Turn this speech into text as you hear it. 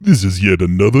This is yet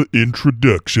another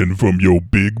introduction from your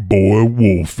big boy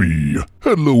Wolfie.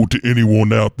 Hello to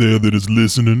anyone out there that is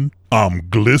listening. I'm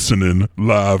glistening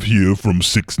live here from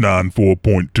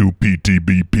 694.2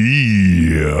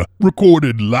 PTBP,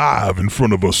 recorded live in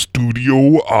front of a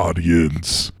studio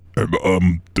audience.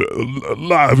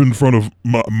 Live in front of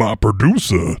my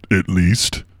producer, at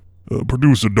least.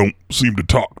 Producer don't seem to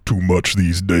talk too much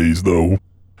these days, though.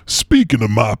 Speaking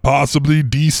of my possibly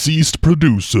deceased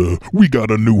producer, we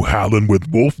got a new Howlin' with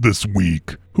Wolf this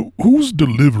week. Who's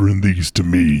delivering these to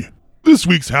me? This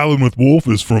week's Howlin' with Wolf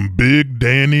is from Big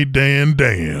Danny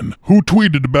Dan, who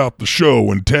tweeted about the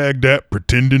show and tagged at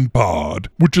Pretendin' Pod,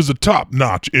 which is a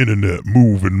top-notch internet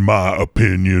move in my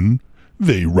opinion.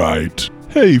 They write,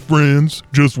 "Hey friends,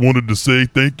 just wanted to say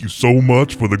thank you so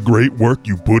much for the great work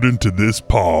you put into this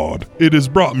pod. It has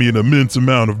brought me an immense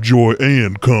amount of joy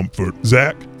and comfort.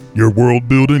 Zach, your world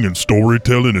building and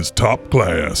storytelling is top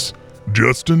class.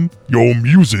 Justin, your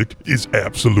music is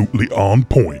absolutely on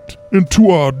point. And to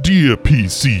our dear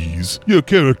PCs, your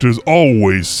characters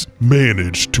always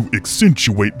manage to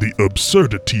accentuate the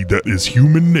absurdity that is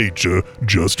human nature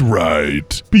just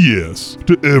right. P.S.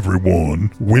 To everyone,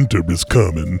 winter is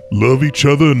coming. Love each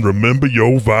other and remember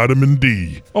your vitamin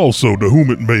D. Also, to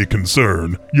whom it may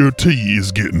concern, your tea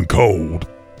is getting cold.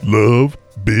 Love,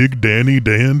 Big Danny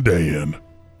Dan.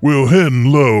 Well,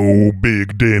 hello,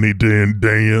 Big Danny Dan.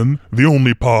 The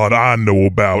only pod I know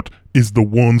about is the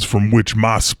ones from which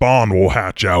my spawn will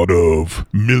hatch out of.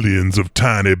 Millions of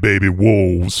tiny baby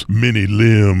wolves,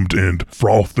 many-limbed and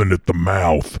frothing at the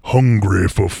mouth, hungry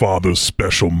for father's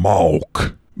special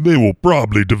milk. They will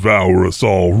probably devour us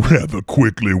all rather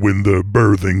quickly when their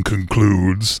birthing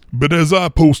concludes. But as I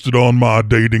posted on my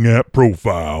dating app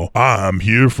profile, I'm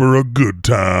here for a good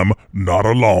time, not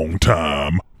a long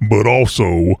time. But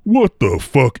also, what the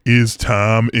fuck is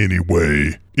time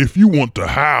anyway? If you want to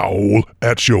howl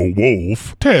at your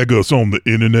wolf, tag us on the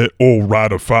internet or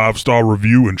write a 5-star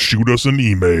review and shoot us an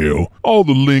email. All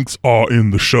the links are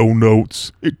in the show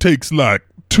notes. It takes like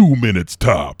 2 minutes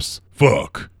tops.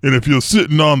 Fuck. And if you're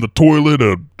sitting on the toilet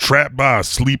or trapped by a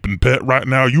sleeping pet right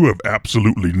now, you have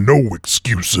absolutely no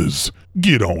excuses.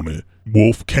 Get on it.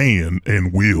 Wolf can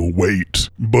and will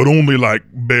wait, but only like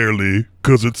barely,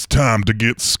 'cause it's time to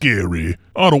get scary.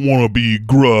 I don't want to be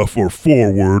gruff or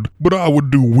forward, but I would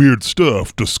do weird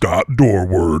stuff to Scott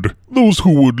Dorward. Those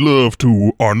who would love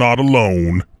to are not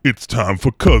alone. It's time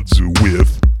for kudzu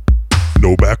with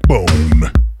No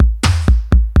Backbone.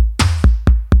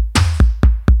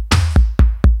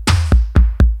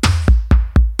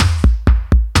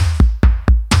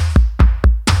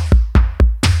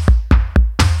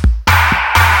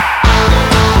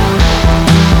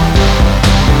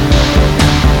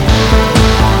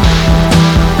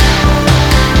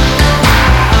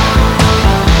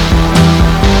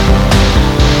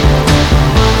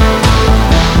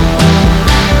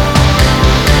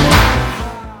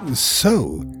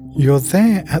 So, you're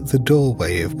there at the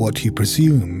doorway of what you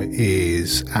presume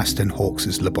is Aston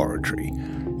Hawks' laboratory.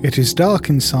 It is dark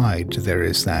inside. There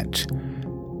is that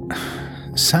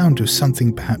sound of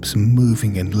something perhaps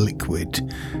moving in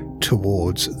liquid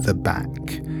towards the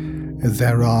back.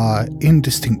 There are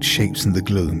indistinct shapes in the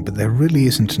gloom, but there really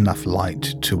isn't enough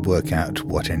light to work out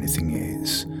what anything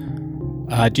is.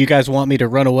 Do you guys want me to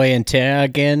run away and tag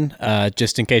again,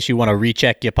 just in case you want to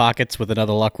recheck your pockets with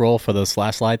another luck roll for those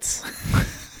flashlights?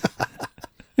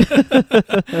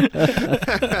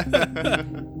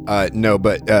 No,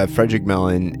 but Frederick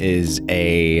Mellon is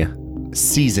a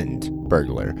seasoned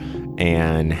burglar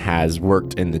and has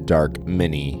worked in the dark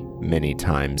many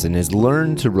times and has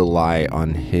learned to rely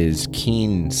on his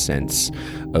keen sense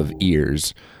of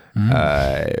ears.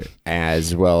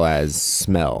 As well as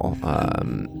smell.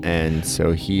 And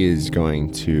so he is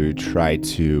going to try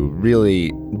to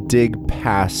really dig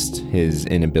past his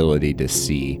inability to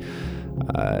see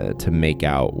to make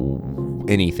out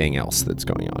anything else that's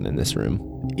going on in this room.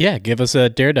 Yeah, give us a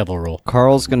daredevil roll.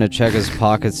 Carl's going to check his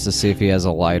pockets to see if he has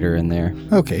a lighter in there.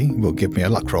 Okay, well, give me a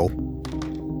luck roll.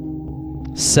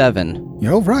 7.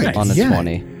 You're right. On a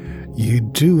 20. You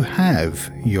do have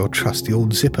your trusty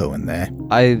old Zippo in there.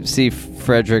 I see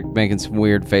Frederick making some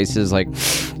weird faces, like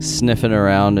sniffing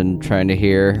around and trying to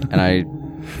hear, and I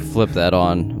flip that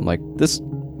on. I'm like, this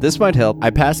might help. I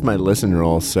passed my listen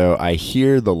roll, so I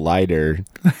hear the lighter.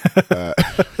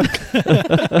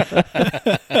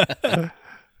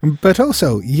 But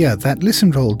also, yeah, that listen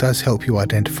roll does help you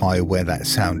identify where that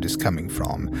sound is coming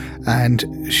from.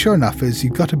 And sure enough, as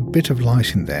you've got a bit of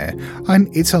light in there,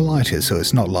 and it's a lighter, so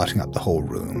it's not lighting up the whole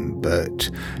room, but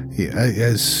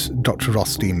as Dr.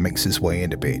 Rothstein makes his way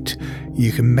in a bit,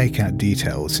 you can make out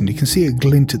details, and you can see a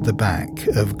glint at the back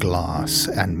of glass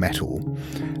and metal.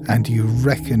 And you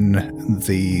reckon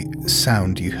the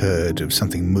sound you heard of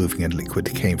something moving in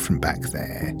liquid came from back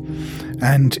there.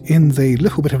 And in the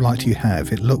little bit of light you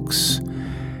have, it looks,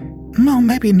 well,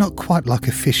 maybe not quite like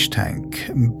a fish tank,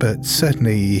 but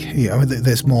certainly,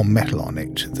 there's more metal on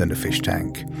it than a fish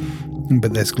tank.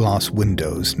 But there's glass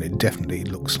windows, and it definitely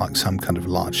looks like some kind of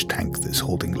large tank that's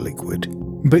holding liquid.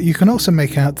 But you can also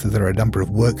make out that there are a number of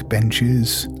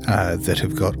workbenches that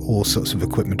have got all sorts of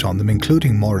equipment on them,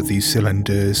 including more of these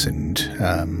cylinders and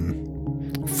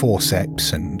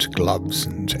forceps and gloves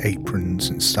and aprons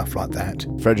and stuff like that.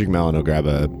 Frederick Mellon will grab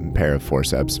a pair of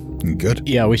forceps. Good.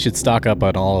 Yeah, we should stock up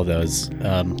on all of those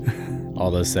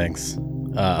things.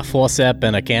 A forcep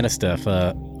and a canister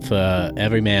for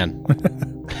every man.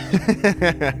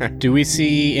 Do we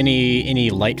see any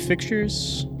light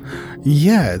fixtures?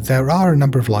 Yeah, there are a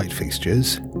number of light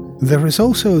fixtures. There is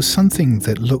also something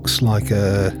that looks like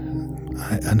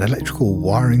an electrical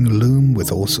wiring loom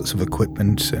with all sorts of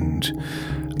equipment, and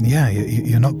yeah,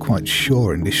 you're not quite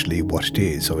sure initially what it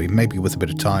is. I mean, maybe with a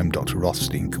bit of time Dr.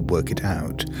 Rothstein could work it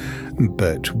out,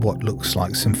 but what looks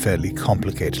like some fairly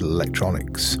complicated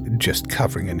electronics just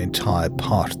covering an entire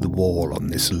part of the wall on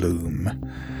this loom.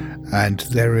 And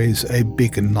there is a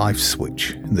big knife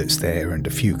switch that's there and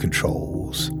a few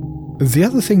controls. The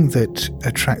other thing that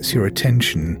attracts your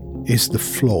attention is the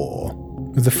floor.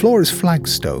 The floor is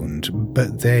flagstoned,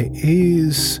 but there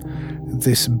is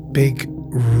this big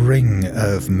ring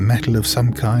of metal of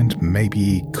some kind,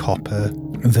 maybe copper,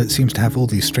 that seems to have all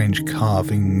these strange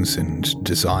carvings and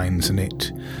designs in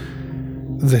it,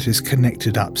 that is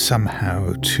connected up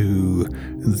somehow to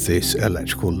this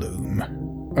electrical loom.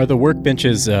 Are the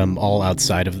workbenches all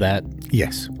outside of that?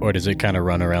 Yes. Or does it kind of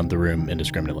run around the room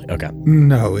indiscriminately? Okay.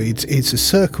 No, it's a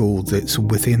circle that's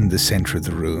within the center of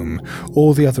the room.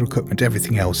 All the other equipment,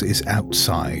 everything else is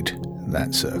outside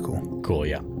that circle. Cool,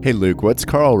 yeah. Hey, Luke, what's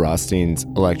Carl Rothstein's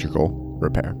electrical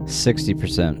repair?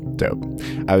 60%. Dope.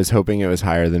 I was hoping it was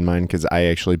higher than mine because I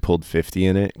actually pulled 50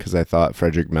 in it because I thought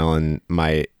Frederick Mellon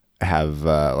might have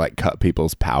cut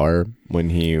people's power when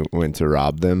he went to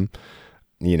rob them.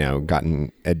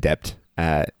 Gotten adept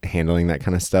at handling that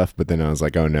kind of stuff. But then I was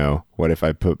like, oh no, what if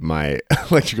I put my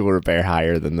electrical repair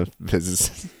higher than the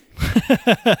physicist?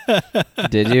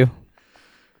 Did you?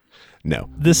 No.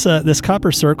 This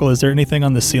copper circle, is there anything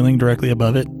on the ceiling directly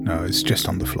above it? No, it's just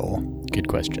on the floor. Good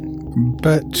question.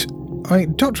 But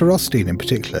Dr. Rothstein in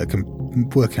particular can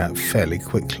work out fairly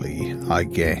quickly, I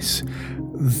guess,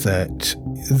 that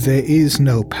there is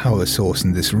no power source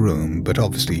in this room, but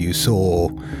obviously you saw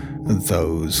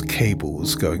those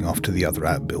cables going off to the other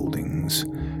outbuildings,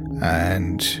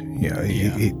 and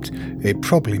it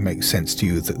probably makes sense to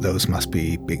you that those must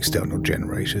be external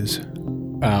generators.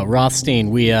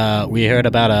 Rothstein, we heard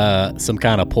about some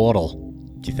kind of portal.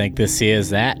 Do you think this here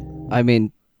is that? I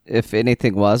mean, if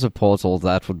anything was a portal,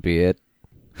 that would be it.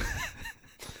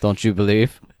 Don't you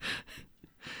believe?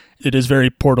 It is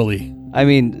very portal-y. I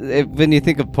mean, when you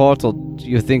think of portal,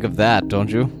 you think of that,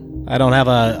 don't you? I don't have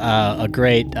a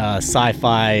great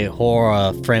sci-fi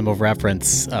horror frame of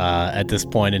reference at this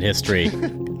point in history.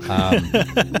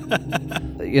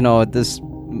 This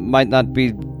might not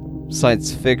be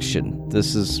science fiction.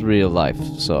 This is real life,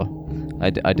 so I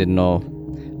didn't know.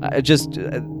 I just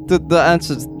the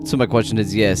answer to my question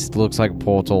is yes. It looks like a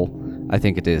portal. I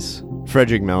think it is.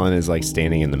 Frederick Mellon is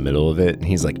standing in the middle of it, and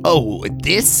he's like, "Oh,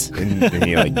 this!" and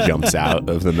he jumps out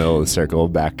of the middle of the circle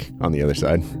back on the other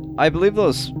side. I believe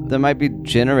there might be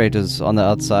generators on the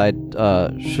outside.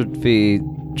 Should we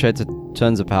try to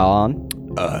turn the power on?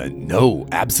 No,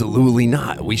 absolutely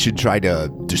not. We should try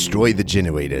to destroy the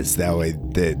generators. That way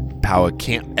the power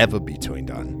can't ever be turned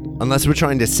on. Unless we're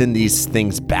trying to send these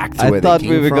things back to where they came from. I thought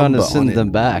we were going to send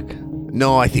them back.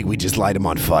 No, I think we just light them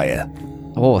on fire.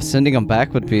 Oh, sending them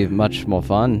back would be much more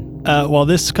fun. While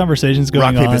this conversation's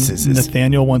going Rock, paper, on, scissors.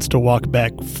 Nathaniel wants to walk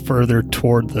back further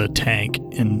toward the tank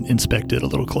and inspect it a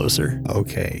little closer.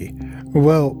 Okay.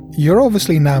 Well, you're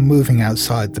obviously now moving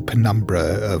outside the penumbra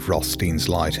of Rothstein's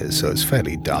lighters, so it's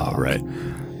fairly dark. Right.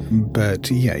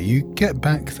 But yeah, you get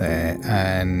back there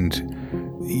and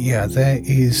yeah, there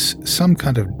is some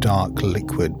kind of dark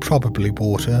liquid, probably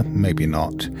water, maybe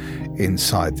not,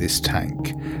 inside this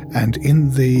tank. And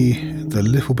in the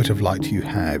little bit of light you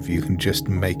have, you can just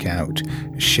make out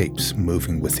shapes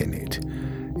moving within it,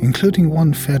 including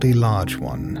one fairly large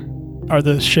one. Are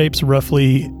the shapes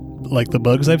roughly like the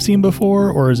bugs I've seen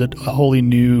before, or is it a wholly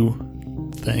new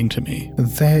thing to me?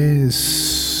 Well,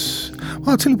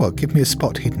 I'll tell you what, give me a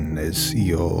spot hidden as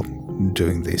you're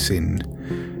doing this in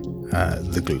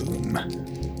the gloom.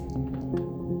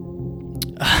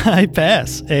 I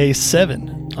pass a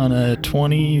 7 on a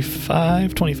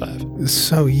 25.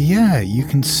 So yeah, you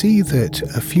can see that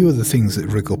a few of the things that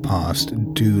wriggle past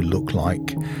do look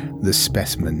like the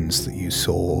specimens that you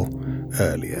saw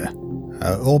earlier,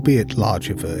 albeit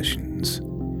larger versions.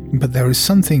 But there is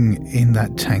something in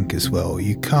that tank as well.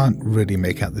 You can't really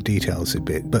make out the details a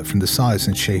bit, but from the size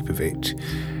and shape of it,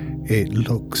 it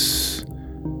looks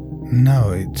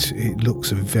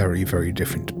very, very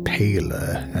different,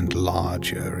 paler and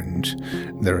larger, and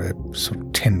there are sort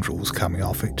of tendrils coming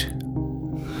off it.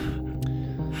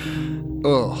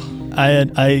 Oh,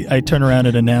 I turn around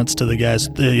and announce to the guys,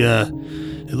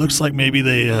 it looks like maybe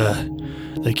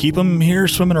they keep them here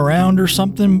swimming around or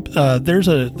something. There's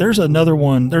another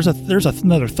one. There's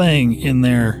another thing in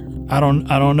there. I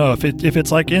don't know if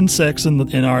it's like insects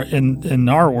in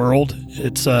our world.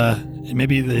 It's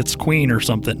maybe it's queen or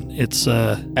something. It's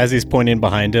As he's pointing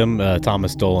behind him,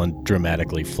 Thomas Dolan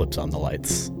dramatically flips on the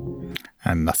lights.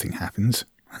 And nothing happens.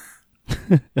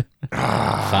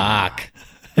 Fuck.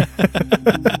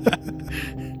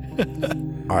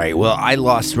 all right. Well, I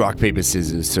lost rock, paper,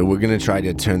 scissors, so we're going to try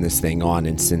to turn this thing on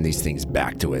and send these things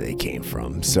back to where they came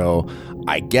from. So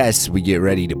I guess we get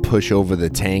ready to push over the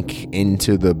tank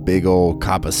into the big old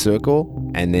copper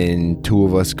circle, and then 2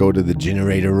 of us go to the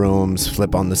generator rooms,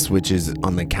 flip on the switches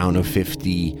on the count of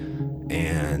 50,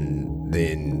 and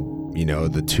then,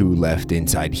 the 2 left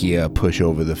inside here push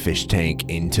over the fish tank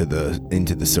into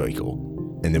the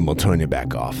circle, and then we'll turn it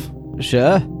back off.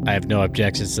 Sure. I have no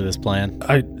objections to this plan.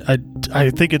 I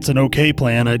think it's an okay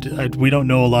plan. We don't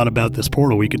know a lot about this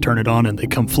portal. We could turn it on and they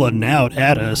come flooding out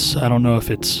at us. I don't know if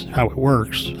it's how it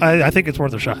works. I think it's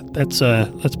worth a shot. Let's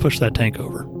push that tank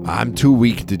over. I'm too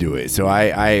weak to do it, so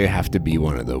I have to be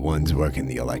one of the ones working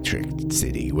the electric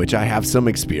city, which I have some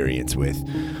experience with.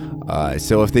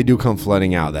 So if they do come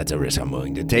flooding out, that's a risk I'm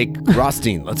willing to take.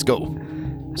 Rothstein, let's go.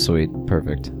 Sweet.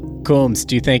 Perfect. Coombs,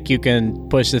 do you think you can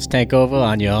push this tank over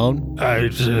on your own? I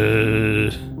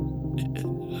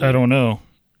don't know.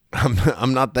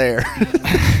 I'm not there.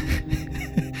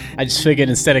 I just figured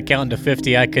instead of counting to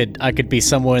 50, I could be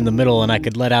somewhere in the middle and I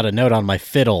could let out a note on my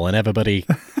fiddle and everybody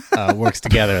works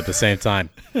together at the same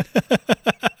time.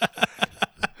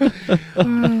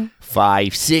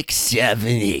 5, 6, 7,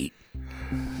 8.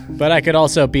 But I could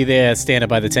also be there standing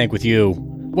by the tank with you.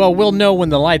 Well, we'll know when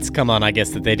the lights come on, I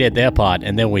guess, that they did their part,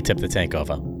 and then we tip the tank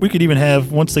over. We could even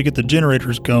have, once they get the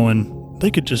generators going,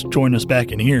 they could just join us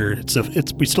back in here.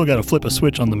 We still got to flip a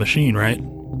switch on the machine, right?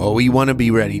 Oh, we want to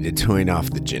be ready to turn off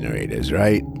the generators,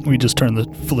 right? We just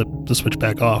flip the switch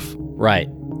back off. Right.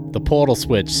 The portal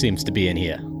switch seems to be in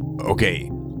here. Okay,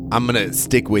 I'm going to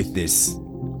stick with this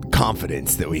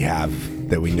confidence that we have,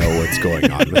 that we know what's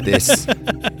going on with this.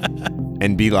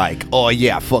 And be like, oh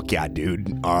yeah, fuck yeah,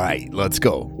 dude. All right, let's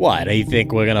go. What, do you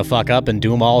think we're gonna fuck up and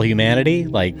doom all humanity?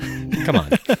 Like, come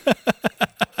on.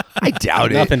 I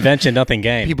doubt it. Nothing venture, nothing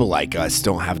gain. People like us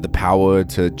don't have the power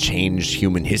to change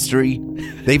human history.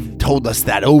 They've told us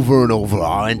that over and over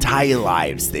our entire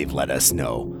lives. They've let us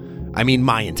know. I mean,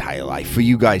 my entire life. For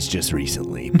you guys just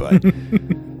recently, but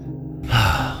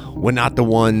we're not the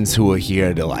ones who are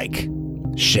here to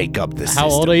shake up the system. How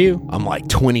old are you? I'm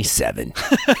 27.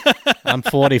 I'm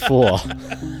 44.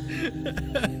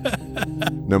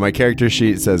 No, my character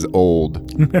sheet says old.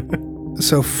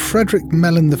 So Frederick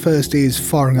Mellon the First is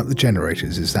firing up the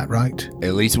generators, is that right?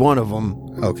 At least one of them.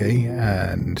 Okay,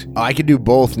 and... I could do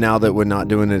both now that we're not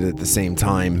doing it at the same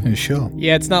time. Sure.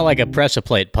 Yeah, it's not like a pressure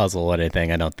plate puzzle or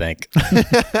anything, I don't think.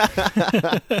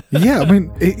 Yeah, I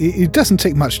mean, it doesn't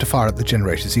take much to fire up the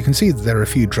generators. You can see that there are a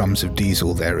few drums of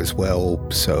diesel there as well,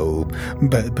 so...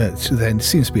 But there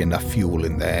seems to be enough fuel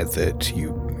in there that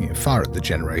you fire up the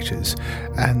generators,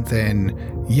 and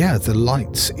then, yeah, the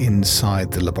lights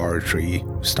inside the laboratory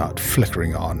start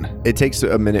flickering on. It takes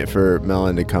a minute for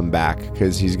Mellon to come back,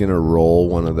 because he's going to roll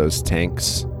one of those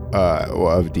tanks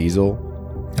of diesel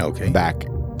back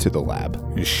to the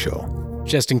lab. Sure.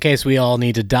 Just in case we all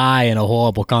need to die in a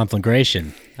horrible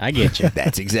conflagration. I get you.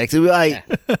 That's exactly right.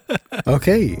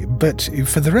 Okay, but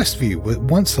for the rest of you,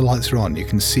 once the lights are on, you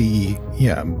can see,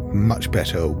 much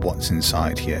better what's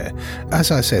inside here.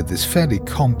 As I said, this fairly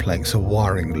complex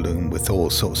wiring loom with all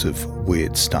sorts of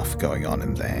weird stuff going on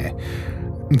in there.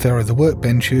 There are the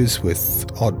workbenches with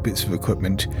odd bits of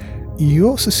equipment. You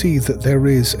also see that there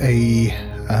is a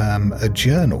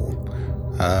journal,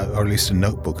 or at least a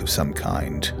notebook of some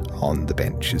kind, on the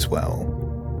bench as well.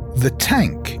 The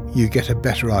tank, you get a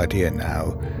better idea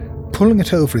now. Pulling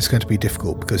it over is going to be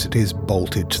difficult because it is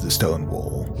bolted to the stone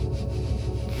wall.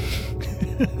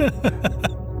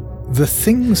 The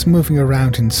things moving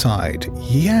around inside,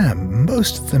 yeah,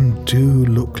 most of them do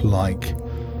look like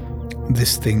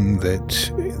this thing that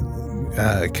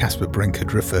Caspar Brink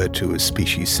had referred to as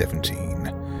Species 17.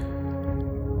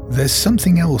 There's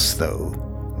something else,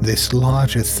 though, this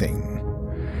larger thing.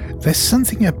 There's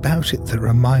something about it that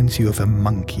reminds you of a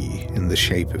monkey in the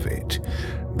shape of it,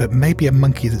 but maybe a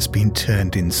monkey that's been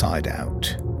turned inside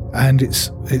out. And it's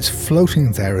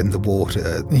floating there in the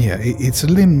water. Yeah, its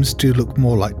limbs do look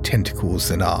more like tentacles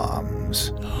than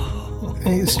arms.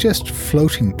 It's just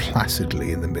floating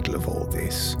placidly in the middle of all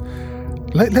this.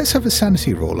 Let's have a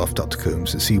sanity roll off Dr.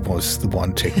 Coombs as he was the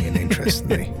one taking an interest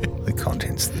in the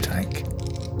contents of the tank.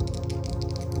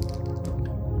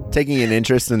 Taking an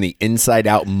interest in the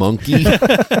inside-out monkey?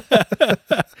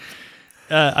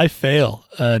 I fail.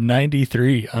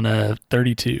 93 on a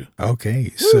 32.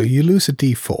 Okay, so you lose a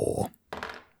D4.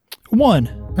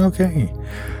 1. Okay.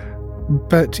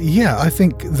 But yeah, I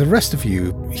think the rest of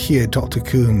you hear Dr.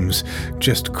 Coombs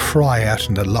just cry out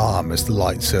in alarm as the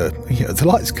lights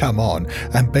come on,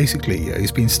 and basically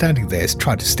he's been standing there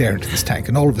trying to stare into this tank,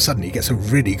 and all of a sudden he gets a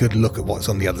really good look at what's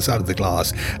on the other side of the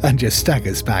glass and just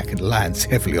staggers back and lands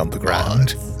heavily on the ground.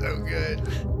 So good.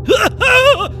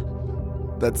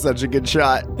 That's such a good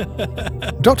shot.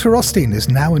 Dr. Rothstein is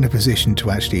now in a position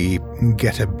to actually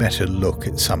get a better look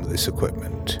at some of this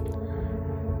equipment.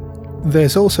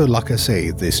 There's also, like I say,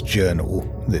 this journal,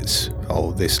 this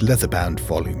leather-bound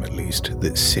volume at least,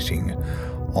 that's sitting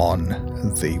on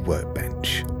the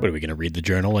workbench. What, are we going to read the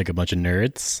journal like a bunch of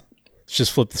nerds? Let's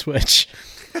just flip the switch.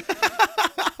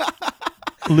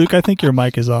 Luke, I think your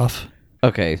mic is off.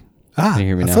 Okay. Ah, Can you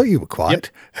hear me I now? thought you were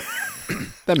quiet.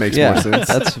 That makes more sense.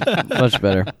 That's much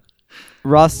better.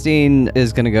 Rothstein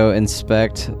is going to go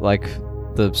inspect like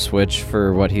the switch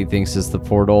for what he thinks is the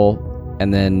portal.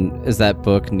 And then is that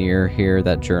book near here,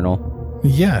 that journal?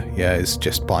 Yeah, it's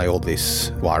just by all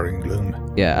this wiring loom.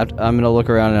 Yeah, I'm going to look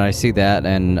around and I see that,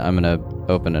 and I'm going to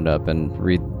open it up and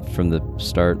read from the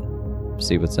start,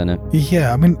 see what's in it.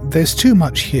 Yeah, I mean, there's too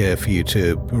much here for you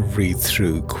to read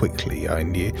through quickly. I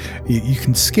mean, you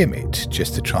can skim it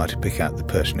just to try to pick out the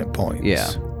pertinent points.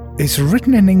 Yeah. It's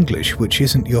written in English, which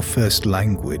isn't your first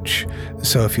language,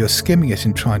 so if you're skimming it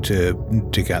and trying to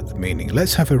dig out the meaning,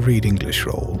 let's have a read English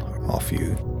roll off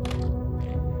you.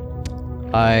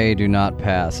 I do not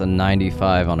pass a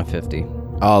 95 on a 50.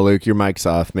 Oh, Luke, your mic's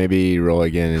off. Maybe roll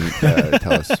again and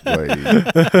tell us what you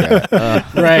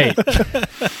got. Right.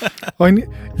 I mean,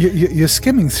 you're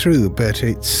skimming through, but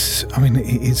it's going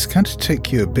to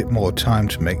take you a bit more time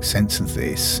to make sense of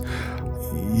this.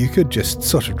 You could just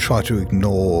sort of try to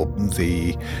ignore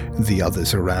the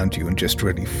others around you and just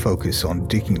really focus on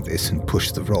digging this and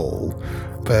push the roll.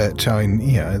 But, I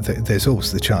mean, there's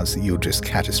always the chance that you'll just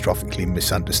catastrophically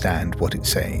misunderstand what it's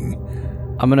saying.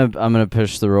 I'm gonna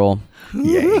push the roll.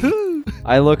 Yay.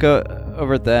 I look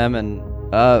over at them and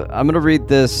I'm gonna read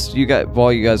this.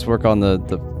 While you guys work on the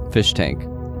fish tank,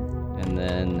 and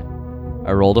then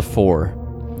I rolled a 4.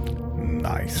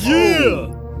 Nice.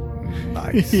 Yeah!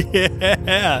 Nice.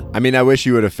 Yeah! I mean, I wish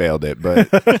you would have failed it, but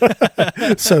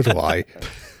So do I.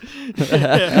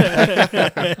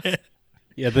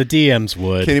 Yeah, the DMs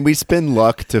would. can we spend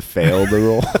luck to fail the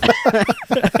roll?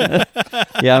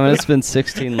 Yeah, I'm gonna spend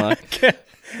 16 luck.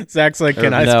 Zach's like,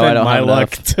 can Or, I no, I spend don't my have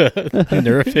luck to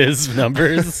nerf his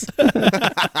numbers?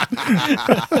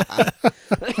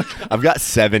 I've got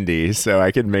 70, so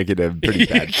I could make it a pretty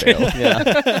bad fail.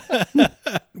 Yeah.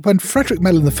 When Frederick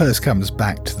Mellon I comes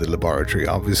back to the laboratory,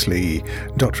 obviously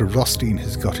Dr. Rothstein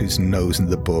has got his nose in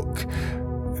the book.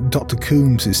 Dr.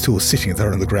 Coombs is still sitting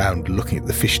there on the ground looking at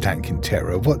the fish tank in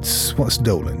terror. What's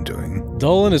Dolan doing?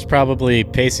 Dolan is probably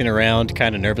pacing around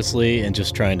kind of nervously and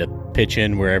just trying to pitch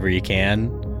in wherever he can.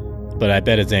 But I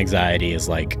bet his anxiety is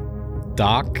like,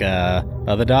 Doc,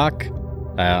 other Doc,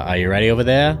 are you ready over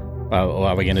there?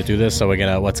 Are we going to do this?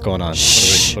 What's going on?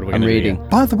 Shh, what are we I'm gonna do reading. here?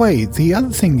 By the way, the other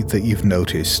thing that you've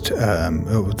noticed,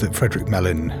 that Frederick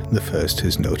Mellon I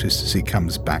has noticed as he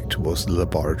comes back towards the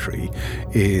laboratory,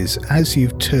 is as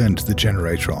you've turned the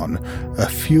generator on, a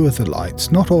few of the lights,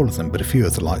 not all of them, but a few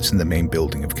of the lights in the main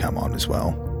building have come on as well.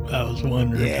 I was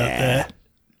wondering about that.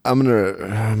 I'm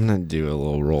gonna do a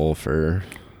little roll for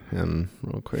him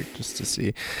real quick just to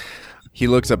see. He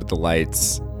looks up at the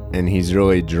lights and he's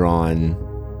really drawn.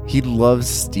 He loves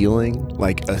stealing,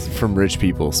 from rich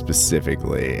people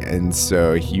specifically, and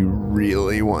so he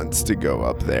really wants to go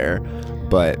up there,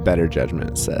 but better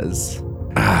judgment says,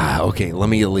 okay, let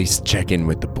me at least check in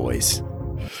with the boys.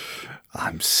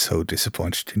 I'm so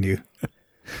disappointed in you.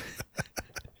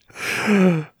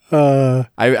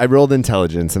 I rolled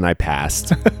intelligence and I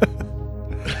passed.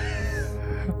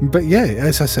 But yeah,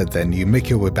 as I said then, you make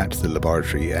your way back to the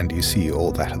laboratory and you see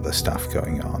all that other stuff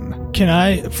going on. Can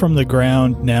I, from the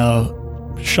ground now,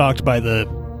 shocked by the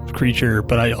creature,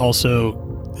 but I also,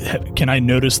 can I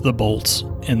notice the bolts?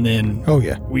 And then Oh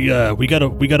yeah. we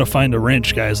gotta find a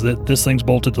wrench, guys. That this thing's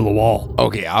bolted to the wall.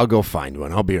 Okay, I'll go find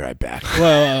one. I'll be right back.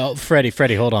 Well, Freddy,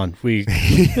 hold on. Maybe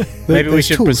we There's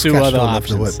should tools pursue scattered other all over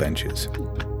the options.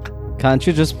 workbenches. Can't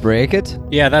you just break it?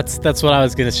 Yeah, that's what I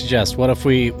was gonna suggest. What if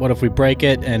we break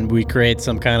it and we create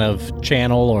some kind of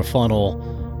channel or funnel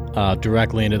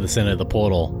directly into the center of the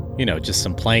portal? You know, just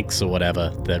some planks or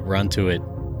whatever that run to it.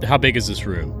 How big is this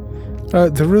room?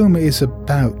 The room is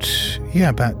about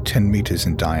 10 meters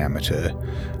in diameter,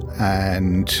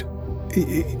 and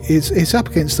it's up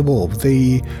against the wall.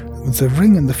 The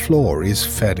ring in the floor is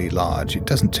fairly large. It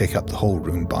doesn't take up the whole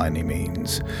room by any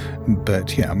means,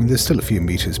 but yeah, I mean, there's still a few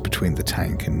meters between the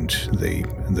tank and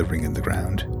the ring in the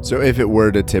ground. So if it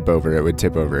were to tip over, it would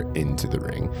tip over into the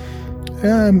ring.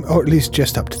 Or at least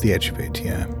just up to the edge of it.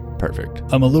 Yeah. Perfect.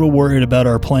 I'm a little worried about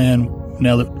our plan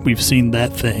now that we've seen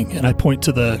that thing, and I point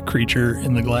to the creature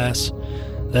in the glass.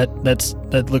 That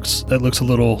looks a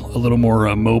little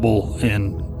more mobile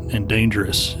and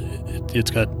dangerous. It's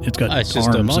got It's just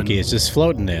a arms monkey. and- It's just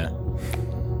floating there.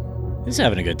 He's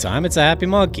having a good time. It's a happy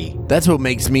monkey. That's what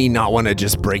makes me not want to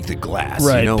just break the glass.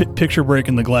 Right, You know? picture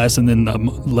breaking the glass and then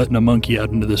letting a monkey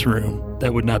out into this room.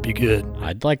 That would not be good.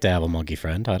 I'd like to have a monkey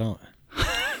friend. I don't.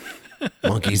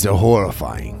 Monkeys are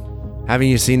horrifying. Haven't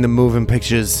you seen the moving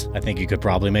pictures? I think you could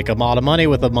probably make a lot of money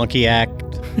with a monkey act.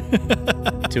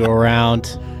 Tour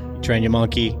around, train your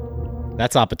monkey.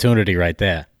 That's opportunity right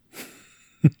there.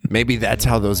 Maybe that's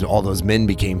how all those men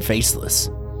became faceless.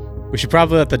 We should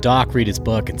probably let the doc read his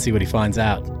book and see what he finds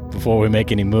out before we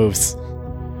make any moves.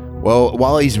 Well,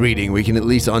 while he's reading, we can at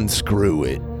least unscrew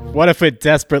it. What if it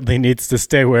desperately needs to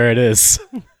stay where it is?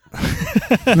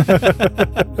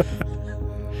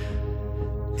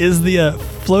 Is the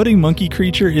floating monkey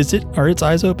creature? Are its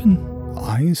eyes open?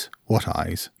 Eyes? What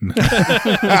eyes?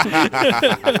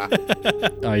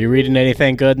 Are you reading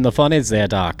anything good in the funnies there,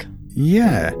 Doc?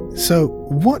 Yeah. So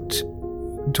what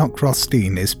Doc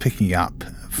Rothstein is picking up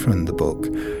from the book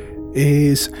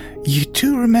is, you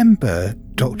do remember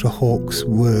Dr. Hawkes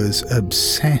was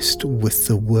obsessed with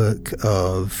the work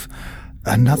of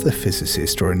another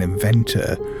physicist or an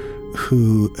inventor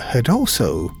who had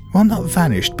also, well, not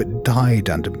vanished, but died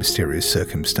under mysterious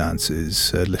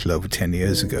circumstances a little over 10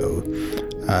 years ago,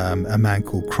 a man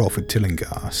called Crawford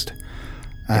Tillinghast.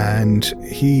 And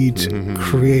he'd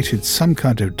created some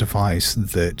kind of device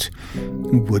that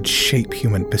would shape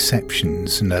human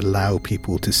perceptions and allow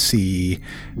people to see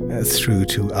through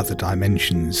to other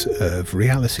dimensions of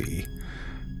reality.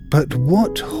 But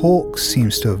what Hawkes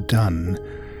seems to have done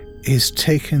is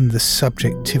taken the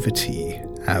subjectivity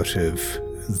out of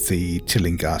the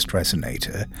Tillinghast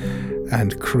resonator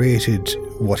and created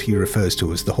what he refers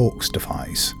to as the Hawkes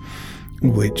device,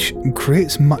 which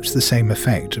creates much the same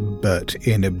effect but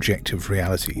in objective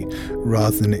reality,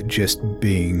 rather than it just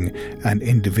being an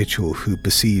individual who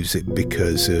perceives it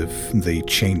because of the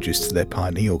changes to their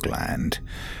pineal gland,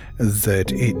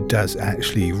 that it does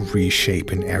actually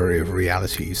reshape an area of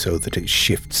reality so that it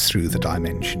shifts through the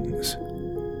dimensions.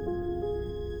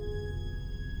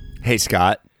 Hey,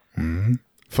 Scott.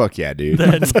 Fuck yeah, dude.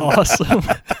 That's awesome.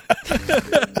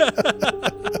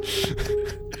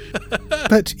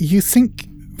 But you think,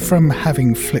 from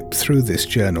having flipped through this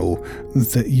journal,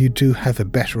 that you do have a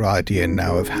better idea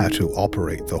now of how to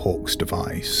operate the Hawkes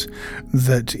device.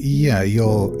 That, yeah,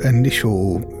 your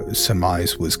initial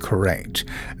surmise was correct,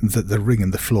 that the ring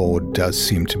in the floor does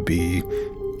seem to be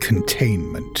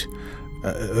containment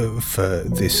for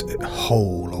this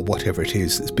hole or whatever it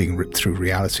is that's being ripped through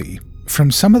reality.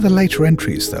 From some of the later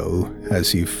entries, though,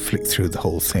 as you flick through the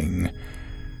whole thing,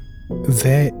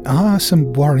 there are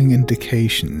some worrying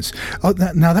indications.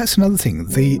 Now that's another thing.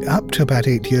 Up to about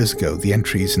 8 years ago, the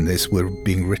entries in this were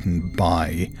being written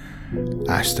by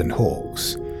Aston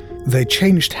Hawkes. They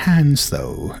changed hands,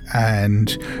 though, and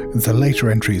the later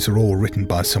entries are all written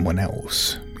by someone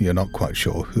else. You're not quite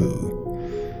sure who.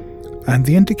 And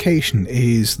the indication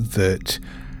is that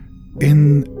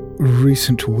in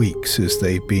recent weeks, as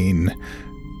they've been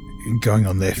going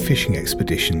on their fishing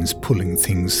expeditions, pulling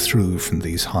things through from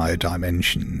these higher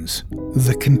dimensions,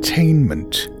 the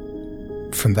containment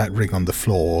from that ring on the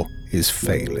floor is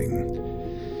failing.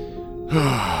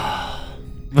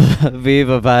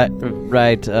 Viva,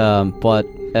 right, but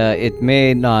it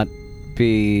may not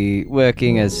be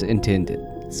working as intended.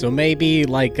 So maybe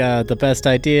like the best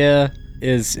idea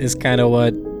is kind of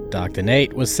what Dr.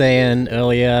 Nate was saying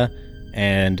earlier,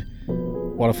 and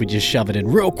what if we just shove it in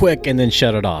real quick and then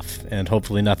shut it off, and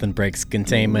hopefully nothing breaks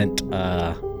containment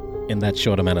in that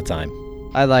short amount of time.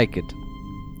 I like it.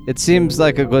 It seems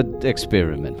like a good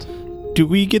experiment. Do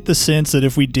we get the sense that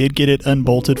if we did get it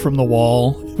unbolted from the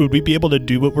wall, would we be able to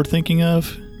do what we're thinking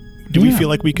of? Do we Yeah. feel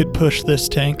like we could push this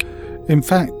tank? In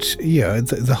fact,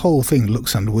 the whole thing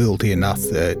looks unwieldy enough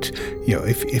that,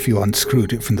 if you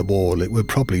unscrewed it from the wall, it would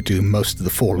probably do most of the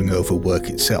falling over work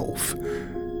itself.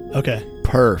 Okay.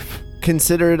 Perf.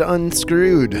 Consider it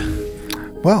unscrewed.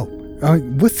 Well,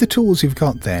 with the tools you've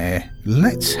got there,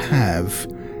 let's have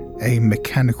a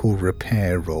mechanical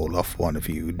repair roll off one of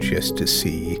you just to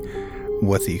see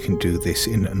whether you can do this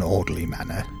in an orderly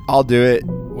manner. I'll do it.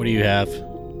 What do you have?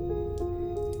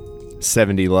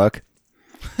 70 luck.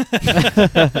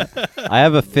 I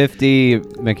have a 50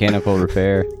 mechanical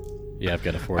repair. Yeah, I've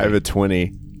got a 40. I have a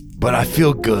 20. But I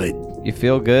feel good. You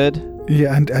feel good?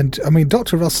 Yeah, and I mean,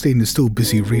 Dr. Rothstein is still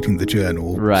busy reading the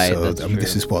journal. Right, So, that's I mean,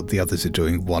 this true. is what the others are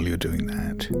doing while you're doing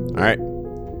that. All right.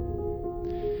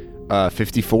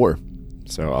 54.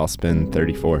 So I'll spend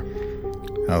 34.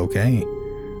 Okay.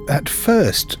 At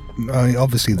first,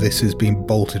 obviously this has been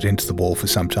bolted into the wall for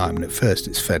some time, and at first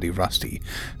it's fairly rusty,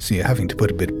 so you're having to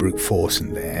put a bit of brute force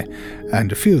in there,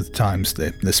 and a few of the times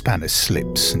the spanner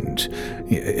slips and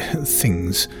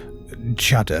things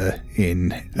judder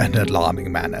in an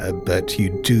alarming manner, but you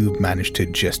do manage to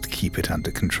just keep it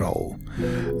under control.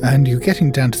 And you're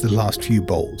getting down to the last few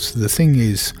bolts. The thing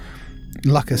is,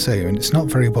 like I say, and it's not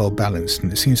very well balanced,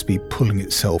 and it seems to be pulling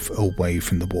itself away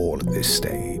from the wall at this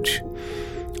stage.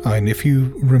 And if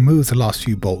you remove the last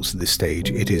few bolts at this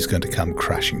stage, it is going to come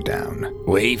crashing down.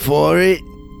 Wait for it.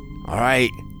 All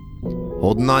right.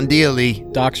 Holding on dearly.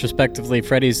 Docs, respectively,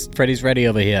 Freddy's ready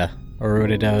over here. Or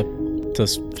ready to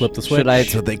flip the switch. Should I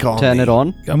That's what they call turn me. it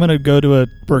on? I'm going to go to a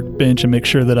workbench and make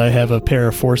sure that I have a pair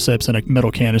of forceps and a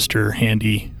metal canister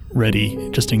handy, ready,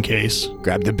 just in case.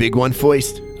 Grab the big one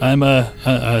first. I'm I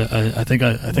think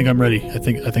I'm ready. I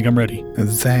think I'm ready.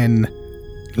 Then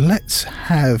let's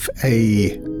have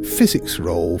a physics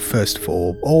roll, first of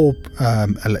all, or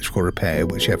electrical repair,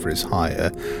 whichever is higher,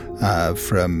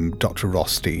 from Dr.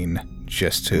 Rothstein,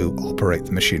 just to operate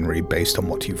the machinery based on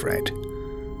what you've read.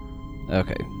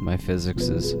 Okay, my physics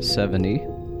is 70,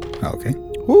 Okay.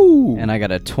 Woo. and I got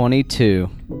a 22.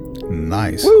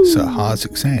 Nice. So hard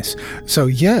success. So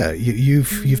yeah,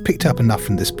 you've picked up enough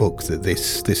from this book that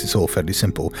this is all fairly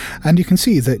simple, and you can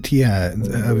see that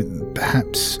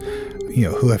perhaps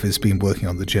whoever's been working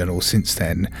on the journal since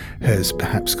then has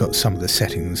perhaps got some of the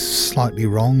settings slightly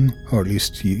wrong, or at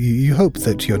least you hope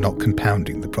that you're not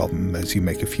compounding the problem as you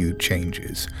make a few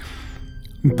changes.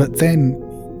 But then,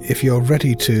 if you're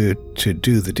ready to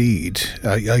do the deed,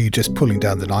 are you just pulling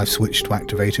down the knife switch to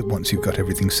activate it once you've got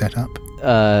everything set up?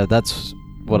 That's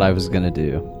what I was gonna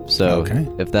do. So Okay.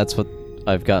 if that's what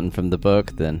I've gotten from the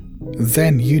book, then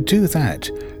Then you do that,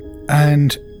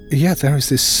 and there is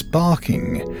this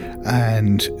sparking,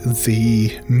 and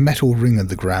the metal ring of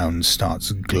the ground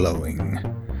starts glowing.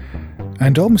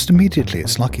 And almost immediately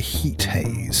it's like a heat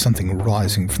haze, something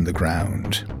rising from the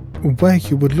ground. Where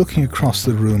you were looking across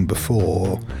the room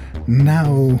before,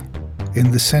 now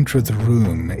in the center of the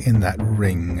room, in that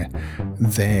ring,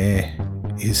 there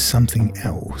is something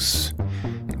else.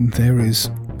 There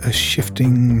is a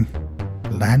shifting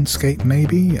landscape,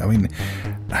 maybe? I mean,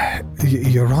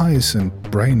 your eyes and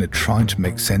brain are trying to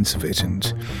make sense of it,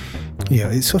 and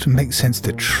it sort of makes sense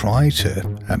to try to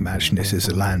imagine it as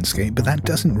a landscape, but that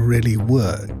doesn't really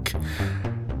work.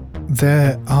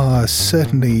 There are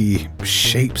certainly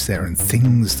shapes there and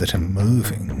things that are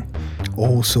moving.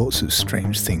 All sorts of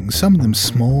strange things. Some of them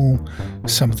small,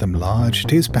 some of them large.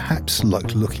 It is perhaps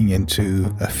like looking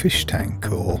into a fish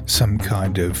tank or some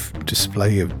kind of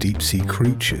display of deep-sea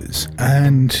creatures.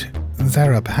 And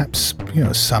there are perhaps,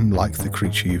 some like the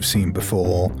creature you've seen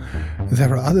before.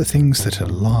 There are other things that are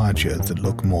larger, that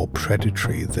look more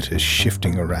predatory, that are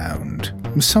shifting around.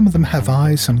 Some of them have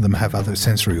eyes, some of them have other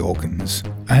sensory organs.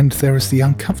 And there is the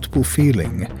uncomfortable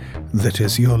feeling that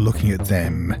as you're looking at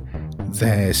them,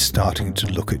 they're starting to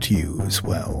look at you as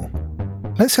well.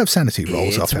 Let's have sanity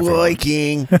rolls off everyone.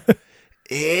 working.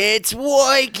 It's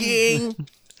working.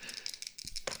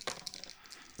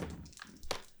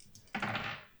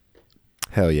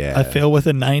 Hell yeah. I fail with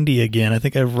a 90 again. I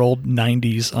think I've rolled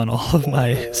 90s on all of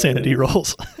my sanity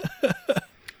rolls.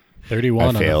 31 I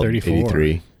on a failed 34.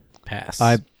 83. Pass.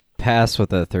 I pass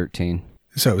with a 13.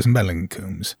 So it was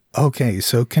Mellencombs. Okay,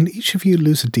 so can each of you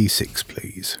lose a d6,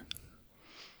 please?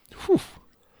 Come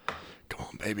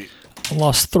on, baby. I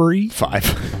lost 3.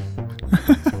 5.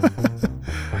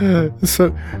 So,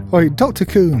 Dr.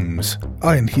 Coombs,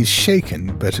 and he's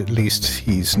shaken, but at least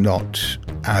he's not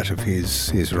out of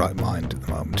his right mind at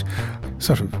the moment.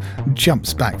 Sort of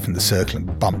jumps back from the circle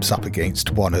and bumps up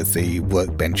against one of the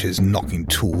workbenches, knocking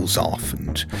tools off,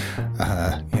 and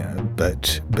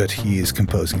but he is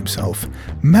composing himself.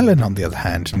 Melon, on the other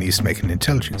hand, needs to make an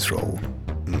intelligence roll.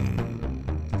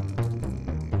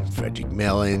 Frederick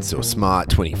Mellon, so smart,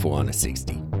 24 on a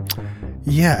 60.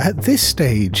 Yeah, at this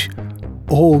stage,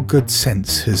 all good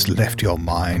sense has left your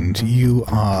mind. You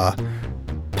are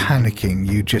panicking.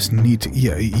 You just need to,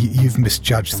 you've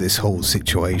misjudged this whole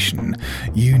situation.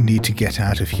 You need to get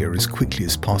out of here as quickly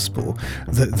as possible.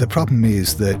 The problem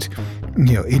is that,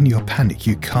 in your panic,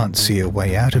 you can't see a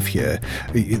way out of here.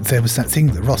 There was that thing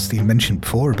that Rothstein mentioned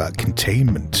before about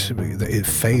containment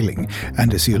failing,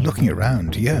 and as you're looking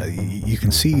around, you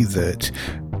can see that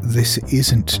this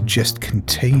isn't just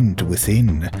contained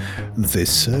within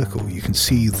this circle. You can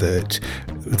see that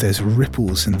there's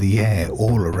ripples in the air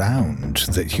all around,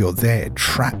 that you're there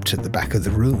trapped at the back of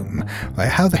the room. Like,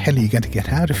 how the hell are you going to get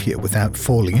out of here without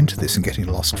falling into this and getting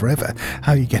lost forever?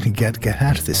 How are you going to get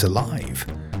out of this alive?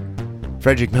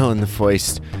 Frederick Mellon the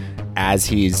Foist, as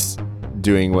he's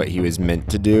doing what he was meant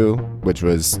to do, which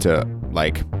was to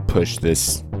push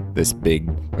this big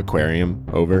aquarium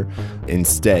over,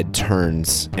 instead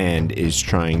turns and is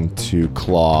trying to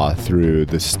claw through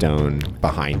the stone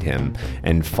behind him,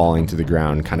 and falling to the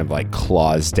ground, kind of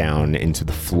claws down into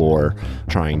the floor,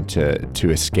 trying to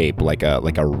escape like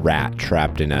a rat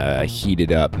trapped in a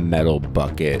heated up metal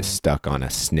bucket stuck on a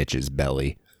snitch's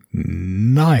belly.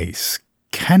 Nice.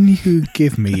 Can you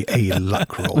give me a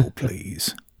luck roll,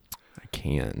 please? I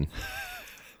can.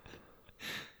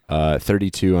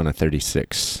 32 on a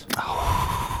 36.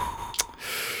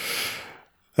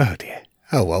 Oh dear.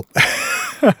 Oh well.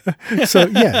 So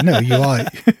no,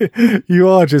 you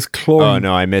are just clawing. Oh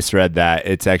no, I misread that.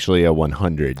 It's actually a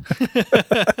 100.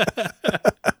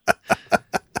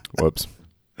 Whoops.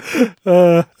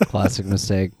 Classic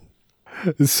mistake.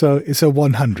 So it's a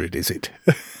 100, is it?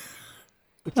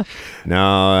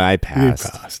 No, I passed.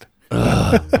 You passed.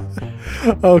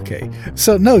 Okay,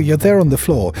 so no, you're there on the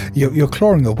floor, you're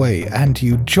clawing away, and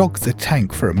you jog the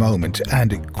tank for a moment,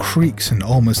 and it creaks and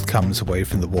almost comes away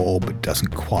from the wall, but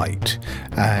doesn't quite,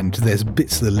 and there's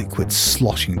bits of the liquid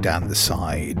sloshing down the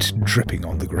side, dripping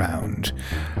on the ground,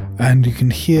 and you can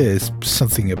hear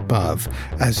something above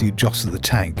as you jostle the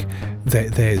tank.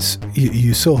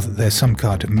 You saw that there's some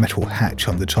kind of metal hatch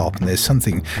on the top, and there's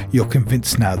something you're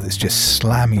convinced now that's just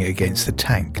slamming against the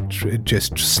tank,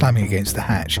 just slamming against the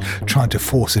hatch, trying to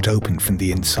force it open from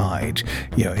the inside.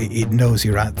 It knows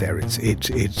you're out there.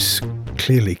 It's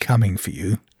clearly coming for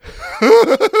you.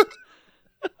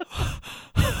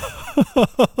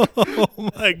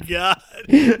 Oh my god.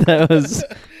 That was...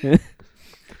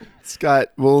 Scott,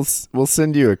 we'll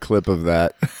send you a clip of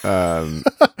that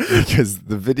because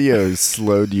the video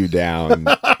slowed you down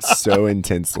so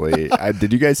intensely.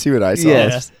 Did you guys see what I saw?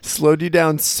 Yes. Slowed you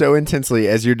down so intensely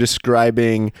as you're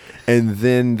describing, and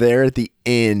then there at the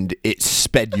end, it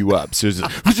sped you up. So it's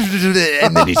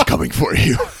and then he's coming for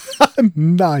you.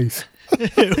 Nice.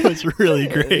 It was really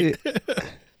great.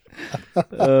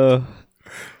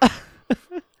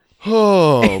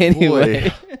 Oh, Anyway.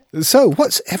 boy. So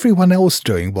what's everyone else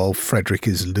doing while Frederick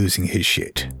is losing his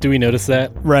shit? Do we notice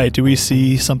that? Right. Do we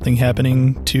see something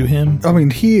happening to him? I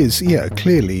mean, he is,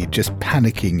 clearly just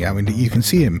panicking. I mean, you can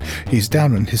see him. He's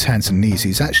down on his hands and knees.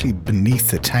 He's actually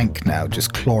beneath the tank now,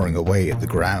 just clawing away at the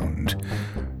ground.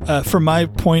 From my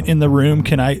point in the room,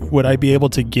 would I be able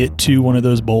to get to one of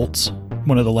those bolts?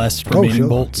 One of the last remaining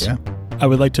bolts? Yeah. I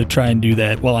would like to try and do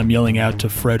that while I'm yelling out to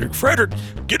Frederick. Frederick,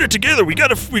 get it together. We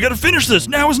gotta finish this.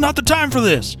 Now is not the time for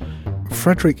this.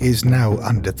 Frederick is now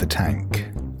under the tank.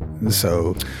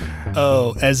 So...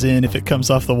 Oh, as in if it comes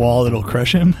off the wall, it'll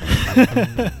crush him?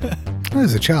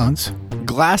 there's a chance.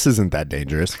 Glass isn't that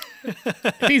dangerous.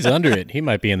 If he's under it, he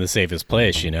might be in the safest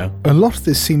place, A lot of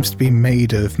this seems to be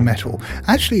made of metal.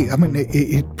 Actually, I mean,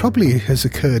 it probably has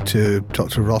occurred to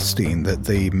Dr. Rothstein that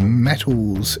the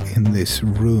metals in this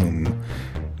room,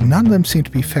 none of them seem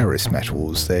to be ferrous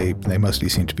metals. They mostly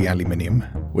seem to be aluminium.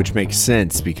 Which makes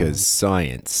sense because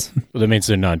science. Well, that means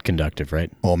they're non-conductive,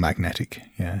 right? Or magnetic,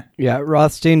 yeah. Yeah,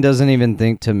 Rothstein doesn't even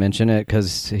think to mention it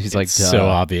because he's like, It's so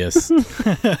obvious.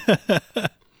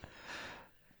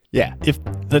 Yeah. If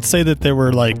let's say that there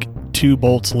were 2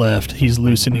 bolts left. He's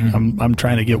loosening. I'm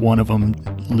trying to get one of them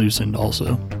loosened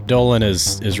also. Dolan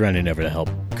is running over to help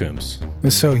Coombs.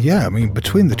 So yeah, I mean,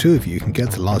 between the two of you can get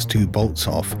the last 2 bolts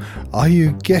off. Are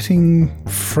you getting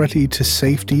Freddy to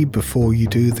safety before you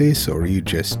do this, or are you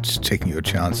just taking your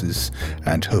chances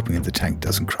and hoping that the tank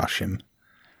doesn't crush him?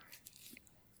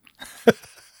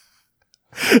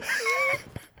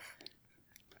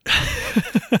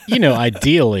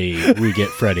 Ideally, we get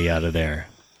Freddy out of there.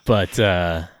 But,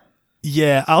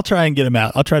 Yeah, I'll try and get him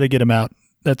out. I'll try to get him out.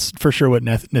 That's for sure what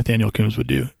Nathaniel Coombs would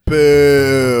do.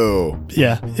 Boo!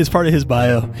 Yeah, it's part of his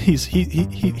bio.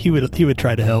 He would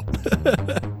try to help.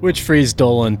 which frees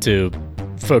Dolan to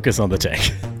focus on the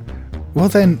tank. Well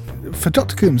then, for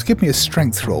Dr. Coombs, give me a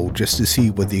strength roll just to see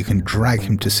whether you can drag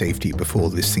him to safety before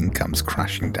this thing comes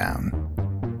crashing down.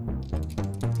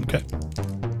 Okay.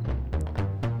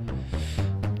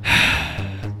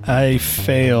 I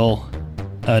fail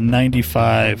a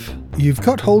 95. You've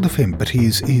got hold of him, but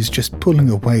he's just pulling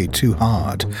away too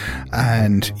hard,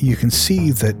 and you can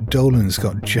see that Dolan's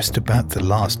got just about the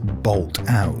last bolt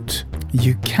out.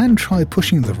 You can try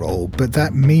pushing the roll, but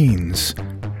that means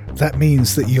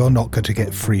that you're not going to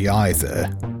get free either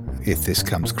if this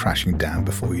comes crashing down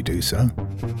before you do so.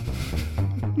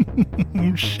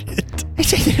 Oh, shit. They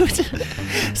said it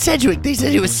was Sedgwick. They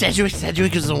said it was Sedgwick.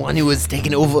 Sedgwick was the one who was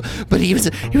taking over, but he's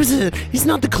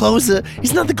not the closer.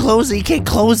 He's not the closer. He can't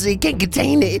close it. He can't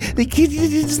contain it.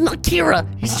 He's not Kira.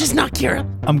 He's just not Kira.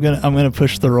 I'm gonna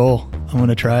push the roll. I'm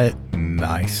gonna try it.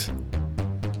 Nice.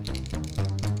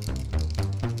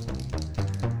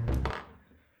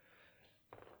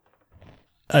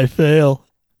 I fail.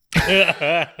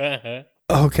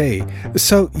 Okay,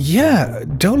 so yeah,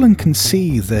 Dolan can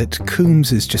see that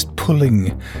Coombs is just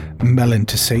pulling Melon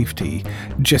to safety,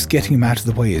 just getting him out of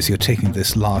the way as you're taking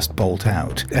this last bolt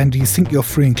out. And you think you're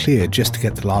free and clear just to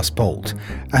get the last bolt.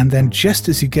 And then just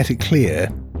as you get it clear,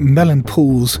 Melon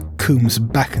pulls Coombs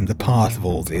back in the path of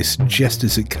all this just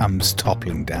as it comes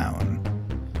toppling down.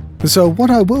 So what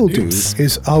I will do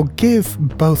is I'll give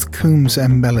both Coombs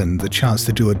and Melon the chance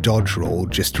to do a dodge roll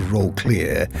just to roll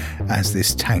clear as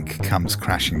this tank comes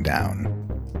crashing down.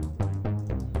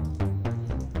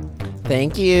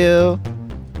 Thank you.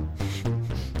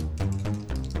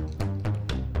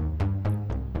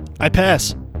 I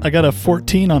pass. I got a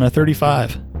 14 on a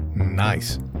 35.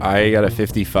 Nice. I got a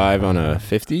 55 on a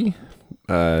 50,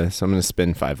 so I'm going to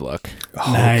spend 5 luck.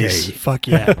 Nice. Okay. Fuck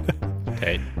yeah.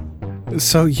 Okay.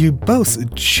 So you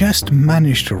both just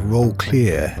manage to roll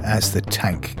clear as the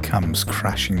tank comes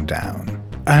crashing down.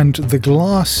 And the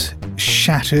glass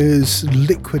shatters,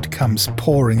 liquid comes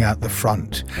pouring out the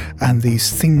front, and these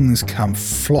things come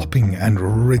flopping and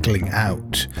wriggling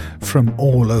out from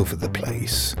all over the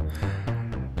place.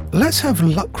 Let's have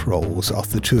luck rolls off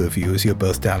the two of you as you're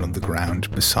both down on the ground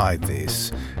beside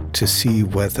this to see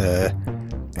whether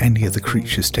any of the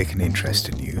creatures take an interest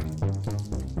in you.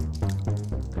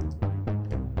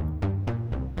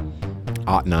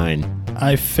 9.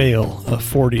 I fail a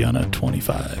 40 on a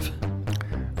 25.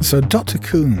 So Dr.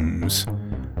 Coombs,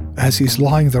 as he's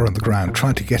lying there on the ground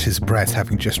trying to get his breath,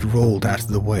 having just rolled out of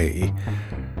the way,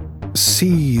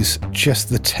 sees just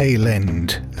the tail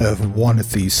end of one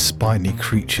of these spiny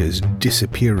creatures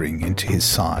disappearing into his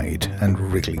side and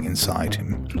wriggling inside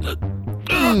him.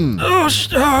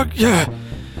 Yeah.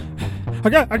 I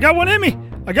got one in me.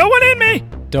 I got one in me.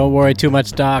 Don't worry too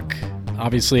much, Doc.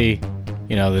 Obviously,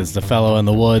 there's the fellow in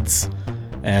the woods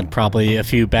and probably a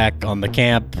few back on the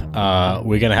camp.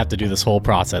 We're going to have to do this whole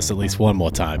process at least one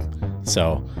more time.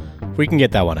 So we can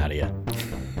get that one out of you.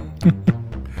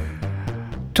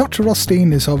 Dr.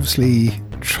 Rothstein is obviously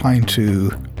trying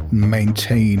to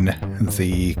maintain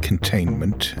the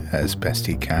containment as best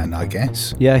he can, I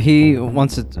guess. Yeah, he,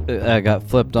 once it got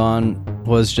flipped on,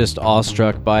 was just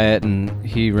awestruck by it, and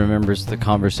he remembers the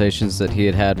conversations that he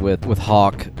had with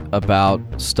Hawk about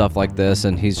stuff like this,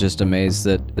 and he's just amazed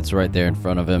that it's right there in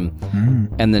front of him.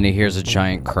 And then he hears a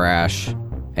giant crash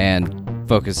and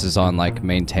focuses on,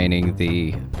 maintaining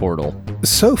the portal.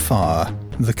 So far,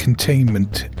 the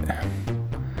containment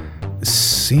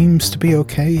seems to be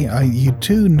okay. You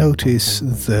do notice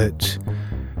that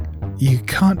you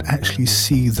can't actually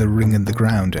see the ring in the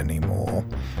ground anymore,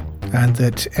 and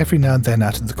that every now and then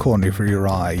out of the corner of your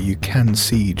eye you can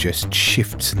see just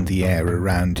shifts in the air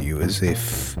around you, as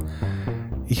if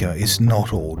it's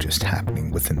not all just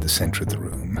happening within the center of the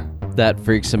room. That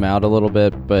freaks him out a little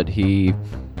bit, but he,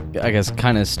 I guess,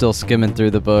 kind of still skimming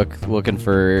through the book looking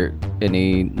for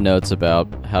any notes about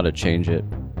how to change it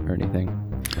or anything.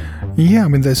 Yeah, I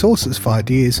mean, there's all sorts of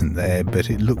ideas in there, but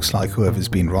it looks like whoever's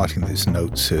been writing these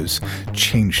notes has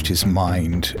changed his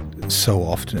mind so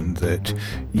often that,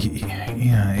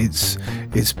 yeah, it's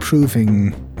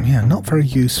proving, not very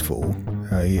useful.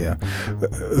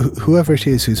 Whoever it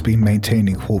is who's been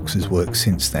maintaining Hawkes' work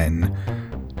since then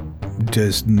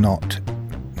does not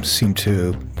seem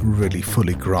to really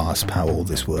fully grasp how all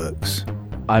this works.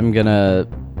 I'm gonna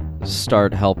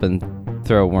start helping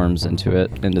throw worms into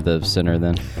the center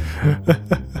then.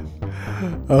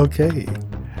 Okay.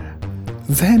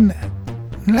 Then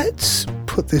let's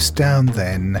put this down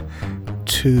then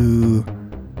to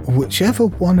whichever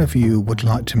one of you would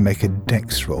like to make a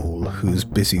dex roll who's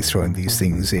busy throwing these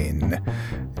things in,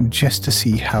 just to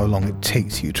see how long it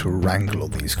takes you to wrangle all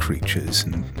these creatures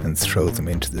and throw them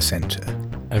into the center.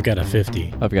 I've got a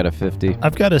 50. I've got a 50.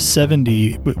 I've got a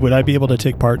 70. Would I be able to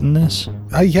take part in this?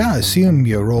 Yeah, I assume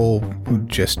you're all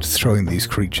just throwing these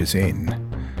creatures in.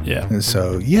 Yeah. And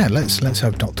so, yeah, let's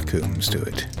have Dr. Coombs do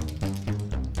it.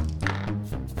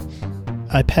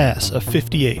 I pass a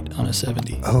 58 on a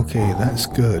 70. Okay, that's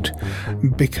good.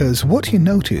 Because what you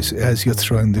notice as you're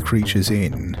throwing the creatures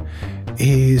in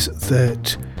is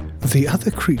that the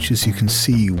other creatures you can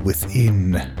see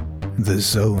within the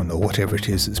zone or whatever it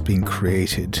is that's being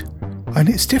created, and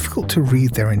it's difficult to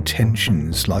read their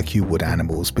intentions like you would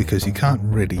animals because you can't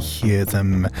really hear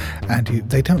them and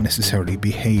they don't necessarily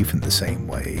behave in the same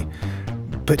way.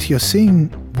 But you're seeing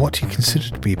what you consider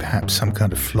to be perhaps some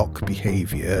kind of flock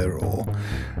behavior, or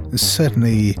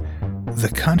certainly the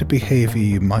kind of behavior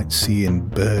you might see in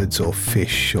birds or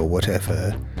fish or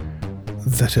whatever,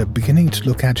 that are beginning to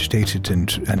look agitated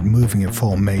and moving in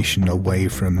formation away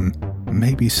from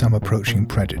maybe some approaching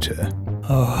predator.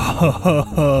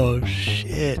 Oh,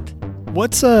 shit.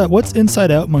 What's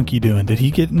Inside Out Monkey doing? Did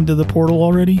he get into the portal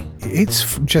already?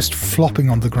 It's just flopping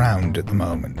on the ground at the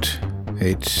moment.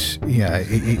 It's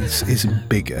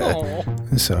bigger,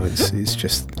 so it's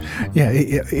just,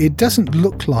 it doesn't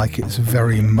look like it's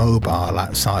very mobile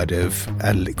outside of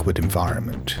a liquid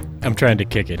environment. I'm trying to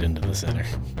kick it into the center.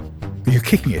 You're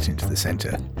kicking it into the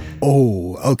center.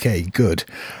 Oh, okay, good.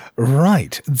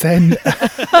 Right, then.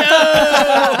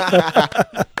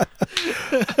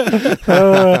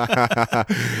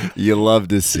 You love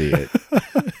to see it.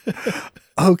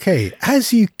 Okay,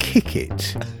 as you kick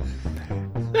it,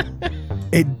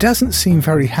 it doesn't seem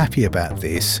very happy about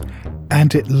this,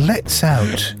 and it lets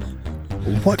out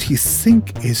what you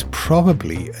think is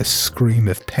probably a scream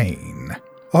of pain.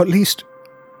 Or at least,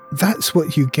 that's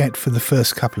what you get for the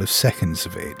first couple of seconds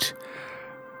of it.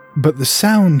 But the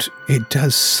sound, it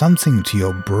does something to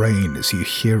your brain as you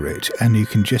hear it, and you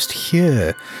can just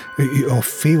hear or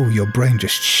feel your brain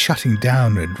just shutting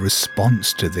down in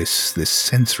response to this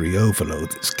sensory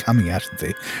overload that's coming out of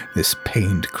this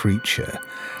pained creature.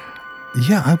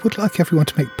 Yeah, I would like everyone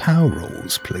to make power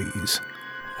rolls, please.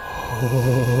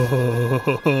 Oh.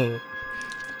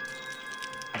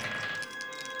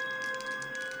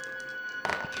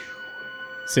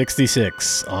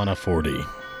 66 on a 40.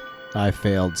 I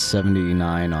failed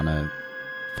 79 on a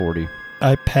 40.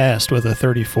 I passed with a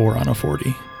 34 on a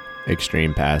 40.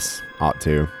 Extreme pass. Ought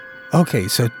to. Okay,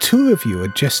 so two of you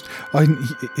are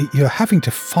you're having to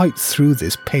fight through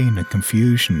this pain and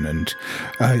confusion, and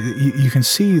you can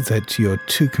see that your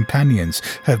two companions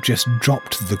have just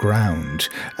dropped to the ground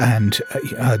and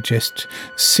are just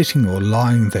sitting or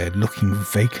lying there looking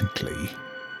vacantly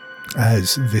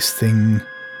as this thing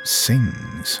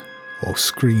sings or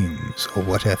screams or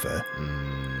whatever.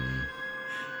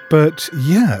 But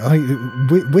yeah,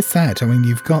 with that, I mean,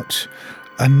 you've got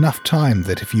enough time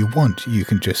that if you want, you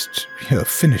can just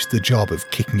finish the job of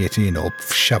kicking it in or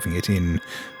shoving it in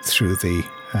through the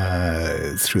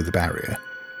barrier.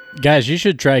 Guys, you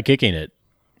should try kicking it.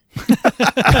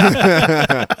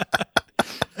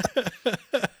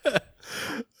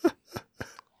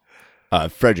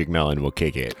 Frederick Mellon will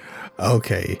kick it.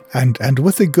 Okay, and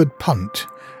with a good punt,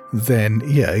 then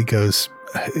yeah, it goes.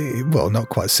 Well, not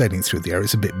quite sailing through the air,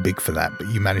 it's a bit big for that, but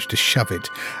you manage to shove it,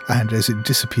 and as it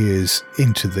disappears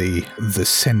into the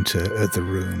center of the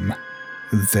room,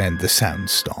 then the sound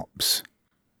stops.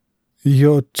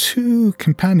 Your two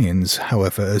companions,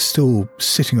 however, are still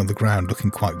sitting on the ground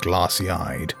looking quite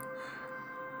glassy-eyed.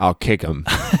 I'll kick him.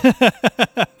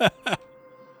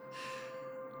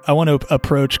 I want to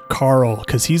approach Carl,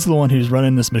 because he's the one who's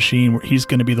running this machine. He's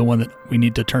going to be the one that we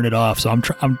need to turn it off, so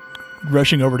I'm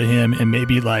rushing over to him and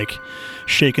maybe like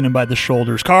shaking him by the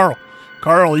shoulders. Carl,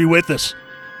 are you with us?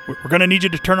 We're going to need you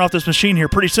to turn off this machine here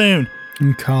pretty soon.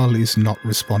 And Carl is not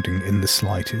responding in the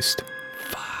slightest.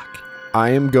 Fuck.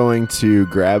 I am going to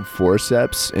grab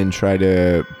forceps and try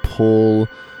to pull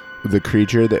the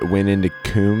creature that went into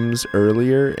Coombs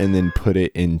earlier and then put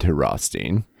it into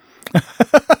Rothstein.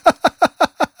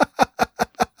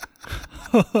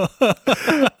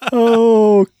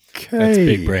 Okay. That's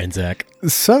big brain, Zach.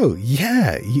 So,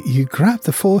 yeah, you grabbed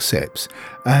the forceps,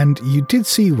 and you did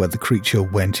see where the creature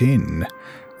went in.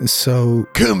 So,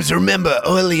 Coombs, remember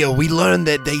earlier we learned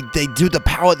that they do the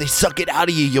power, they suck it out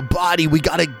of you, your body. We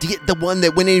gotta get the one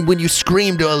that went in when you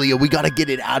screamed earlier. We gotta get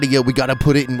it out of you. We gotta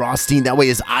put it in Rothstein. That way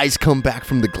his eyes come back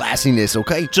from the glassiness,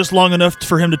 okay? Just long enough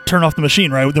for him to turn off the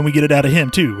machine, right? Then we get it out of him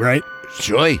too, right?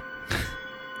 Sure.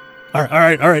 All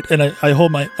right. And I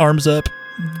hold my arms up,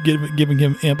 giving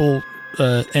him ample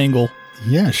angle.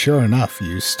 yeah, sure enough,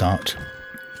 you start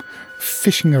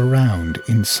fishing around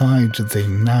inside the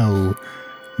now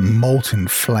molten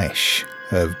flesh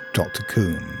of Dr.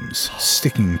 Coombs,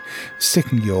 sticking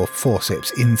your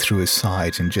forceps in through his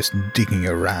side and just digging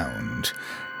around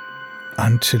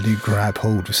until you grab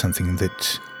hold of something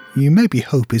that you maybe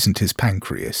hope isn't his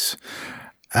pancreas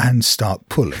and start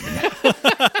pulling.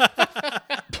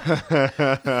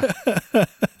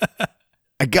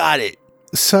 I got it.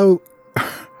 So,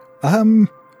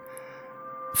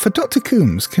 for Dr.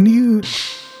 Coombs, can you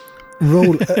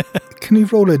roll a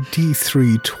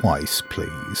D3 twice,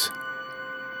 please?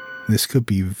 This could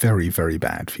be very, very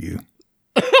bad for you.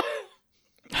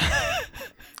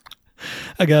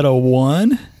 I got a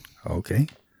 1 Okay.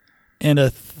 and a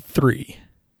 3.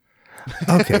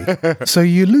 Okay. So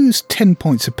you lose 10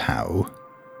 points of POW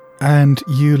and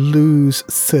you lose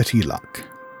 30 luck.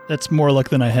 That's more luck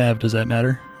than I have. Does that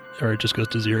matter? Or it just goes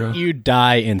to 0? You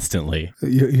die instantly.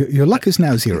 Your luck is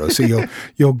now 0, so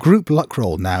your group luck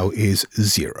roll now is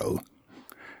 0.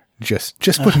 Just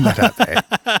putting that out there.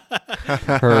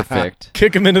 Perfect.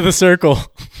 Kick him into the circle.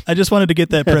 I just wanted to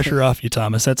get that pressure off you,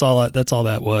 Thomas. That's all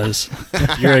that was.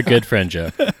 You're a good friend,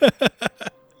 Joe.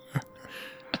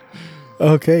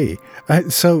 Okay.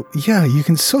 So, yeah, you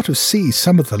can sort of see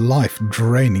some of the life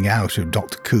draining out of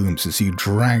Dr. Coombs as you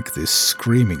drag this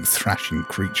screaming, thrashing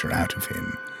creature out of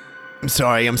him. I'm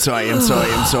sorry.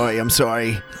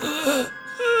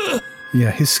 Yeah,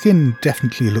 his skin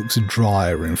definitely looks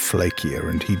drier and flakier,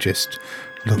 and he just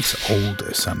looks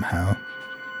older somehow.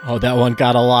 Oh, that one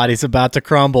got a lot. He's about to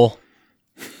crumble.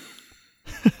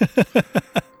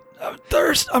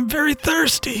 I'm very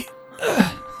thirsty.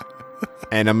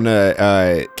 And I'm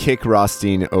gonna kick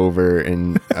Rothstein over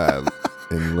and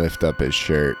lift up his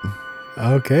shirt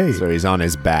Okay. so he's on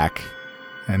his back.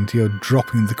 And you're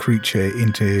dropping the creature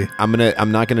into... I'm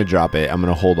not gonna drop it. I'm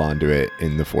gonna hold on to it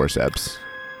in the forceps.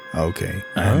 Okay.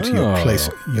 And Oh.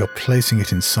 you're placing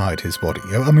it inside his body.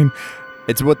 I mean,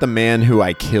 It's what the man who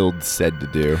I killed said to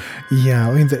do. yeah,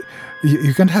 I mean,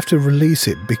 you're going to have to release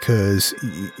it because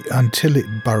until it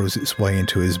burrows its way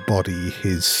into his body,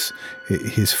 his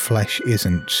flesh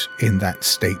isn't in that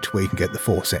state where you can get the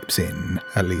forceps in.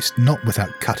 At least not without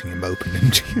cutting him open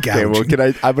and gouging. Okay,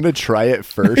 well, I'm gonna try it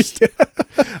first.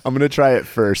 I'm gonna try it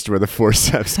first where the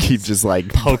forceps keep just like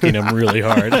Poking him really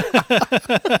hard.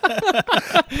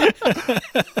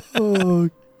 Oh,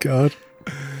 God.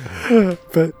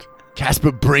 But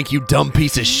Casper Brink, you dumb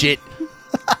piece of shit.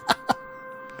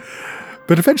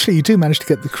 eventually you do manage to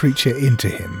get the creature into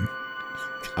him.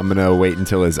 I'm gonna wait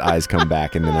until his eyes come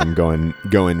back and then I'm going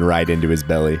right into his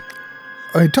belly.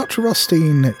 Dr.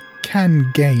 Rothstein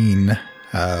can gain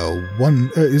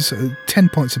 10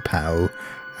 points of POW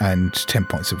and 10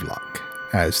 points of luck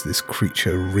as this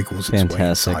creature wriggles its way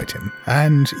Fantastic. inside him.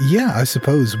 And yeah, I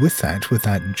suppose with that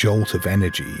jolt of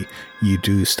energy, you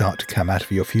do start to come out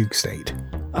of your fugue state.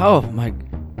 Oh my!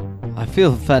 I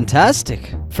feel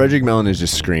fantastic. Frederick Mellon is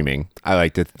just screaming. I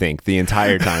like to think the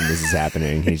entire time this is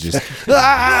happening, he's just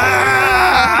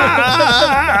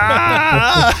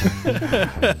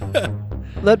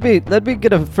Let me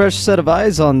get a fresh set of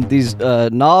eyes on these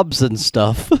knobs and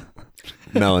stuff.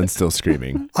 Mellon's still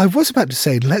screaming. I was about to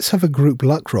say, let's have a group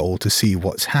luck roll to see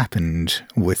what's happened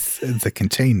with the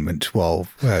containment while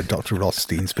Dr.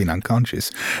 Rothstein's been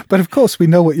unconscious. But of course, we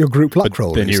know what your group luck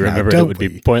roll Then is you now, remember it don't would we?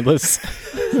 be pointless.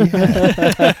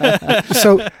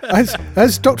 So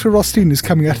as Dr. Rothstein is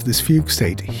coming out of this fugue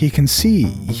state, he can see,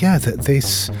 that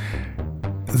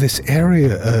this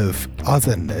area of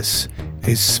otherness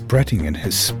is spreading and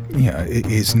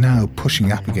is now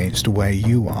pushing up against where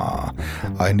you are,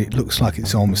 and it looks like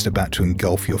it's almost about to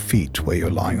engulf your feet where you're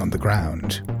lying on the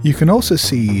ground. You can also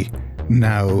see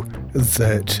now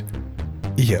that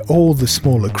all the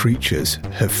smaller creatures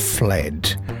have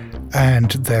fled,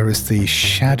 and there is the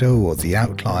shadow or the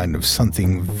outline of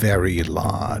something very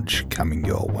large coming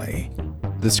your way.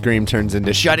 The scream turns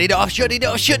into Shut it off, shut it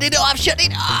off, shut it off, shut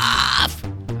it off!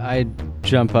 I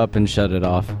jump up and shut it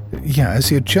off.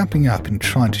 as you're jumping up and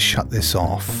trying to shut this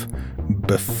off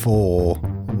before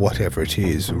whatever it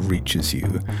is reaches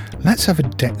you, let's have a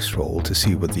dex roll to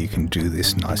see whether you can do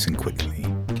this nice and quickly.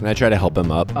 Can I try to help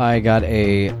him up? I got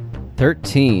a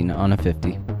 13 on a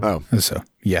 50. Oh. So,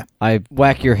 yeah. I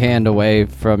whack your hand away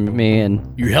from me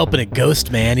and... You're helping a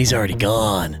ghost, man. He's already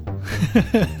gone.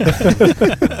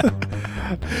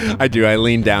 I do. I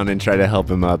lean down and try to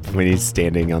help him up when he's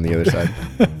standing on the other side.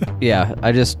 Yeah,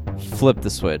 I just flip the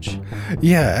switch.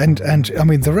 Yeah, and I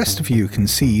mean, the rest of you can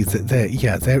see that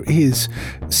there is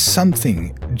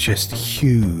something just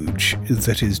huge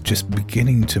that is just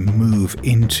beginning to move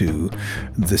into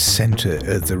the center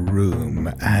of the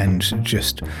room and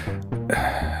just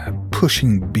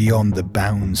pushing beyond the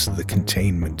bounds of the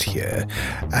containment here.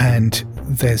 And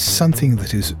there's something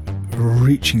that is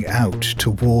reaching out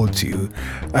towards you,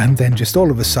 and then just all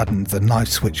of a sudden the night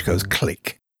switch goes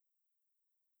click,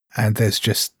 and there's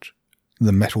just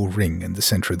the metal ring in the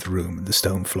center of the room and the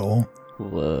stone floor.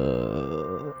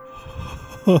 Whoa.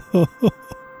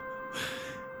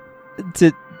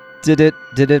 Did it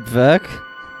work?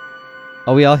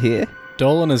 Are we all here?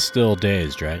 Dolan is still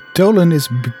dazed, right? Dolan is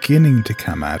beginning to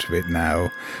come out of it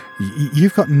now.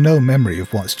 You've got no memory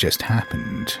of what's just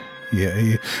happened.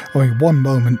 Yeah, I mean, one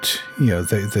moment,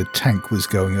 the tank was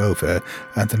going over,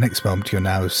 and the next moment you're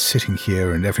now sitting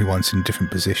here and everyone's in different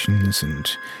positions,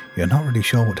 and you're not really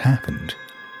sure what happened.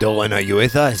 Dolan, are you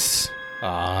with us?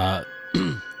 Park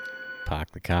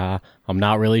the car. I'm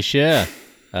not really sure.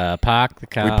 Park the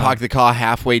car. We parked the car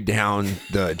halfway down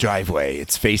the driveway.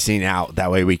 It's facing out.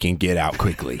 That way we can get out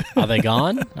quickly. Are they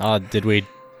gone? Did we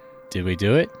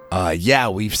do it? Yeah,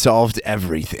 we've solved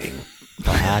everything.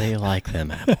 Well, how do you like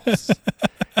them apples?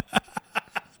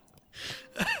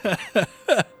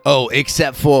 Oh,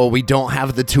 except for we don't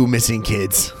have the 2 missing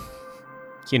kids.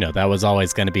 That was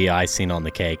always going to be icing on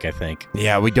the cake, I think.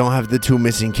 Yeah, we don't have the 2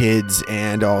 missing kids,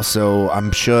 and also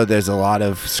I'm sure there's a lot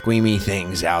of squeamy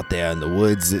things out there in the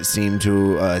woods that seem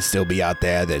to still be out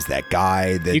there. There's that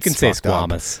guy that's You can say fucked up.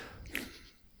 squamous.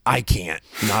 I can't.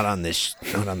 Not on this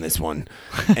one.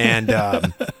 And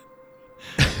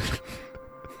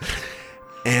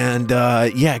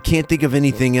yeah, can't think of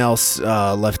anything else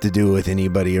left to do with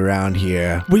anybody around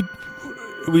here.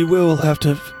 We will have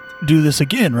to do this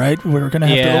again, right? We're going to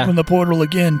have to open the portal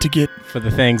again to get... For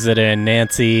the things that are in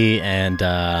Nancy and...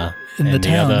 in the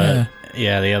town, other,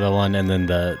 yeah, the other one. And then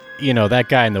that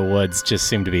guy in the woods just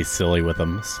seemed to be silly with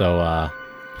him. So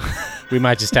we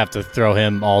might just have to throw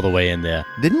him all the way in there.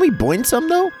 Didn't we burn some,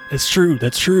 though? It's true.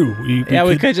 That's true. We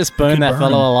could just burn that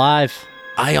fellow alive.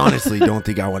 I honestly don't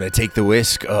think I want to take the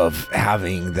risk of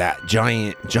having that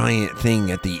giant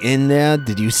thing at the end there.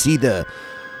 Did you see the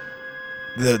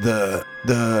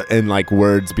and like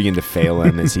words begin to fail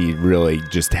him as he really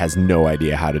just has no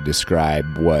idea how to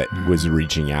describe what was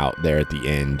reaching out there at the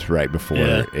end right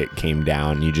before it came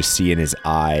down. You just see in his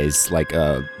eyes like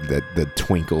the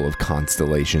twinkle of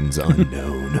constellations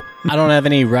unknown. I don't have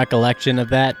any recollection of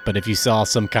that, but if you saw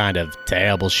some kind of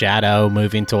terrible shadow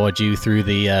moving towards you through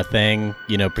the thing,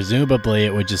 presumably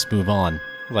it would just move on.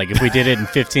 Like if we did it in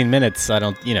 15 minutes,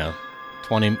 20,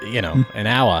 an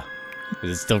hour. Is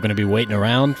it still going to be waiting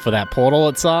around for that portal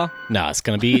it saw? No, it's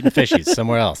going to be eating fishies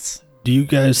somewhere else. Do you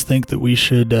guys think that we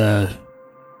should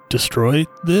destroy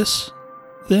this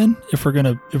then? If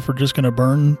we're just gonna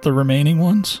burn the remaining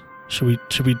ones,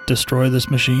 should we destroy this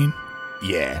machine?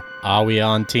 Yeah. Are we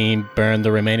on team burn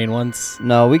the remaining ones?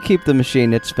 No, we keep the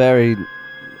machine. It's very...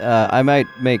 I might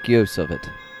make use of it.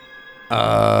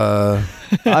 I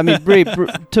mean,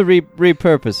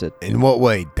 repurpose it. In what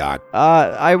way, Doc?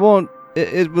 I won't...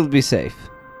 It will be safe.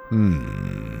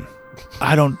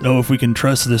 I don't know if we can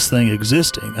trust this thing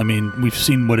existing. I mean, we've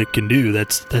seen what it can do.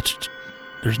 That's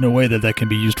there's no way that can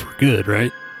be used for good,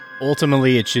 right?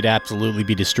 Ultimately, it should absolutely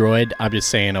be destroyed. I'm just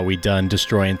saying, are we done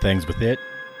destroying things with it?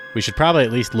 We should probably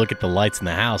at least look at the lights in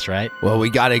the house, right? Well, we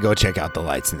gotta go check out the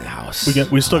lights in the house.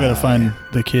 We still gotta find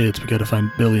the kids. We gotta find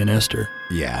Billy and Esther.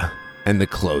 Yeah, and the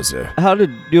closer. How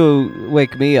did you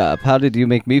wake me up? How did you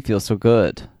make me feel so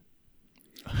good?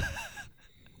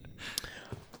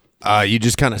 You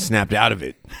just kind of snapped out of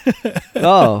it.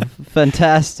 Oh,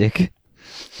 fantastic.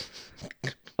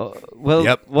 Well,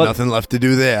 yep, nothing left to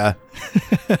do there.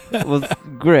 Well,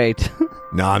 great.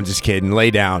 No, I'm just kidding.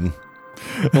 Lay down.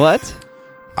 What?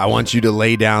 I want you to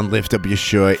lay down, lift up your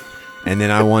shirt, and then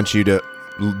I want you to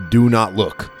do not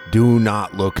look. Do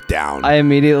not look down. I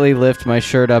immediately lift my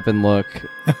shirt up and look.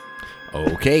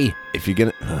 Okay, if you're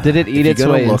gonna... Did it eat its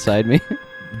way inside me?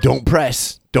 Don't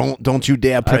press. Don't you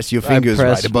dare press your fingers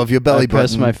right above your belly button. I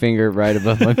press my finger right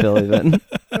above my belly button.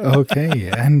 Okay,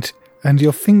 and And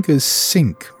your fingers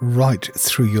sink right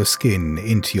through your skin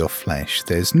into your flesh.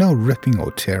 There's no ripping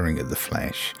or tearing of the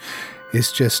flesh.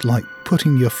 It's just like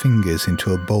putting your fingers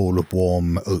into a bowl of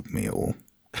warm oatmeal.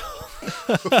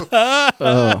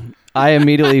 Oh, I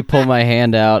immediately pull my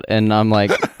hand out and I'm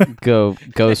like, go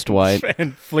Ghost White.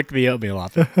 And flick the oatmeal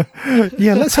off.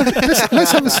 Yeah, let's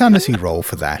have a sanity roll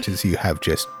for that, as you have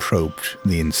just probed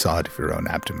the inside of your own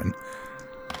abdomen.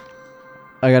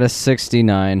 I got a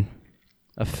 69.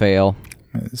 A fail.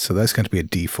 So that's going to be a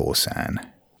D4 san.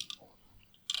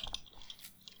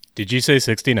 Did you say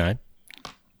 69?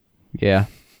 Yeah.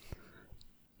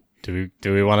 Do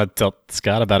we want to tell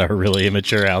Scott about a really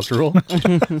immature house rule?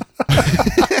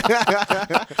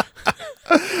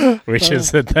 Which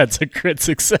is that that's a crit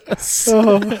success.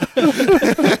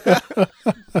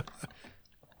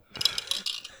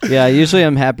 Yeah, usually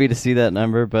I'm happy to see that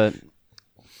number, but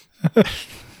I'm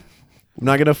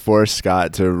not going to force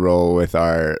Scott to roll with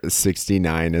our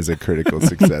 69 as a critical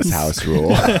success house rule.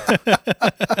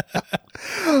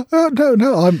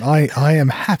 No. I am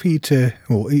happy to.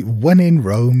 Well, when in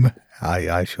Rome,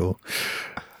 I shall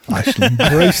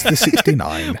embrace the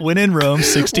 69. When in Rome,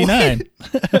 69.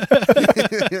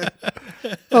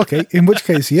 Okay, in which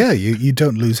case, yeah, you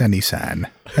don't lose any san.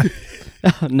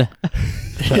 oh, no.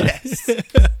 Yes.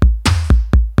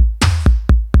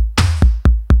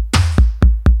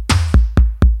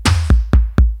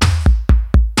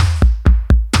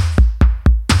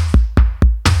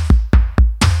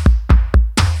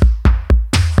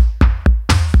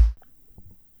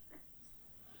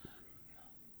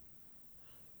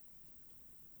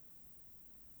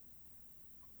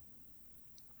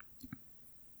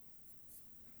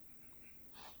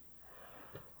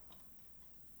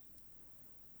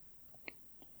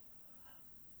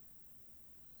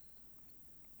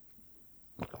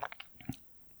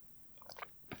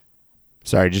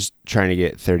 Sorry, just trying to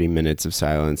get 30 minutes of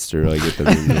silence to really get the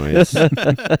room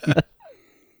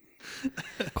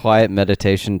noise. Quiet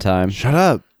meditation time. Shut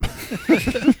up.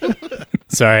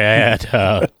 Sorry, I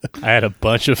had a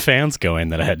bunch of fans going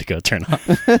that I had to go turn off.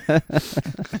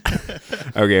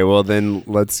 Okay, well then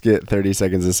let's get 30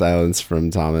 seconds of silence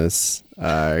from Thomas,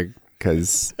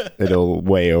 because it'll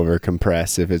way over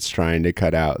compress if it's trying to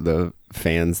cut out the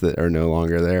fans that are no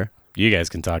longer there. You guys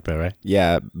can talk though, right?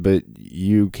 Yeah, but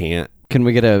you can't. Can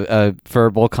we get a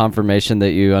verbal confirmation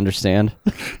that you understand?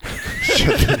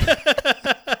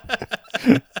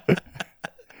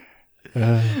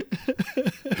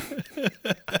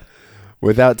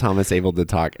 Without Thomas able to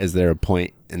talk, is there a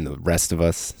point in the rest of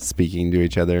us speaking to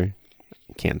each other?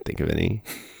 Can't think of any.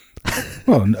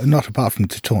 Well, not apart from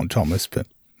to taunt Thomas, but...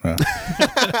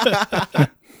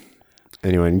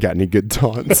 Anyone got any good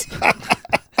taunts?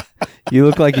 You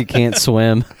look like you can't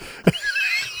swim.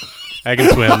 I can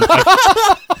swim.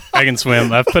 I can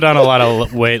swim. I've put on a lot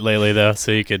of weight lately, though,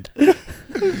 so you could...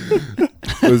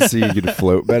 Let's see, you could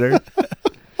float better.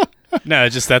 No,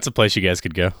 just that's a place you guys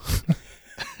could go.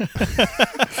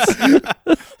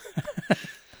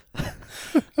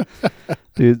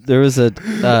 Dude, there was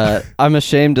a... I'm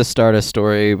ashamed to start a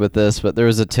story with this, but there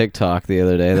was a TikTok the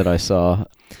other day that I saw.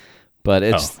 But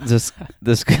it's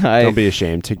this guy... Don't be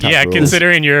ashamed. TikTok Yeah, rules.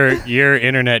 considering your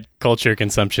internet culture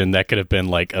consumption, that could have been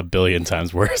like a billion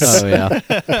times worse. Oh, yeah.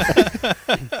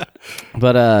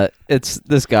 But it's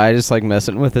this guy just like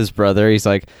messing with his brother. He's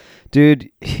like, dude,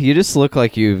 you just look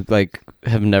like you like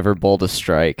have never bowled a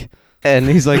strike. And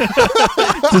he's like,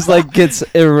 just like gets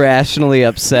irrationally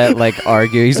upset, like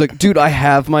argue. He's like, dude, I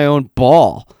have my own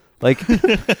ball. Like,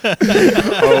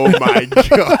 Oh my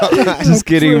god. just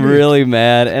getting really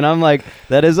mad. And I'm like,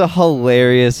 that is a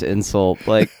hilarious insult.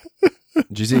 Like,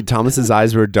 Did you see Thomas's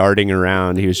eyes were darting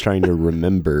around? He was trying to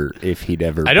remember if he'd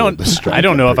ever. I don't bowled a strike, I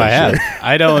don't know I'm if I pretty have. sure.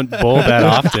 I don't bowl that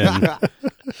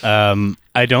often.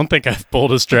 I don't think I've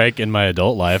bowled a strike in my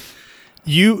adult life.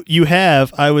 You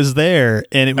have. I was there,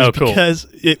 and it was Oh, cool. because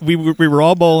we were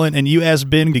all bowling, and you asked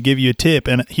Ben to give you a tip,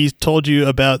 and he told you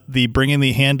about the bringing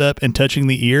the hand up and touching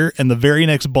the ear, and the very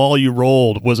next ball you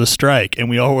rolled was a strike, and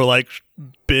we all were like,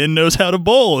 Ben knows how to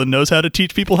bowl and knows how to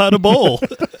teach people how to bowl.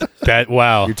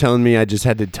 Wow. You're telling me I just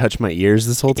had to touch my ears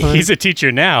this whole time? He's a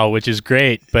teacher now, which is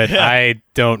great, but I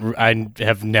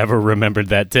have never remembered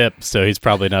that tip, so he's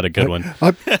probably not a good one.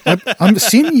 I'm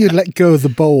assuming you let go of the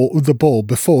ball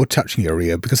before touching your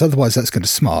ear, because otherwise that's going to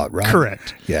smart, right?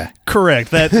 Correct. Yeah.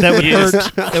 Correct. That would Yes.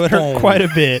 hurt. That would hurt quite a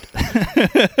bit.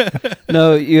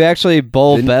 no, you actually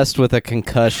bowl best with a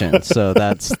concussion. So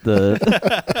that's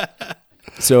the...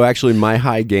 So actually, my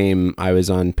high game, I was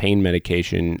on pain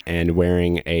medication and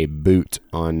wearing a boot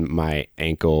on my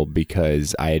ankle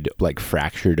because I had like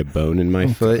fractured a bone in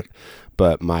my foot.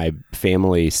 But my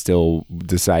family still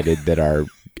decided that our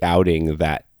outing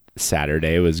that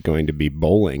Saturday was going to be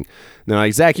bowling. And they're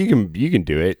like, Zach, you can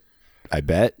do it, I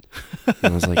bet. And I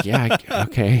was like, yeah,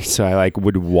 okay. So I like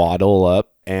would waddle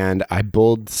up and I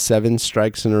bowled 7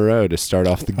 strikes in a row to start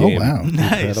off the game. Oh, wow.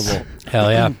 Nice.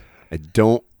 Hell yeah. I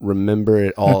don't remember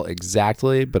it all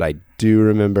exactly, but I do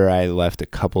remember I left a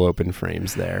couple open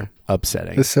frames there.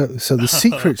 Upsetting. So the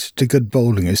secret to good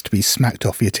bowling is to be smacked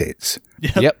off your tits.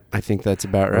 Yep, I think that's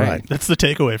about right. That's the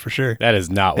takeaway for sure. That is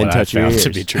not And what I touch your found to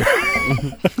ears. be true.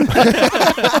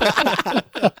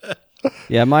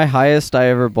 Yeah, my highest I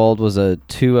ever bowled was a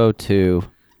 202.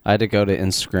 I had to go to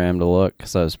Instagram to look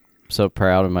because I was so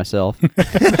proud of myself.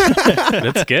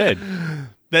 That's good.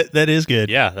 That is good.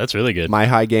 Yeah, that's really good. My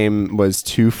high game was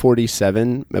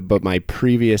 247, but my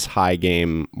previous high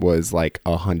game was like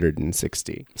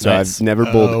 160. So Nice. I've never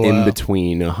bowled Oh, in wow.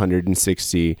 between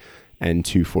 160 and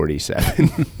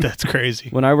 247. That's crazy.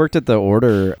 When I worked at the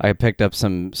Order, I picked up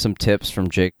some tips from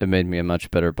Jake that made me a much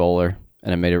better bowler,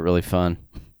 and it made it really fun.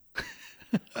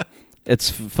 It's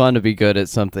fun to be good at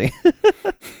something.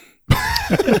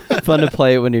 Fun to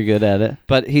play it when you're good at it.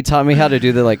 But he taught me how to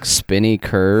do the like spinny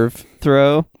curve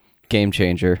throw. Game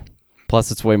changer.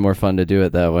 Plus, it's way more fun to do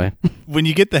it that way. When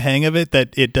you get the hang of it,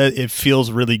 it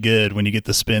feels really good when you get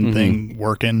the spin thing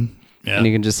working. Yeah. And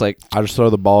you can just like, I just throw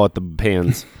the ball at the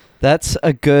pins. that's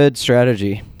a good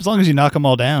strategy. As long as you knock them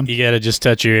all down. You gotta just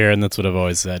touch your ear, and that's what I've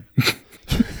always said.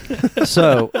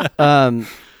 So,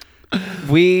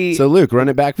 we So Luke, run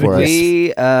it back for us.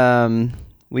 we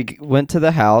went to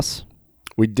the house.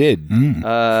 We did. Mm.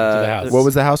 the house. What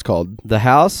was the house called? The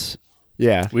house,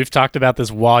 Yeah. We've talked about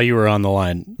this while you were on the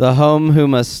line. the home who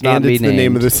must not And be it's named. the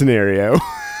name of the scenario.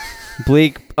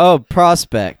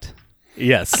 Prospect.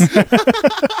 Yes.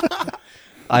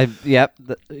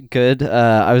 Good.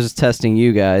 I was just testing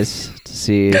you guys to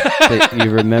see that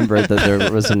you remembered that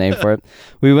there was a name for it.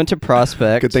 We went to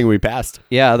Prospect. Good thing we passed.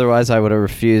 Yeah, otherwise I would have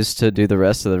refused to do the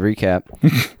rest of the recap.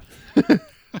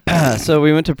 So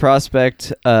we went to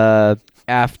Prospect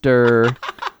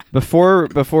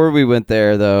before we went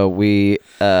there though, we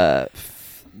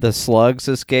the slugs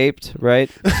escaped,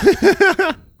 right?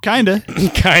 Kinda.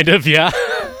 Kind of, yeah.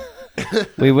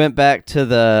 We went back to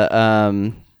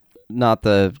the not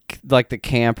the the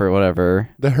camp or whatever.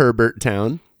 The Herbert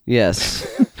town. Yes.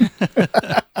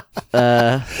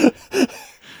 Are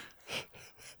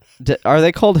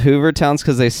they called Hoover Towns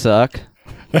because they suck?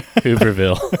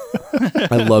 Hooverville.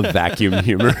 I love vacuum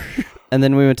humor. And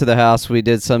then we went to the house. We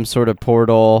did some sort of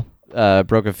portal,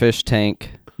 broke a fish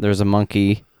tank. There's a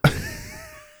monkey.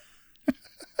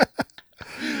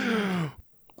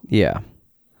 Yeah.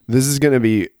 This is going to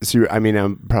be super. I mean,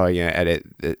 I'm probably going to edit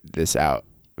this out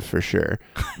for sure,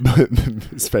 but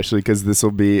especially because this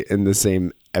will be in the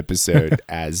same episode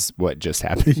as what just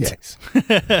happened. Yes.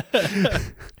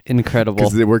 Incredible.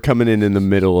 Because we're coming in the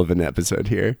middle of an episode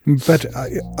here. But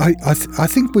I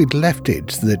think we'd left it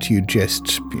that you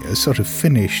just sort of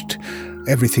finished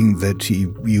everything that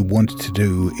you wanted to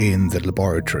do in the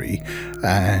laboratory,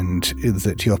 and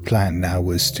that your plan now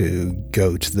was to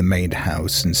go to the main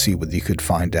house and see whether you could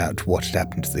find out what had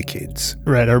happened to the kids.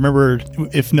 Right. I remember,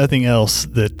 if nothing else,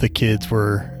 that the kids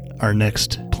were our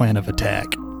next plan of attack.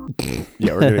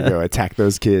 Yeah, we're going to go attack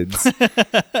those kids.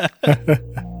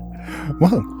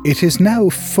 Well, it is now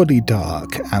fully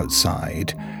dark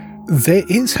outside. There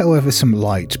is, however, some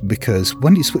light because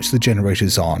when you switch the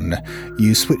generators on,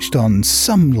 you switched on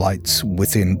some lights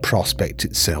within Prospect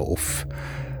itself.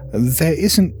 There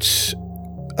isn't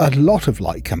a lot of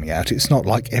light coming out. It's not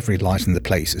like every light in the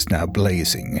place is now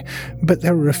blazing, but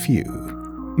there are a few.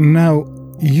 Now,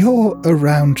 you're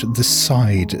around the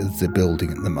side of the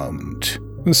building at the moment,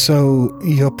 so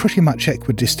you're pretty much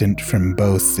equidistant from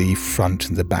both the front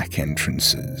and the back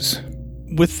entrances.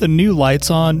 With the new lights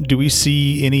on, do we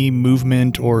see any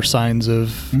movement or signs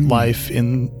of life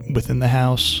within the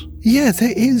house? Yeah,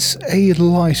 there is a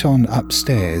light on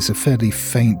upstairs, a fairly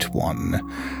faint one.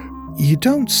 You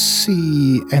don't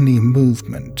see any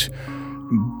movement,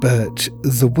 but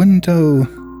the window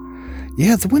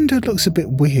looks a bit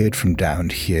weird from down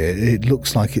here. It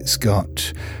looks like it's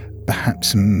got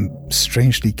perhaps some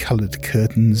strangely coloured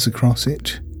curtains across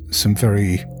it. Some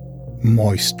very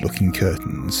moist-looking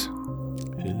curtains.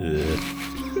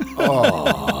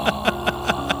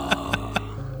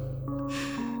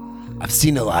 I've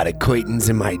seen a lot of Quaitons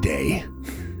in my day,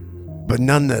 but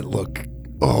none that look.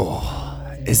 Oh,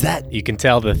 is that? You can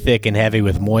tell the thick and heavy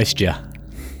with moisture.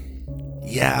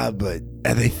 Yeah, but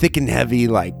Are they thick and heavy,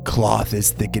 like cloth is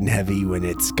thick and heavy when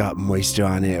it's got moisture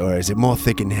on it? Or is it more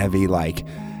thick and heavy, like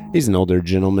he's an older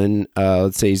gentleman?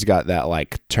 Let's say he's got that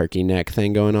like turkey neck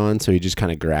thing going on. So he just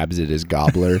kind of grabs it as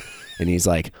gobbler and he's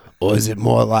like, or is it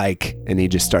more like, and he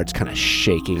just starts kind of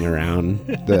shaking around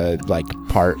the like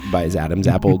part by his Adam's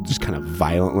apple, just kind of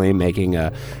violently making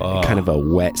a kind of a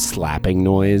wet slapping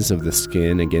noise of the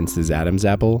skin against his Adam's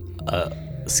apple.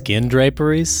 Skin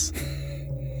draperies?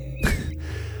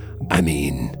 I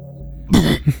mean,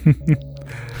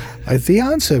 The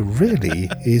answer really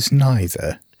is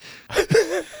neither.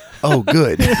 oh,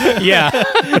 good. Yeah.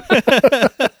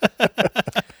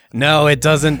 No, it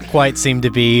doesn't quite seem to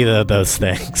be either of those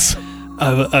things.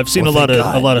 I've seen Well, a thank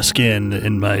God. lot of skin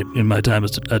in my time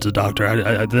as a doctor.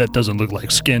 I that doesn't look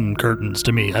like skin curtains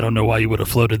to me. I don't know why you would have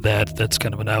floated that. That's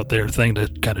kind of an out there thing to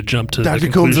kind of jump to. Dr. the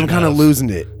Combs, I'm conclusion kind of losing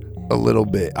it a little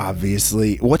bit,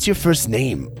 obviously. What's your first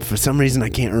name? For some reason, I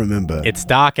can't remember. It's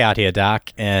Doc out here,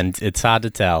 Doc, and it's hard to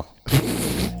tell.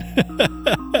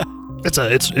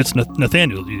 It's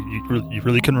Nathaniel. You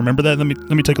really couldn't remember that? Let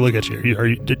me take a look at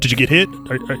you. Did you get hit?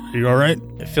 Are you all right?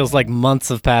 It feels like months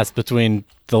have passed between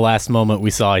the last moment we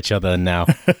saw each other and now.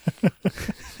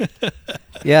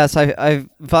 Yes, I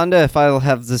wonder if I'll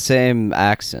have the same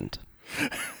accent.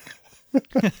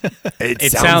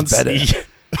 it sounds better. Yeah.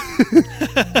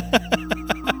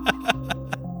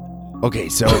 Okay,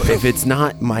 so if it's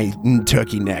not my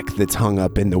turkey neck that's hung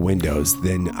up in the windows,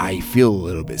 then I feel a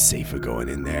little bit safer going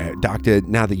in there. Doctor,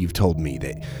 now that you've told me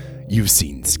that you've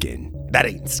seen skin, that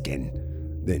ain't skin,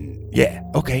 then yeah,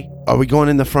 okay. Are we going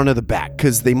in the front or the back?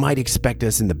 Because they might expect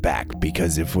us in the back,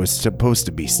 because if we're supposed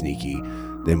to be sneaky,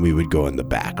 then we would go in the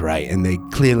back, right? And they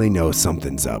clearly know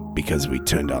something's up because we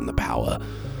turned on the power.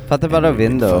 What about a And we've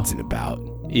been window? futzing about.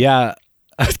 Yeah.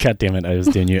 God damn it, I was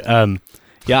doing you.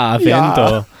 Yeah,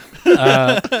 Vento.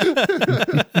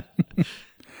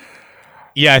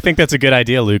 Yeah, I think that's a good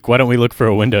idea, Luke. Why don't we look for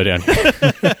a window down here?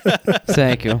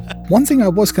 Thank you. One thing I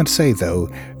was going to say, though,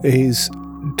 is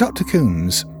Dr.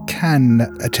 Coombs can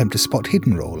attempt a spot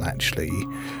hidden roll, actually,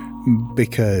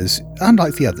 because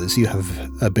unlike the others, you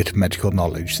have a bit of medical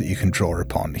knowledge that you can draw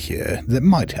upon here that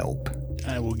might help.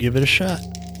 I will give it a shot.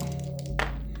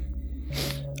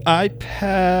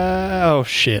 Oh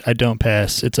shit! I don't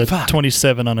pass. It's a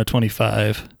 27 on a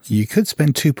 25. You could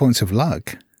spend 2 points of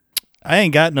luck. I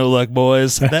ain't got no luck,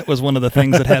 boys. That was one of the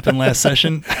things that happened last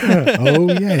session.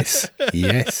 Oh, yes.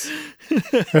 Yes.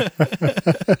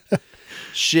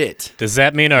 Shit. Does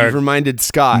that mean You've our reminded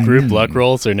Scott. group luck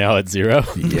rolls are now at 0?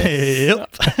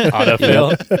 Yep.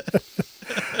 Autofill?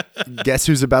 Guess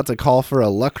who's about to call for a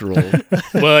luck roll?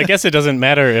 Well, I guess it doesn't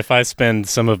matter if I spend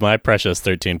some of my precious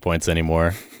 13 points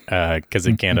anymore, because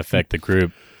it can't affect the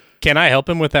group. Can I help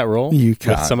him with that roll? You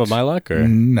can't. With some of my luck? Or?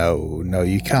 No,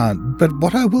 you can't. But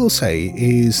what I will say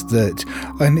is that,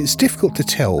 and it's difficult to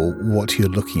tell what you're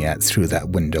looking at through that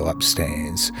window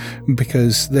upstairs,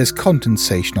 because there's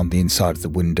condensation on the inside of the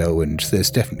window, and there's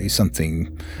definitely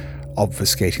something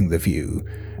obfuscating the view.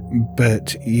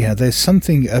 But yeah, there's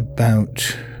something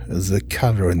about the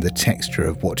colour and the texture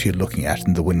of what you're looking at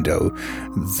in the window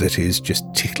that is just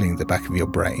tickling the back of your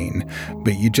brain,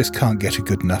 but you just can't get a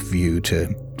good enough view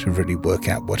to really work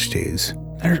out what it is.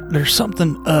 There's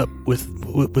something up with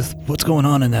what's going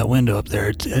on in that window up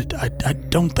there. I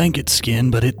don't think it's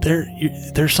skin, but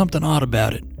there's something odd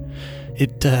about it.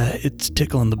 It's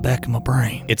tickling the back of my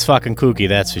brain. It's fucking kooky,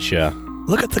 that's for sure.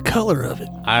 Look at the color of it.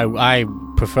 I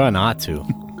prefer not to.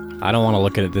 I don't want to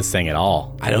look at this thing at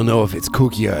all. I don't know if it's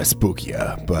kookier or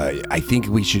spookier, but I think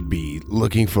we should be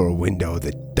looking for a window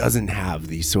that doesn't have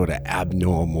these sort of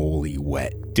abnormally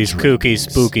wet. These kooky,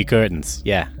 spooky curtains.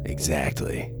 Yeah.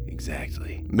 Exactly.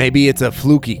 Maybe it's a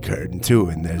fluky curtain too,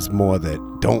 and there's more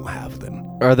that don't have them.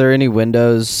 Are there any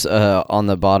windows on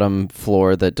the bottom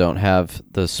floor that don't have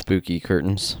the spooky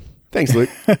curtains? Thanks,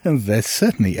 Luke. There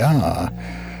certainly are.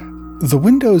 The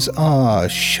windows are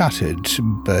shuttered,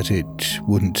 but it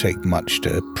wouldn't take much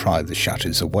to pry the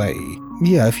shutters away.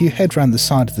 Yeah, if you head round the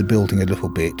side of the building a little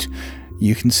bit,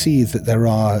 you can see that there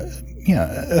are,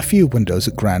 a few windows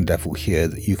at ground level here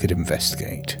that you could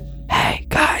investigate. Hey,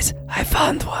 guys, I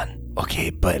found one. Okay,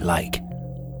 but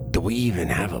do we even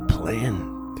have a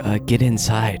plan? Get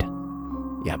inside.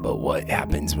 Yeah, but what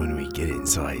happens when we get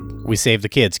inside? We save the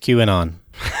kids. QAnon.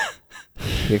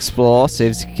 Explore,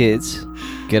 save the kids.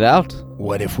 Get out.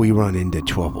 What if we run into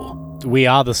trouble? We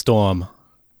are the storm.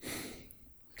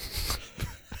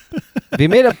 We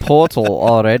made a portal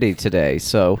already today,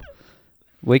 so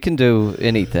we can do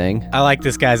anything. I like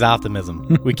this guy's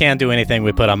optimism. We can't do anything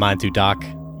we put our mind to, Doc.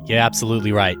 You're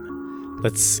absolutely right.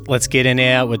 Let's get in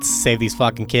there. Let's save these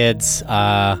fucking kids.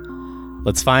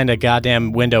 Let's find a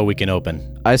goddamn window we can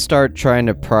open. I start trying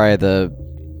to pry the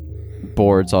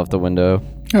boards off the window.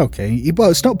 Okay.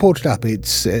 Well, it's not boarded up.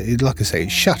 It's, like I say,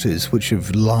 it's shutters which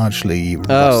have largely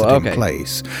rusted in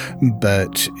place.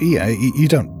 But, yeah, you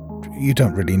don't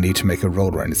really need to make a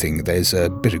roll or anything. There's a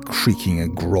bit of creaking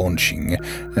and graunching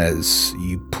as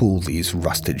you pull these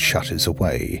rusted shutters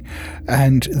away.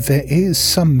 And there is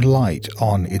some light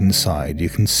on inside. You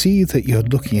can see that you're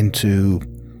looking into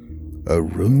a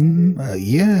room.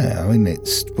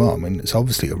 It's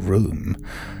obviously a room.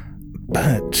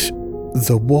 But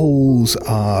the walls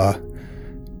are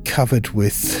covered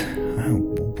with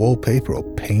wallpaper or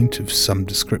paint of some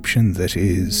description that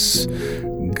is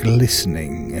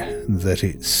glistening, that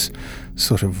it's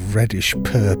sort of reddish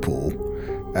purple,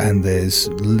 and there's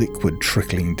liquid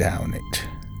trickling down it.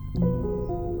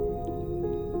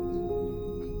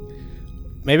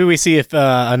 Maybe we see if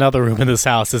another room in this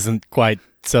house isn't quite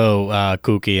so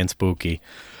kooky and spooky.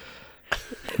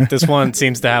 This one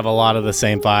seems to have a lot of the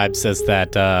same vibes as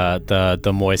that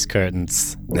the moist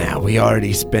curtains. Now, we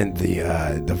already spent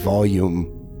the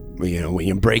volume. You know, when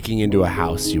you're breaking into a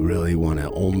house, you really want to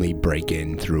only break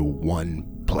in through one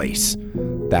place.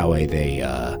 That way they,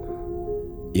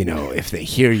 if they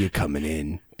hear you coming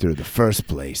in through the first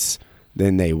place,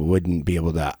 then they wouldn't be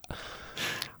able to...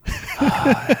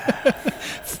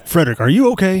 Frederick, are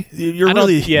you okay? You're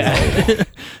really... Yeah.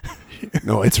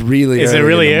 No, it's really Is it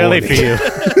really early for you?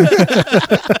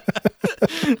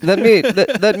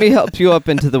 Let me help you up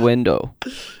into the window.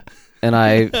 And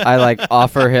I like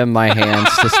offer him my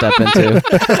hands to step into.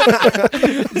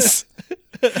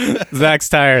 Zach's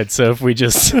tired, so if we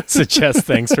just suggest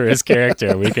things for his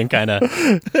character, we can kind of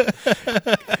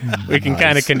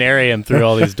canary him through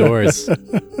all these doors.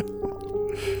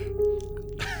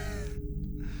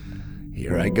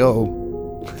 Here I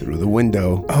go through the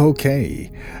window.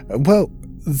 Okay. Well,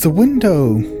 the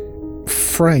window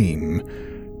frame,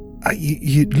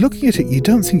 you looking at it, you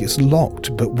don't think it's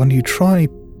locked, but when you try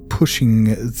pushing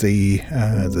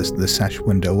the sash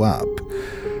window up,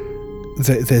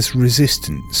 there's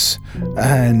resistance,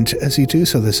 and as you do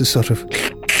so, there's a sort of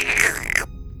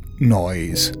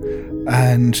noise,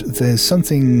 and there's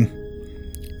something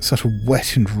sort of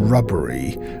wet and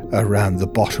rubbery around the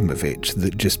bottom of it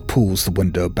that just pulls the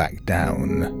window back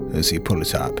down as you pull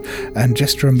it up, and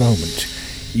just for a moment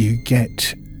you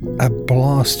get a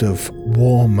blast of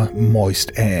warm,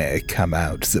 moist air come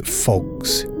out that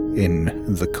fogs in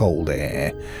the cold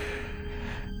air.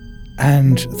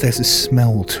 And there's a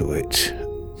smell to it.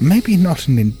 Maybe not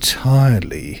an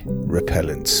entirely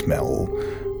repellent smell,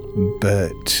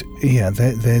 but yeah,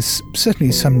 there's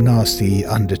certainly some nasty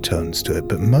undertones to it,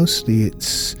 but mostly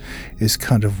it's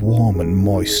kind of warm and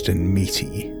moist and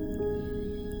meaty.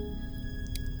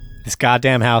 This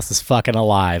goddamn house is fucking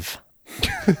alive.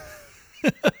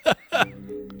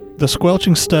 The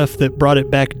squelching stuff that brought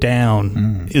it back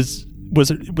down was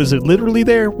it literally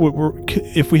there?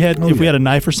 If we had a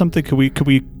knife or something, could we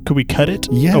cut it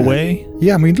away?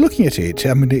 Yeah, I mean, looking at it,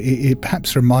 it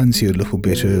perhaps reminds you a little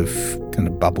bit of kind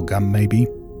of bubblegum, maybe.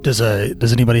 Does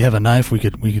anybody have a knife? We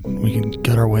can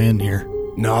cut our way in here.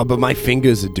 No, but my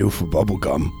fingers are due for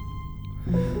bubblegum.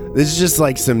 This is just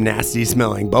like some nasty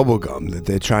smelling bubblegum that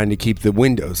they're trying to keep the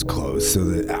windows closed, so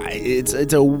that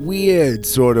it's a weird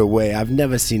sort of way. I've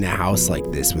never seen a house like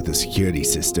this with a security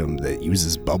system that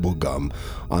uses bubblegum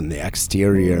on the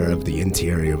exterior of the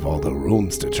interior of all the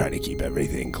rooms to try to keep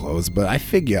everything closed, but I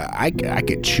figure I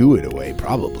could chew it away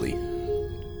probably.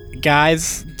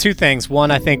 Guys, two things.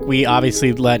 One, I think we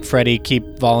obviously let Freddy keep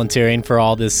volunteering for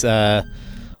all this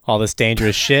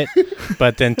dangerous shit.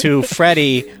 But then two,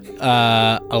 Freddy,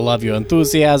 I love your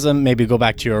enthusiasm. Maybe go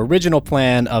back to your original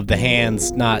plan of the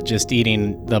hands not just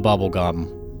eating the bubble gum,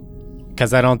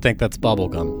 because I don't think that's bubble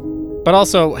gum. But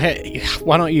also, hey,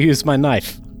 why don't you use my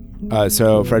knife?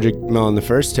 So Frederick Mellon the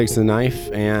First takes the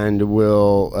knife and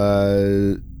will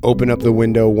open up the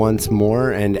window once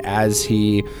more, and as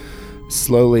he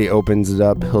slowly opens it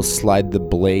up, he'll slide the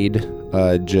blade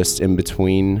just in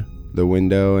between the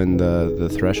window and the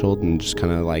threshold and just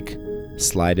kind of like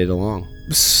slide it along.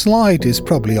 Slide is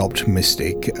probably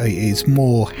optimistic. It's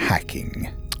more hacking.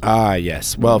 Ah,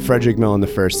 yes. Well, Frederick Mellon the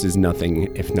First is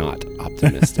nothing if not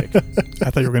optimistic. I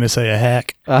thought you were going to say a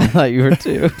hack. I thought you were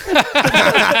too.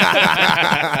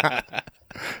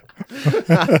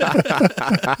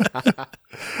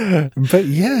 But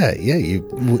yeah, you,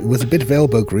 with a bit of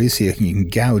elbow grease, you can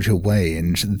gouge away,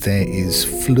 and there is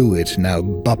fluid now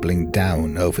bubbling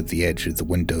down over the edge of the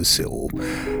windowsill.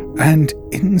 And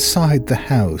inside the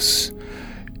house,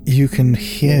 you can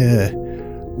hear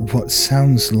what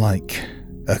sounds like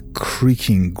a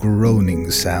creaking, groaning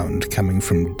sound coming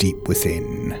from deep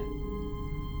within.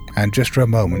 And just for a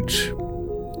moment,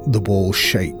 the wall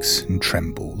shakes and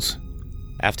trembles.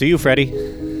 After you, Freddy.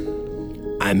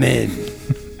 I'm in.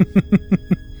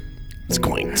 It's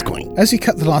going. As you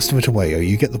cut the last of it away, or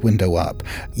you get the window up,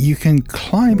 you can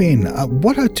climb in.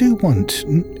 What I do want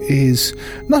is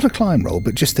not a climb roll,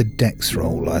 but just a dex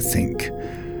roll, I think.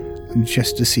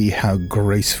 Just to see how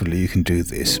gracefully you can do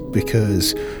this,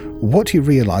 because what you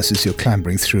realise as you're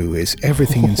clambering through is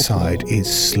everything inside is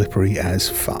slippery as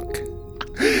fuck.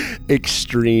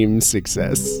 Extreme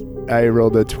success. I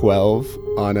rolled a 12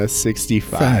 on a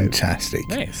 65. Fantastic.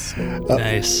 Nice.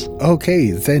 Nice.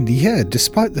 Okay, then, yeah,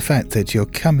 despite the fact that you're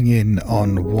coming in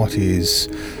on what is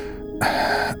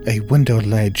a window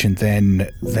ledge, and then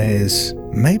there's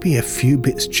maybe a few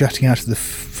bits jutting out of the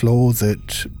floor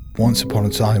that once upon a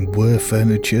time were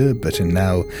furniture, but are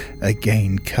now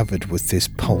again covered with this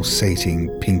pulsating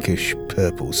pinkish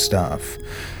purple stuff.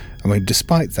 I mean,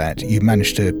 despite that, you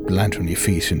managed to land on your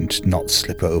feet and not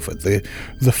slip over. The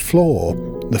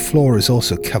floor is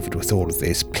also covered with all of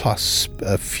this, plus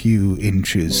a few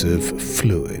inches of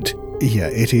fluid. Yeah,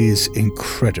 it is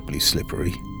incredibly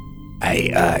slippery. Hey,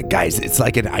 guys, it's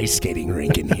like an ice skating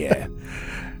rink in here.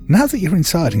 Now that you're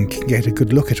inside and can get a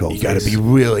good look at all You gotta be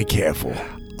really careful.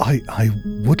 I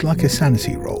would like a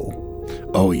sanity roll.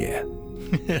 Oh, yeah.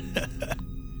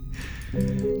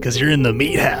 Because you're in the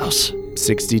meat house.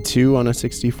 62 on a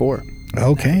 64.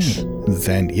 Okay,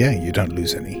 then yeah, you don't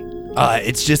lose any.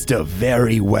 It's just a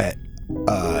very wet,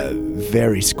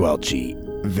 very squelchy,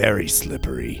 very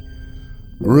slippery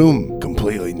room.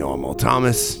 Completely normal.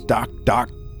 Thomas, Doc.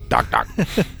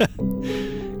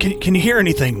 Can you hear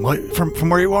anything from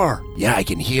where you are? Yeah, I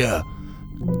can hear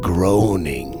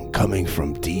groaning coming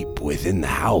from deep within the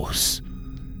house.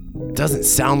 Doesn't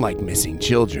sound like missing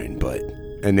children, but...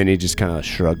 And then he just kind of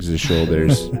shrugs his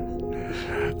shoulders.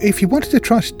 If you wanted to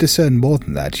try to discern more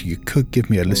than that, you could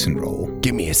give me a listen roll.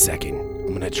 Give me a second.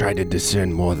 I'm gonna try to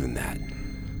discern more than that.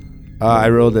 I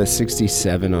rolled a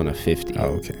 67 on a 50.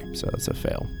 Oh, okay. So it's a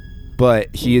fail. But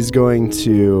he is going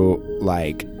to,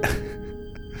 like...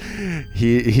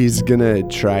 He's gonna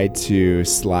try to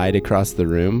slide across the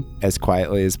room as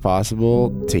quietly as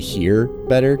possible to hear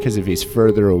better, because if he's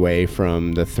further away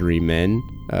from the three men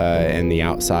and the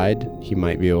outside, he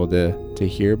might be able to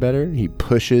hear better. He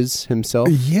pushes himself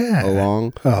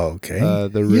along okay.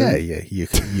 the room. Yeah,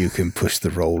 you can push the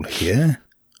roll here.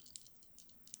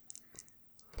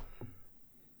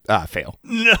 Fail.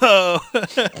 No.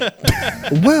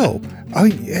 Well,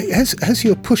 as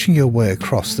you're pushing your way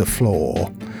across the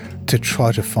floor to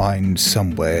try to find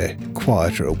somewhere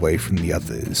quieter away from the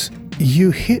others, you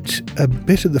hit a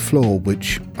bit of the floor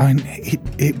which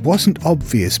it wasn't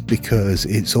obvious because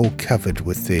it's all covered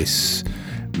with this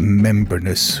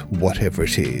membranous whatever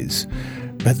it is,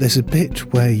 but there's a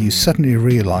bit where you suddenly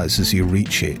realize as you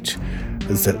reach it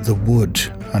that the wood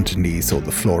underneath, or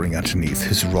the flooring underneath,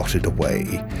 has rotted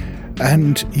away.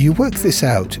 And you work this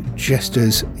out just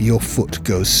as your foot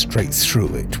goes straight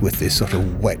through it with this sort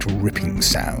of wet ripping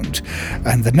sound.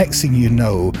 And the next thing you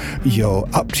know, you're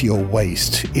up to your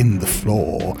waist in the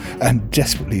floor and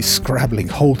desperately scrabbling,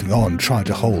 trying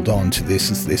to hold on to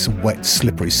this wet,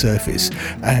 slippery surface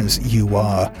as you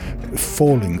are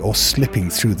falling or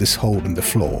slipping through this hole in the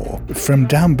floor. From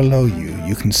down below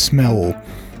you can smell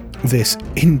this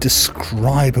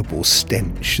indescribable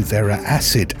stench. There are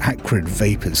acrid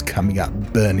vapors coming up,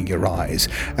 burning your eyes,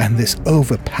 and this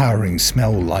overpowering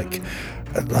smell like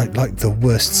the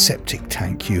worst septic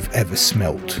tank you've ever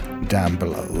smelt down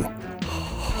below.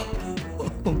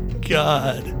 Oh,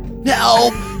 God.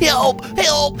 Help!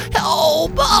 Oh,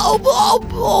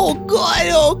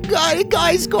 God,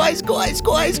 guys. Guys,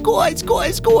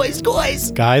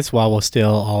 while we're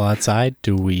still all outside,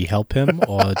 do we help him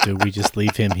or do we just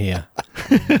leave him here?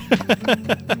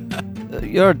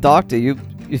 You're a doctor.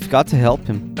 You've got to help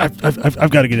him. I've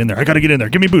got to get in there. I got to get in there.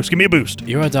 Give me a boost.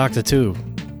 You're a doctor too.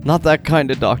 Not that kind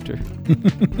of doctor.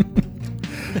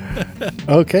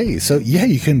 Okay, so yeah,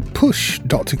 you can push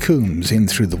Dr. Coombs in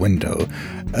through the window.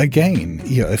 Again,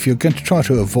 if you're going to try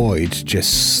to avoid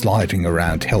just sliding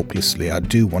around helplessly, I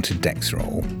do want a dex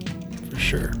roll. For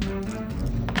sure.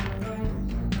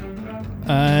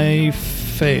 I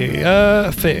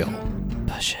fail.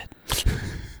 Push it.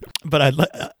 But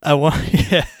I want,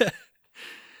 yeah.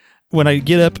 When I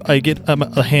get up, I get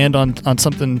a hand on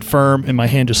something firm, and my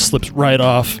hand just slips right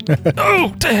off.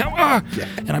 Oh damn! Yeah.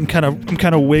 And I'm kind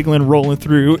of wiggling, rolling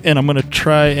through, and I'm gonna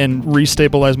try and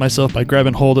restabilize myself by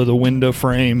grabbing hold of the window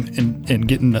frame and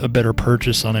getting a better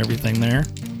purchase on everything there.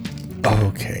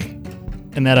 Okay.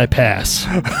 and that I pass.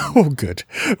 Oh, good.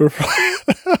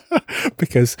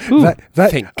 Because that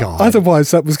thank God.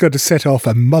 Otherwise, that was going to set off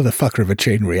a motherfucker of a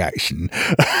chain reaction.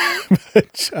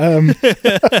 But,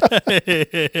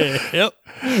 Yep.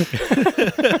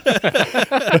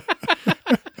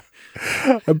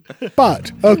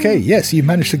 But, okay, yes, you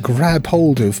managed to grab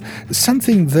hold of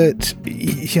something that,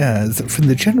 from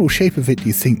the general shape of it,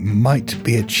 you think might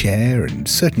be a chair, and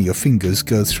certainly your fingers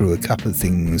go through a couple of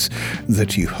things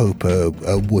that you hope are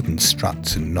wooden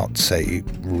struts and not, say,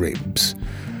 ribs.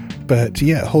 But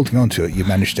yeah, holding on to it, you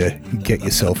managed to get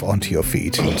yourself onto your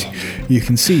feet, and you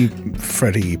can see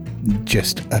Freddy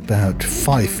just about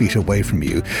 5 feet away from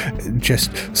you,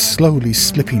 just slowly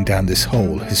slipping down this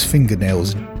hole, his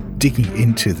fingernails digging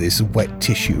into this wet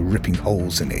tissue, ripping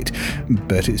holes in it.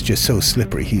 But it's just so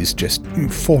slippery, he's just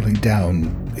falling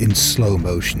down in slow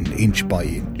motion, inch by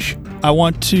inch. I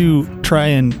want to try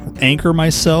and anchor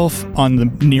myself on the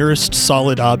nearest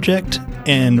solid object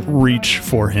and reach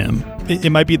for him.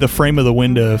 It might be the frame of the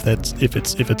window if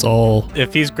it's all.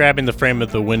 If he's grabbing the frame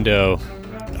of the window,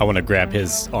 I want to grab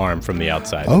his arm from the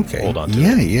outside. Okay. Hold on to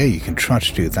yeah, it. yeah, you can try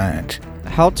to do that.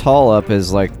 How tall up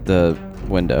is like the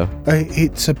window?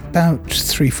 It's about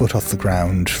 3 foot off the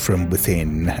ground from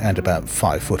within and about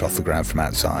 5 foot off the ground from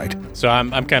outside. So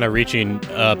I'm kind of reaching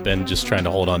up and just trying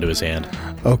to hold onto his hand.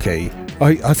 Okay.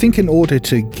 I think in order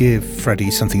to give Freddy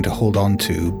something to hold on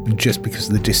to, just because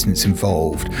of the distance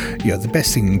involved, the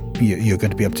best thing you're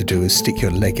going to be able to do is stick your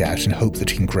leg out and hope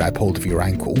that he can grab hold of your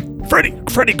ankle.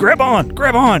 Freddy, grab on!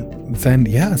 Then,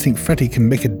 I think Freddy can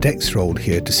make a dex roll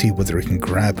here to see whether he can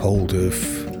grab hold of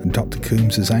Dr.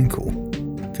 Coombs' ankle.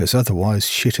 Because otherwise,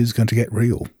 shit is going to get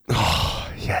real. Oh,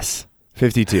 yes.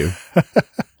 52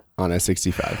 on a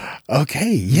 65.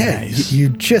 Okay, yeah. Nice. You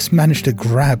just managed to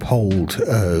grab hold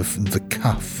of the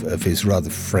cuff of his rather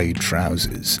frayed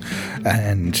trousers,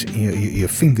 and your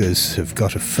fingers have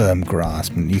got a firm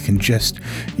grasp, and you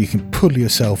can pull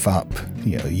yourself up,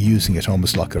 using it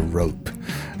almost like a rope.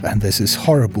 And there's this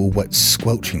horrible wet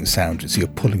squelching sound as you're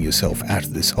pulling yourself out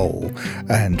of this hole,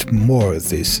 and more of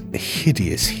this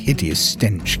hideous, hideous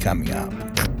stench coming up.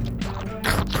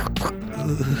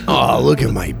 Oh, look at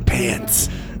my pants.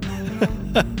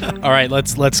 All right,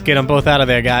 let's get them both out of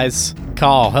there, guys.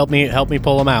 Call, help me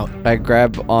pull them out. I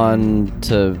grab on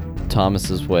to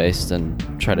Thomas's waist and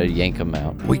try to yank him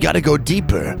out. We gotta go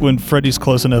deeper. When Freddy's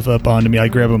close enough up onto me, I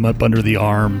grab him up under the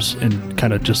arms and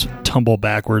kind of just tumble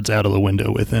backwards out of the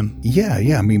window with him.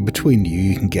 Yeah, I mean, between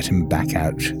you can get him back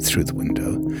out through the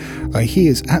window. He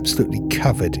is absolutely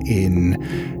covered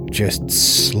in just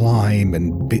slime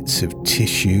and bits of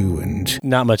tissue and...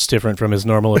 Not much different from his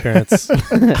normal appearance.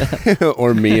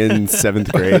 Or me in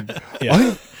 7th grade.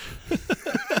 Yeah.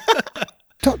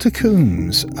 Dr.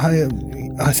 Coombs, I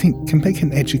think can make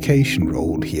an education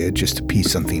roll here just to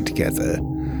piece something together.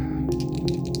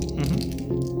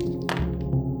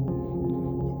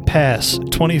 Pass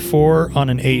 24 on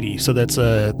an 80, so that's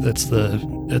a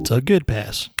good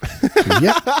pass.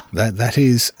 Yeah, that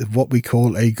is what we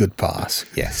call a good pass.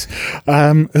 Yes.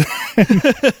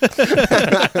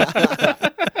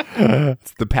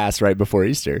 It's the pass right before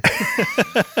Easter.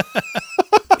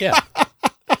 Yeah.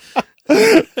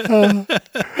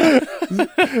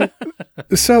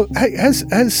 So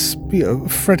as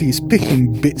Freddy's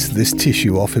picking bits of this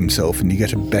tissue off himself, and you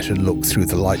get a better look through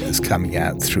the light that's coming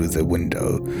out through the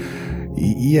window,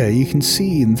 you can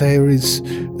see there is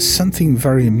something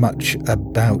very much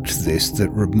about this that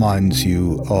reminds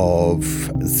you of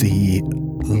the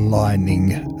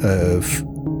lining of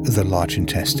the large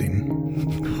intestine.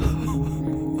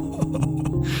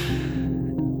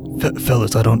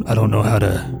 Fellas, I don't know how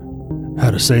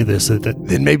to say this.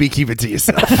 Then maybe keep it to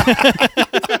yourself.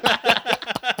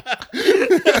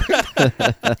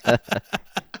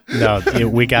 No,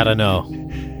 we gotta know.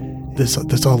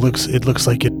 This all looks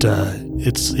like it's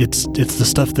the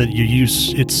stuff that you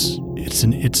use.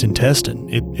 It's intestine.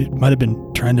 It might have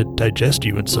been trying to digest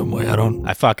you in some way.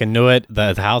 I fucking knew it.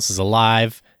 The house is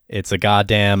alive. It's a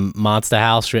goddamn monster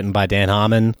house written by Dan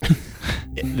Harmon.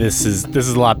 This is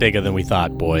a lot bigger than we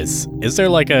thought, boys. Is there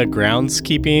like a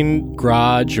groundskeeping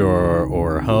garage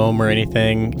or home or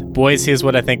anything? Boys, here's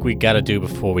what I think we gotta do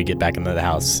before we get back into the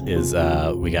house is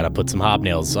we gotta put some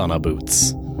hobnails on our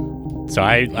boots. So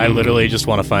I literally just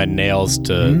want to find nails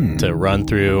to run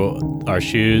through our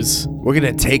shoes. We're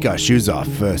gonna take our shoes off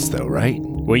first, though, right?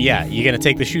 Well, yeah, you're gonna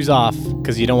take the shoes off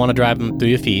because you don't want to drive them through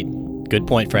your feet. Good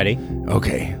point, Freddy.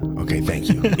 Okay, thank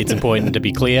you. It's important to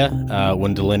be clear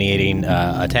when delineating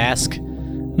a task.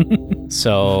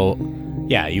 So,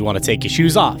 yeah, you want to take your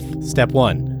shoes off. Step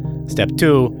 1. Step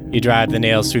 2, you drive the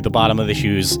nails through the bottom of the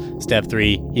shoes. Step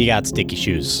 3, you got sticky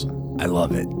shoes. I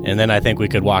love it. And then I think we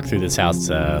could walk through this house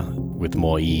with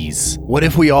more ease. What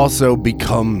if we also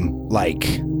become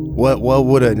like, what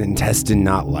would an intestine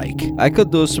not like? I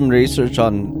could do some research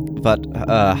on what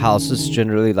houses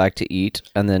generally like to eat,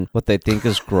 and then what they think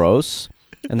is gross,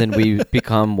 and then we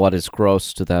become what is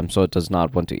gross to them, so it does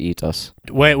not want to eat us.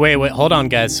 Wait, hold on,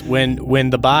 guys. When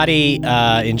the body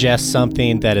ingests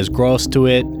something that is gross to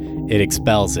it, it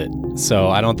expels it. So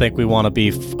I don't think we want to be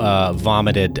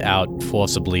vomited out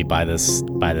forcibly by this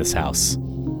house.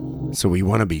 So we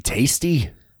want to be tasty?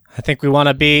 I think we want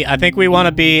to be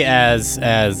as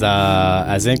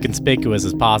inconspicuous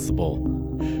as possible.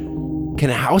 Can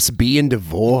a house be in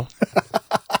Devore?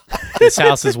 This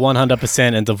house is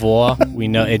 100% in Devore. We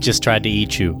know it just tried to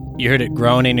eat you. You heard it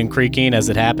groaning and creaking as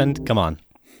it happened? Come on.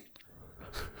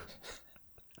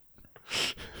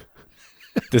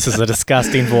 This is a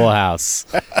disgusting Vor house.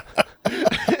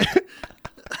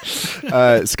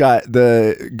 Scott,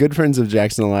 the Good Friends of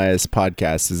Jackson Elias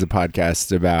podcast is a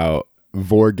podcast about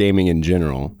Vor gaming in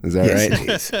general. Is that right? It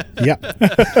is. Yep.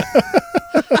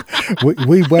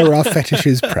 we wear our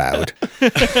fetishes proud.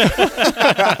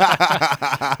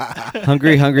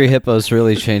 Hungry Hippos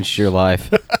really changed your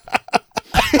life.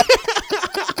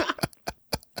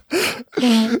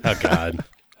 Oh, God.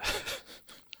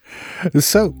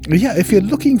 So, yeah, if you're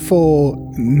looking for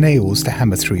nails to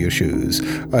hammer through your shoes,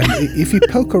 if you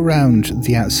poke around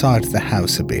the outside of the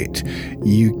house a bit,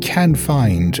 you can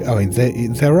find,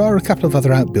 there are a couple of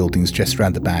other outbuildings just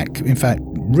around the back, in fact,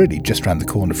 really just around the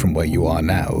corner from where you are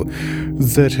now,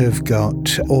 that have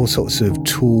got all sorts of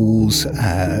tools,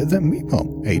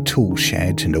 a tool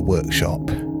shed and a workshop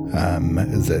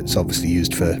that's obviously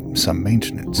used for some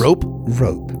maintenance. Rope.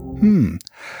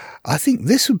 I think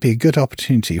this would be a good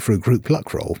opportunity for a group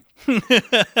luck roll.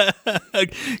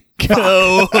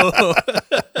 Go.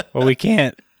 Well, we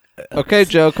can't. Okay,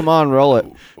 Joe, come on, roll it.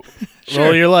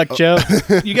 Roll your luck, Joe.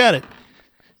 You got it.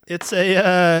 It's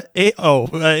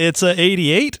it's a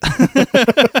 88.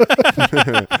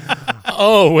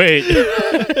 Oh, wait.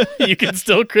 You can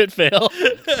still crit fail.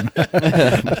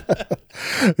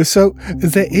 So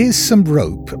there is some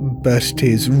rope, but it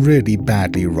is really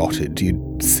badly rotted.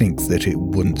 You'd think that it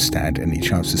wouldn't stand any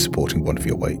chance of supporting one of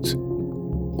your weights.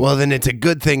 Well, then it's a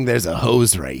good thing there's a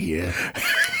hose right here.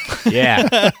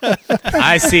 Yeah.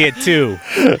 I see it too.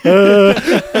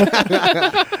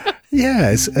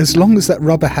 Yes, as long as that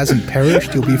rubber hasn't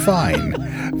perished, you'll be fine.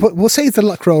 But we'll save the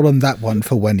luck roll on that one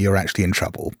for when you're actually in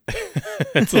trouble.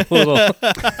 It's a little.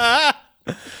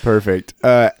 Perfect.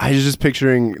 I was just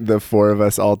picturing the four of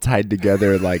us all tied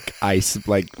together like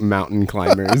mountain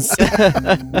climbers.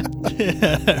 Right.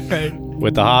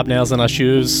 With the hobnails in our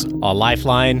shoes, our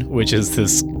lifeline, which is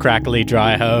this crackly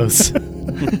dry hose.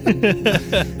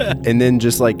 And then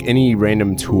just like any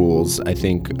random tools, I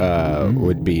think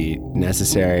would be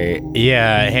necessary.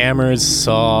 Yeah, hammers,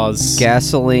 saws.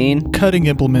 Gasoline. Cutting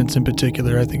implements in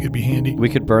particular, I think it'd be handy. We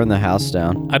could burn the house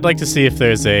down. I'd like to see if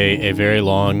there's a very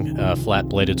long,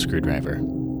 flat-bladed screwdriver.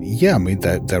 Yeah, I mean,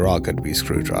 there are going to be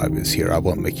screwdrivers here. I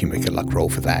won't make you make a luck roll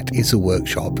for that. It's a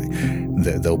workshop.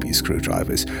 There'll be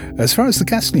screwdrivers. As far as the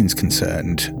gasoline's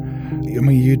concerned, I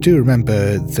mean, you do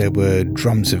remember there were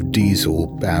drums of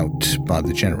diesel out by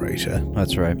the generator.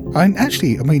 That's right. And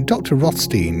actually, I mean, Dr.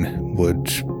 Rothstein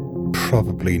would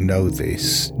probably know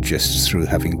this just through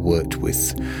having worked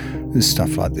with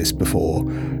stuff like this before.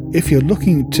 If you're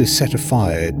looking to set a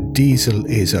fire, diesel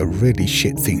is a really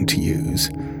shit thing to use.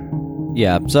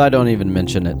 Yeah, so I don't even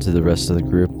mention it to the rest of the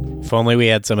group. If only we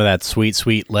had some of that sweet,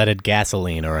 sweet leaded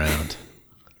gasoline around.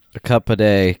 A cup a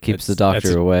day keeps the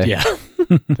doctor away. Yeah.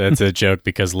 That's a joke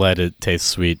because lead tastes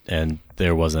sweet and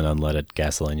there wasn't unleaded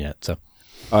gasoline yet. So.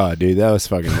 Oh, dude, that was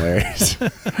fucking hilarious.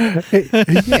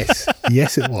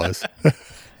 Yes, it was.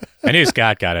 I knew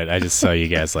Scott got it. I just saw you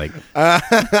guys like.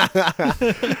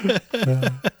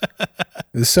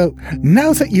 So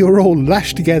now that you're all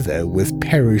lashed together with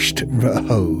perished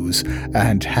hose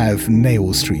and have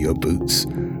nails through your boots,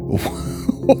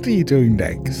 what are you doing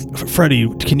next? Freddy,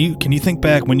 can you think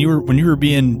back when you were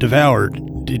being devoured?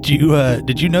 Did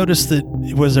you notice that?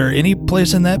 Was there any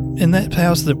place in that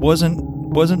house that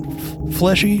wasn't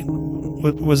fleshy?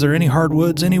 Was there any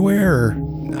hardwoods anywhere? Or?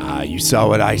 Nah, you saw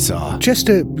what I saw. Just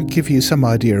to give you some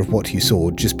idea of what you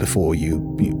saw just before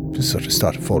you sort of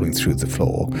started falling through the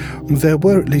floor, there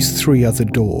were at least three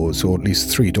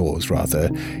doors, rather,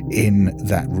 in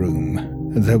that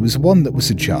room. There was one that was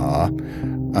ajar.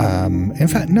 In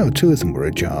fact, no, two of them were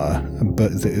ajar,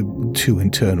 but the two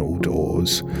internal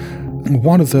doors.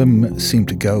 One of them seemed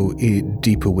to go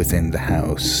deeper within the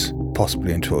house,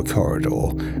 possibly into a corridor,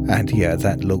 and yeah,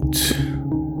 that looked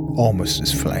almost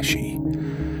as fleshy.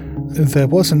 There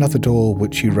was another door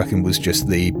which you reckon was just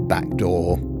the back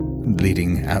door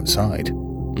leading outside.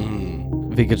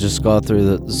 If we could just go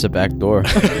through the back door.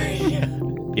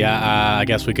 Yeah, I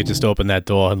guess we could just open that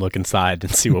door and look inside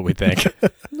and see what we think.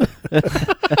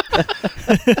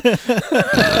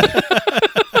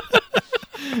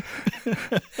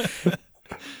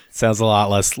 Sounds a lot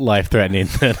less life-threatening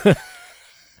than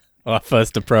our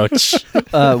first approach.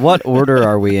 What order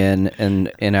are we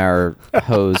in our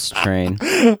hose train?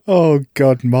 Oh,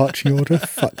 God, marching order?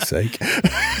 Fuck's sake.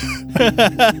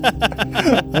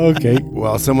 Okay.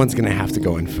 Well, someone's going to have to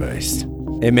go in first.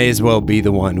 It may as well be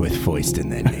the one with Foist in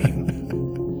their name.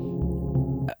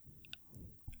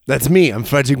 That's me. I'm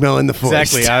Frederick Mellon the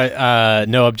Foist.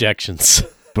 Exactly. No objections.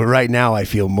 But right now, I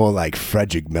feel more like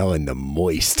Frederick Mellon the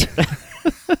Moist.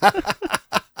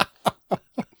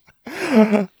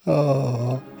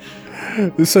 Oh.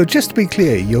 So just to be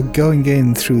clear, you're going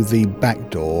in through the back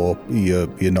door.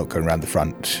 You're not going around the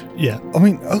front. Yeah. I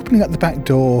mean, opening up the back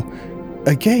door,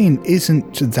 again,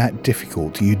 isn't that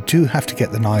difficult. You do have to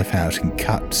get the knife out and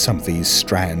cut some of these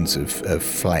strands of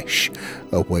flesh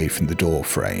away from the door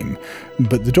frame.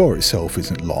 But the door itself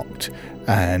isn't locked.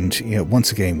 And,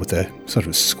 once again, with a sort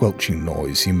of squelching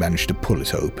noise, you manage to pull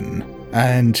it open.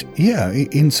 And,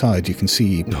 inside you can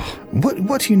see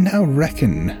what you now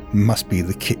reckon must be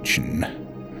the kitchen.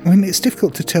 I mean, it's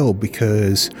difficult to tell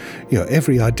because,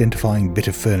 every identifying bit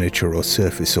of furniture or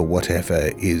surface or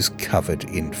whatever is covered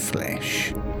in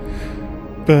flesh.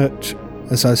 But,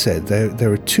 as I said,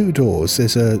 there are two doors.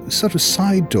 There's a sort of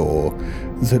side door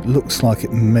that looks like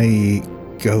it may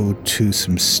go to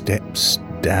some steps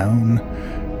down.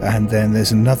 And then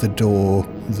there's another door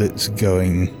that's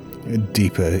going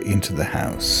deeper into the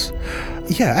house.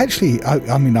 Yeah, actually,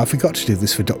 I forgot to do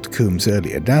this for Dr. Coombs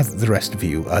earlier. Now that the rest of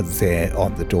you are there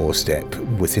on the doorstep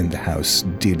within the house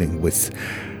dealing with,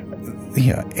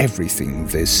 everything,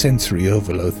 the sensory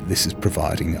overload that this is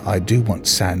providing, I do want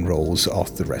SAN rolls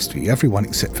off the rest of you. Everyone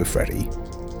except for Freddy.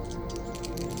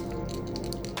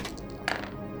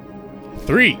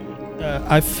 3.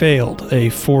 I failed a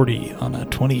 40 on a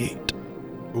 28.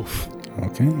 Oof.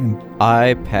 Okay. And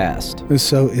I passed.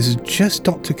 so is it just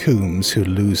Dr. Coombs who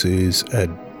loses a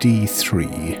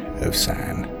D3 of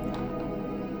SAN?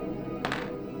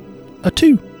 A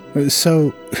 2.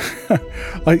 So,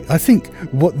 I think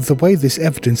the way this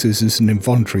evidences is an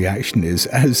involuntary action is,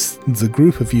 as the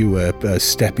group of you are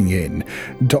stepping in,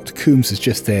 Dr. Coombs is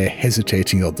just there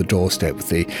hesitating on the doorstep with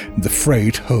the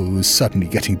frayed hose suddenly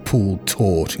getting pulled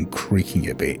taut and creaking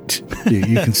a bit.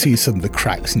 You can see some of the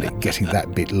cracks in it getting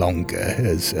that bit longer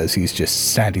as he's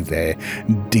just standing there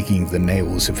digging the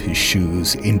nails of his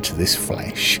shoes into this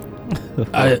flesh.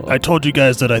 I told you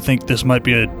guys that I think this might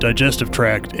be a digestive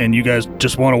tract, and you guys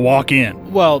just want to walk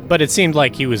in. Well, but it seemed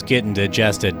like he was getting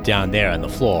digested down there on the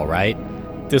floor, right?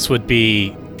 This would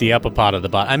be the upper part of the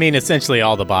body. I mean, essentially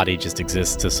all the body just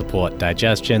exists to support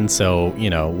digestion, so,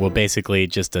 we're basically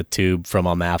just a tube from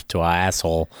our mouth to our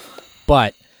asshole.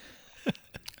 But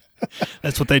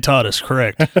That's what they taught us,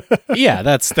 correct? yeah,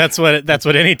 that's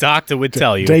what any doctor would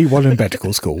tell you. Day one in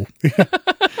medical school.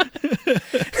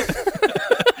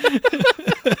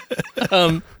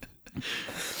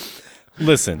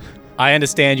 Listen, I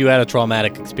understand you had a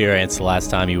traumatic experience the last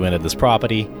time you entered this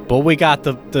property, but we got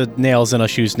the nails in our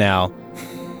shoes now.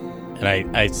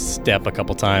 And I step a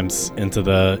couple times into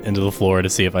the floor to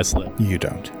see if I slip. You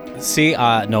don't. See,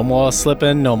 no more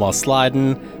slipping, no more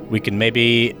sliding. We can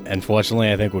maybe,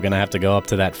 unfortunately, I think we're gonna have to go up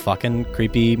to that fucking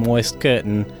creepy moist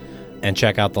curtain and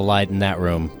check out the light in that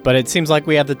room. But it seems like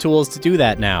we have the tools to do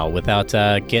that now without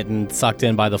getting sucked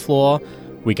in by the floor.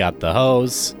 We got the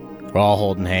hose. We're all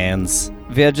holding hands.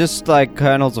 We are just like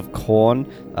kernels of corn.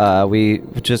 We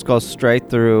just go straight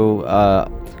through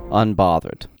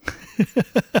unbothered.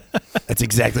 That's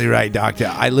exactly right,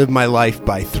 Doctor. I live my life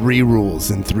by 3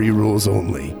 rules and 3 rules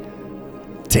only.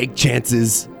 Take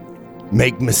chances,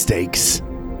 make mistakes,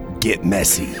 get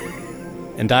messy.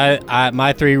 And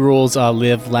my 3 rules are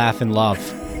live, laugh, and love.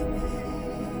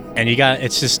 And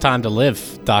it's just time to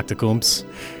live, Dr. Coombs.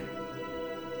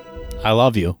 I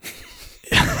love you.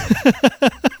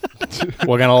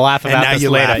 We're gonna laugh about this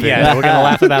later. laughing. Yeah, we're gonna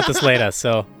laugh about this later.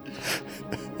 So,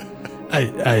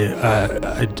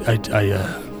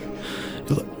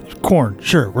 Corn.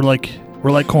 Sure, we're like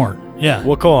corn. Yeah,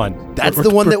 we're corn. That's the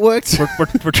one that works?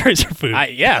 we're tracer food.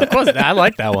 Yeah, of course. I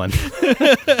like that one.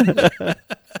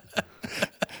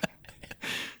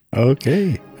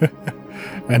 Okay.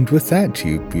 And with that,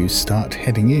 you start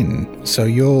heading in. So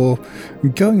you're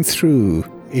going through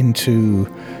into,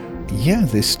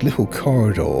 this little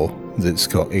corridor that's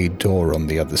got a door on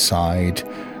the other side,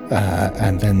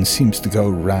 and then seems to go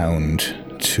round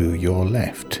to your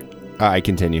left. I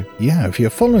continue. Yeah, if you're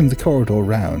following the corridor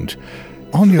round,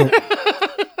 on your...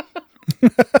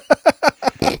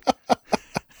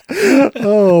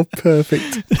 Oh,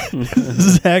 perfect.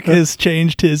 Zach has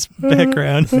changed his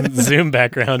background. Zoom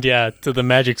background, yeah, to the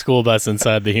magic school bus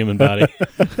inside the human body.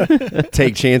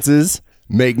 Take chances,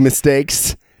 make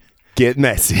mistakes, get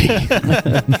messy.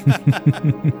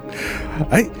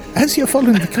 As you're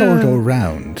following the corridor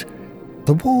round,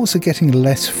 the walls are getting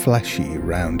less flashy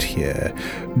around here,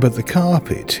 but the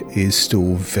carpet is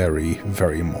still very,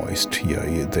 very moist.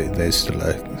 There's still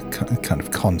a kind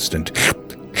of constant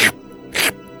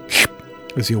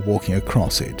as you're walking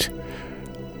across it.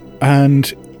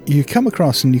 And you come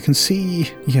across and you can see,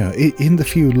 in the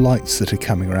few lights that are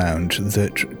coming around,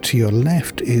 that to your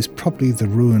left is probably the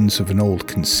ruins of an old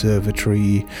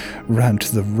conservatory. Round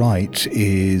to the right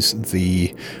is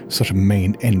the sort of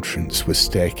main entrance with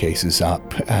staircases up,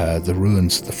 the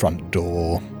ruins of the front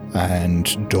door,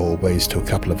 and doorways to a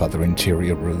couple of other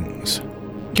interior rooms.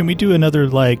 Can we do another,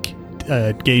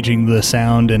 gauging the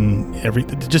sound and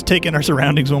everything? Just taking our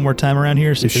surroundings one more time around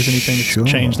here, see if there's anything Sure.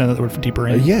 that's changed now that we're deeper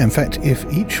in. Yeah, in fact, if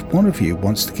each one of you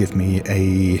wants to give me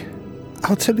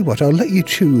I'll tell you what, I'll let you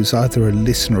choose either a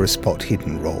listen or a spot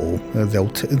hidden roll. They'll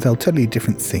tell you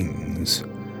different things.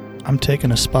 I'm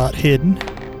taking a spot hidden,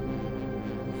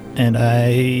 and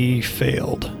I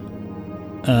failed.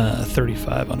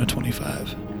 35 on a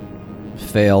 25.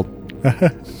 Failed.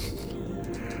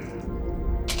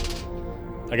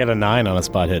 I got a 9 on a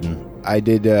spot hidden. I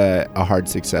did a hard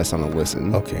success on a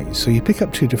listen. Okay, so you pick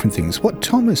up two different things. What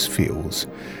Thomas feels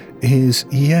is,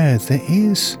 there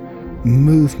is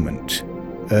movement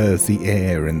of the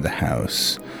air in the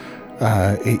house.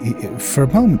 For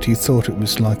a moment you thought it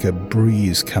was like a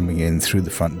breeze coming in through the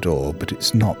front door, but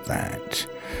it's not that.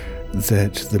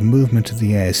 That the movement of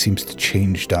the air seems to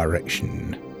change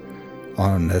direction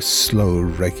on a slow,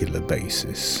 regular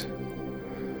basis.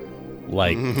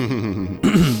 Like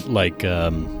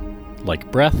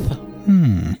breath.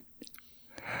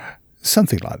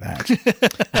 Something like that.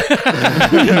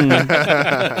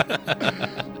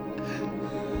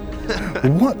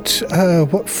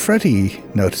 What Freddy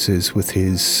notices with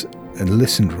his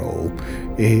listen roll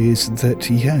is that,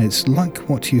 it's like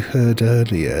what you heard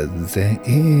earlier. There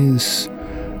is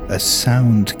a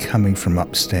sound coming from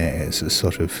upstairs, a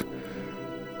sort of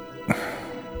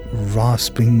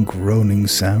rasping, groaning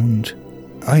sound.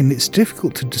 It's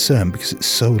difficult to discern because it's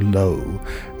so low.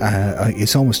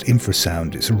 It's almost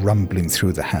infrasound. It's rumbling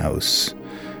through the house.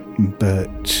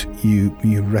 But you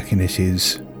reckon it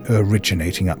is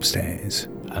originating upstairs.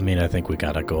 I think we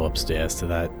gotta go upstairs to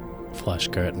that flush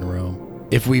curtain room.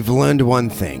 If we've learned one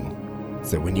thing,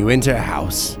 it's that when you enter a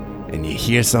house and you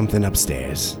hear something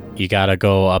upstairs, You gotta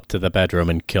go up to the bedroom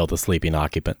and kill the sleeping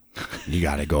occupant. you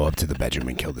gotta go up to the bedroom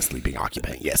and kill the sleeping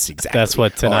occupant. Yes, exactly. That's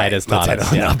what tonight has taught let's us.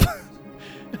 head on Yeah. up.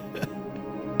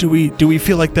 Do we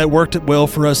feel like that worked well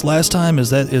for us last time?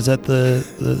 Is that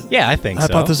the Yeah, I think so.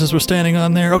 hypothesis we're standing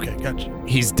on there? Okay, gotcha.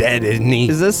 He's dead, isn't he?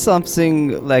 Is this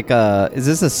something like is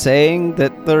this a saying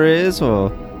that there is,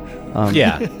 or?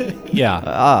 Yeah, yeah.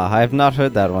 I have not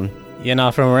heard that one. You're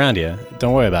not from around here.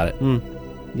 Don't worry about it.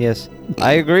 Yes,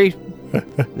 I agree.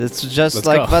 It's just Let's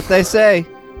like go. what they say.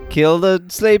 Kill the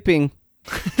sleeping.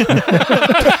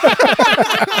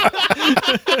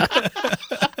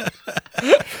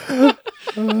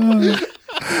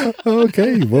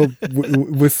 Okay, well,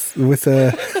 with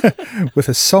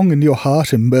a song in your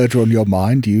heart and murder on your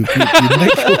mind, you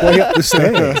make your way up the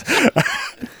stairs.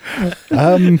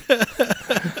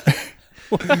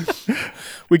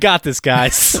 We got this,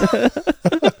 guys.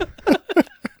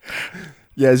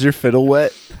 Yeah, is your fiddle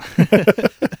wet?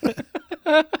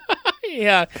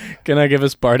 Yeah. Can I give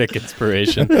us bardic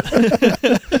inspiration?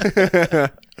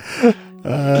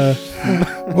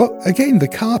 Well, again, the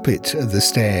carpet of the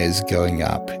stairs going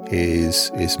up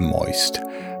is moist,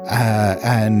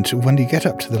 and when you get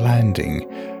up to the landing,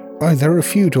 there are a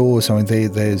few doors.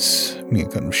 There's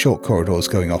kind of short corridors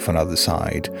going off on either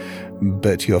side,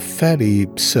 but you're fairly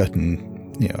certain,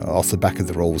 off the back of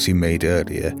the rolls you made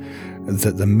earlier,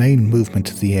 that the main movement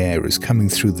of the air is coming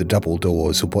through the double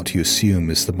doors of what you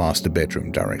assume is the master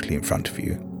bedroom directly in front of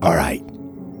you. All right.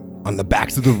 On the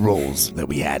backs of the rolls that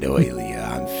we had earlier,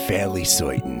 I'm fairly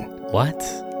certain What?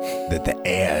 that the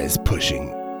air is pushing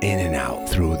in and out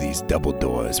through these double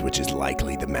doors, which is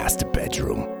likely the master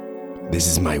bedroom. This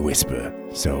is my whisper,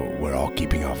 so we're all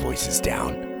keeping our voices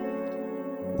down.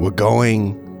 We're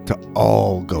going to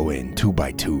all go in 2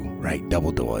 by 2, right?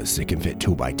 Double doors, it can fit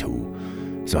 2 by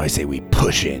 2. So I say we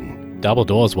push in. Double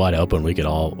doors wide open. We could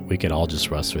all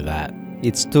just rush through that.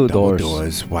 It's two Double doors.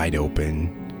 doors wide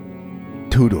open.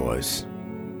 2 doors.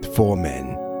 4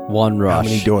 men. One rush.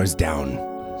 How many doors down?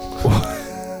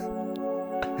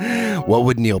 What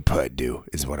would Neil Peart do,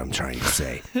 is what I'm trying to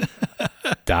say.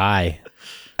 Die.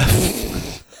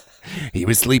 He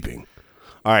was sleeping.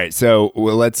 All right, so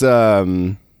let's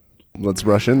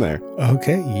rush in there.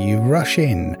 Okay, you rush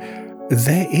in.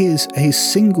 There is a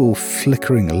single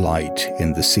flickering light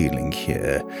in the ceiling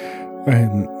here.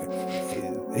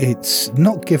 It's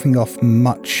not giving off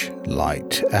much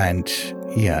light, and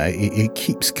it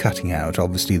keeps cutting out.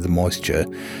 Obviously, the moisture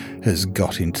has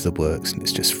got into the works, and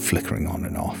it's just flickering on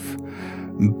and off.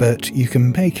 But you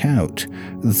can make out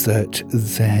that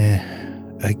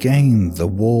the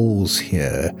walls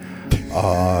here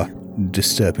are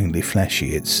disturbingly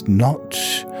fleshy. It's not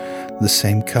the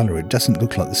same color. It doesn't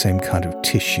look like the same kind of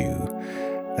tissue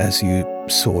as you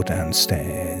saw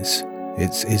downstairs.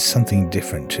 It's something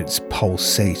different. It's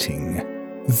pulsating.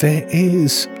 There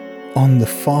is, on the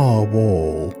far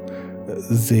wall,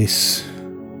 this...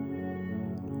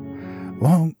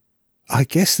 Well, I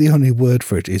guess the only word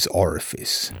for it is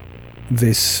orifice.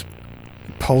 This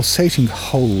pulsating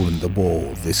hole in the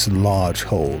wall, this large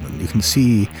hole, and you can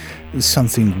see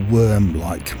something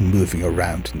worm-like moving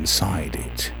around inside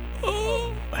it.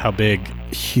 How big?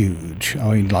 Huge.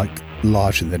 I mean, like,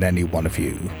 larger than any one of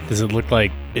you. Does it look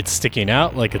like it's sticking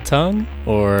out like a tongue?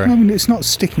 Or I mean, it's not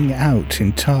sticking out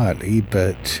entirely,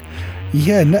 but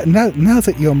yeah, now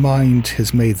that your mind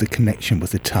has made the connection with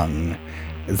the tongue,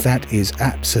 that is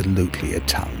absolutely a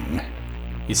tongue.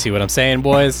 you see what I'm saying,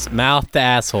 boys? Mouth to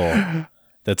asshole.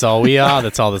 That's all we are.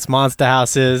 That's all this Monster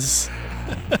House is.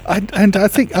 And I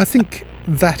think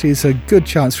that is a good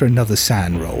chance for another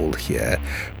SAN roll here.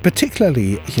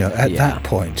 Particularly, at that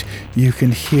point, you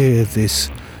can hear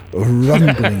this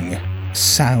rumbling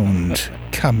sound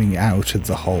coming out of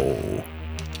the hole.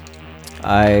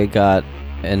 I got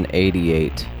an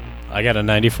 88. I got a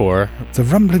 94. The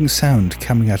rumbling sound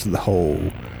coming out of the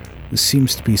hole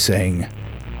seems to be saying,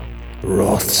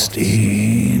 Rothstein.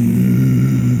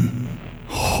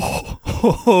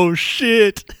 Oh,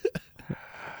 shit.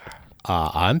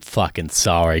 I'm fucking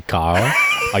sorry, Carl.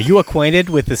 Are you acquainted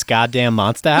with this goddamn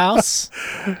Monster House?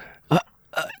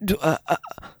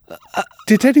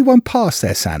 Did anyone pass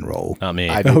their SAN roll? Not me.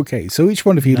 Okay, so each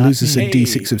one of you loses me. a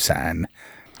d6 of SAN.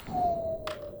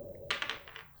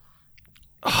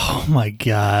 Oh, my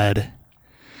God.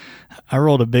 I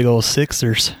rolled a big old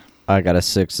sixers. I got a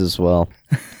 6 as well.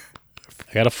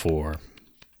 I got a 4.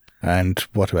 And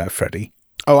what about Freddy?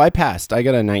 Oh, I passed. I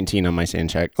got a 19 on my SAN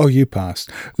check. Oh, you passed.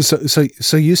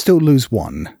 So you still lose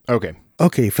 1. Okay.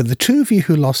 Okay, for the 2 of you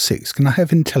who lost 6, can I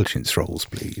have intelligence rolls,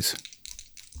 please?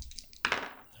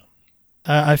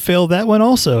 I failed that one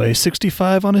also, a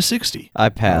 65 on a 60. I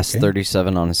passed, Okay.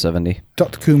 37 on a 70.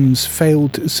 Dr. Coombs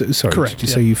failed. Sorry, Correct, did you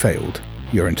yeah. say you failed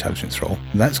your intelligence roll?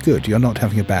 That's good. You're not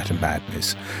having a bat of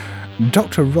madness.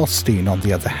 Dr. Rothstein, on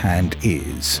the other hand,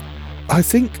 is. I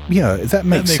think, that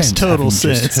makes sense. total having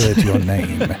sense. Just heard your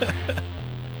name.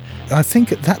 I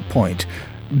think at that point,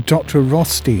 Dr.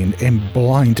 Rothstein, in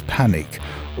blind panic,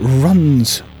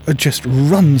 just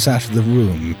runs out of the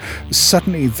room.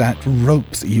 Suddenly, that rope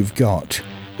that you've got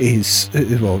is,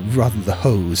 the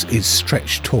hose is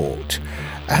stretched taut.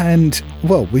 And,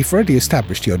 we've already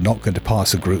established you're not going to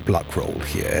pass a group luck roll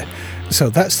here. So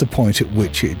that's the point at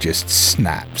which it just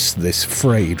snaps. This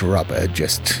frayed rubber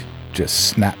just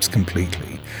snaps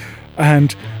completely.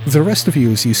 And the rest of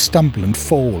you, as you stumble and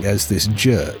fall as this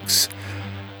jerks,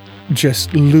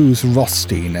 just lose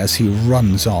Rothstein as he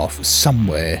runs off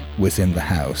somewhere within the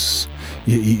house.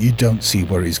 You don't see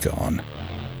where he's gone.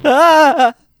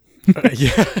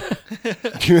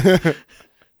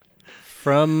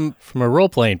 From a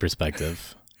role-playing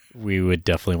perspective, we would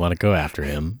definitely want to go after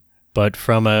him. But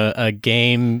from a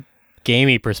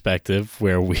gamey perspective,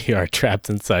 where we are trapped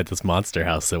inside this monster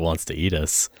house that wants to eat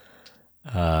us,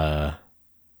 I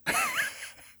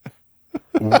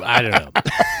don't know.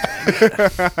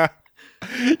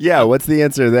 Yeah, what's the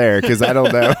answer there? Because I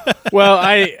don't know. Well,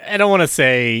 I don't want to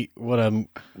say what I'm...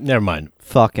 Never mind.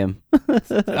 Fuck him.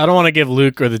 I don't want to give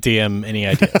Luke or the DM any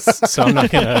ideas, so I'm not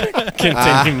going to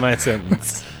continue my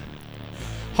sentence.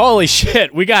 Holy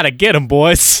shit, we got to get him,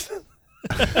 boys.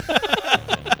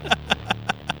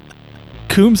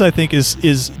 Coombs, I think,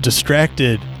 is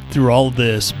distracted through all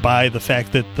this by the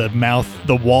fact that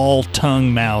the wall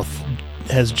tongue mouth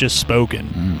has just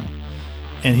spoken.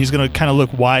 And he's going to kind of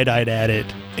look wide-eyed at it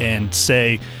and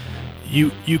say,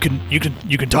 you can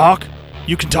talk?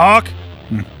 You can talk?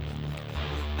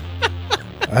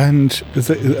 And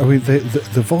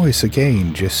the voice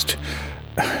again just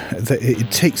it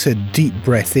takes a deep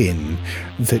breath in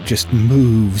that just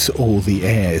moves all the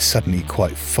air suddenly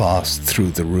quite fast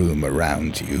through the room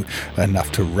around you,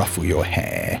 enough to ruffle your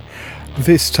hair.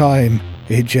 This time,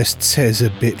 it just says a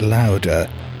bit louder,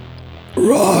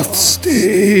 Rothstein!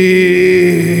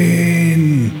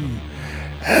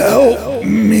 Help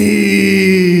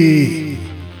me!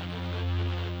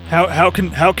 How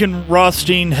can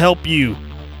Rothstein help you?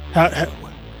 How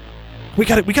we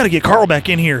gotta get Carl back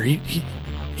in here.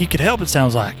 He could help. It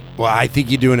sounds like. Well, I think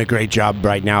you're doing a great job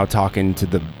right now talking to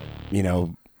the,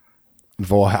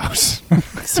 Volhouse.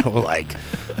 So,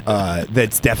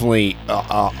 that's definitely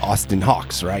Austin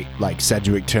Hawks, right? Like,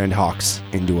 Sedgwick turned Hawks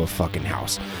into a fucking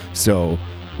house. So,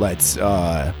 let's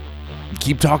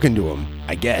keep talking to him,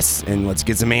 I guess, and let's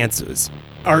get some answers.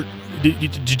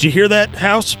 Did you hear that,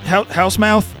 house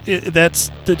mouth?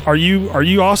 Are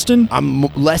you Austin? I'm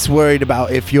less worried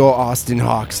about if you're Austin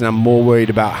Hawks, and I'm more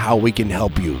worried about how we can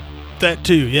help you. That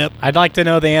too, yep. I'd like to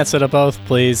know the answer to both,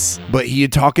 please. But you're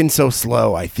talking so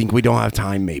slow, I think we don't have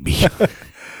time, maybe.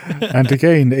 And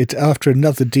again, after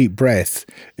another deep breath,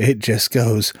 it just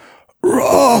goes,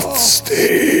 Rothstein!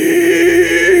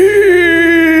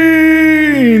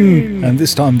 And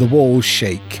this time the walls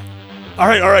shake. All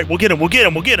right, we'll get him.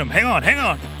 Hang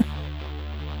on.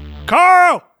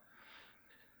 Carl!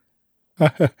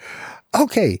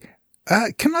 Okay,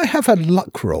 can I have a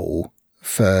luck roll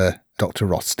for Dr.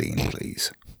 Rothstein,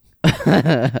 please?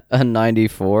 A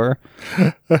 94.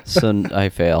 So I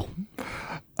fail.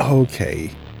 Okay.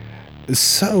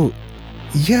 So,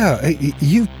 yeah,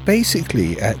 you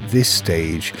basically, at this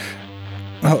stage,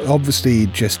 obviously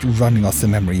just running off the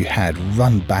memory you had,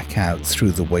 run back out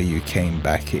through the way you came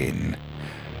back in.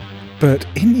 But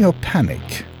in your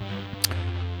panic,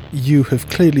 you have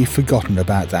clearly forgotten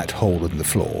about that hole in the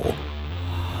floor.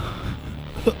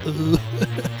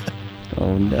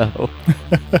 Oh no.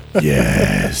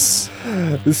 Yes.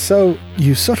 So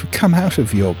you sort of come out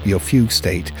of your fugue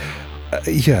state,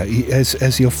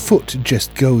 as your foot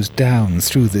just goes down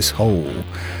through this hole,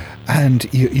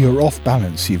 and you're off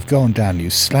balance. You've gone down, you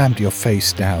slammed your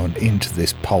face down into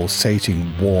this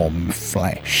pulsating warm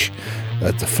flesh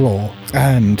at the floor,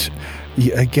 and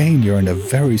again you're in a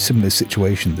very similar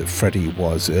situation that Freddy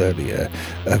was earlier,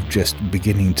 of just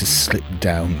beginning to slip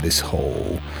down this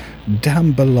hole.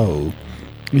 Down below,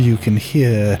 you can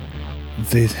hear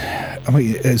this,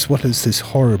 as well as this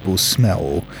horrible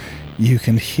smell, you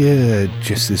can hear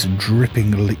just this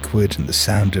dripping liquid and the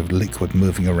sound of liquid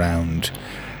moving around.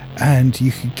 And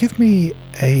you can give me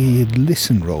a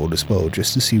listen roll as well,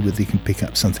 just to see whether you can pick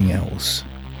up something else.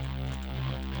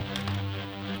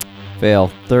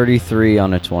 Fail. 33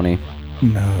 on a 20.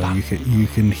 No, you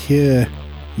can hear,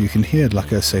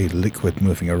 like I say, liquid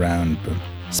moving around, but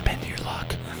Spend your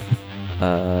luck.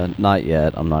 Not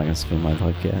yet. I'm not gonna spend my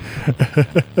luck yet.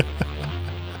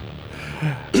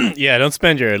 Yeah, don't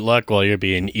spend your luck while you're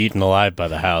being eaten alive by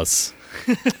the house.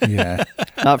 yeah.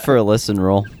 Not for a listen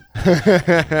roll.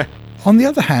 On the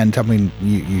other hand, I mean,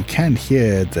 you can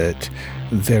hear that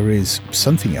there is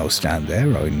something else down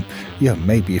there. I mean,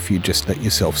 maybe if you just let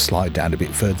yourself slide down a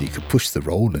bit further, you could push the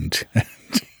roll and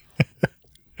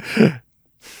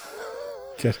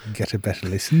get a better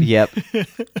listen. Yep.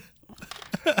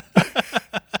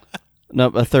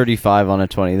 Nope, a 35 on a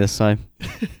 20 this time.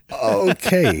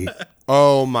 Okay.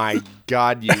 Oh my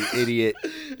God, you idiot.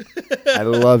 I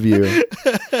love you.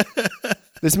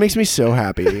 This makes me so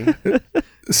happy.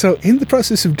 So in the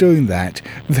process of doing that,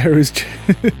 there is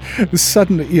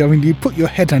suddenly, you put your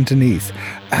head underneath,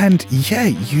 and yeah,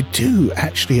 you do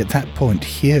actually at that point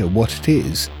hear what it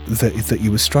is that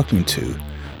you were struggling to,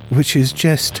 which is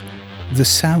just the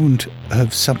sound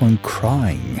of someone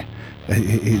crying.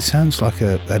 It sounds like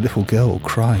a little girl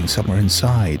crying somewhere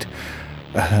inside,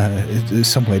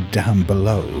 somewhere down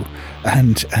below.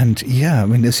 And yeah, I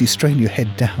mean, as you strain your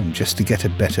head down just to get a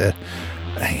better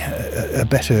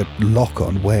lock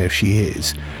on where she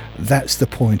is, that's the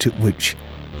point at which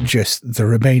just the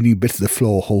remaining bit of the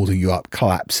floor holding you up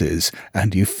collapses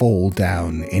and you fall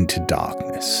down into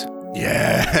darkness.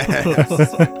 Yeah.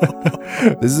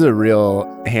 This is a real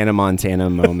Hannah Montana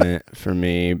moment for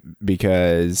me,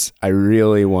 because I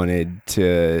really wanted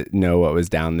to know what was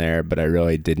down there, but I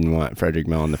really didn't want Frederick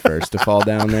Mellon the First to fall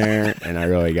down there, and I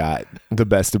really got the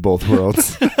best of both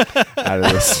worlds out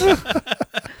of this.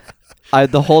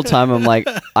 The whole time I'm like,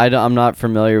 I'm not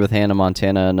familiar with Hannah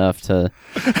Montana enough to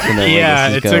know Yeah,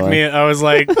 where it this is took going. me. I was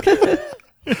like,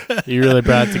 you really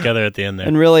brought it together at the end there.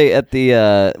 And really, at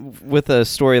the with a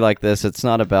story like this, it's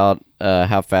not about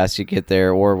how fast you get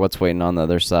there or what's waiting on the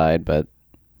other side, but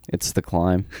It's the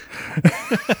climb.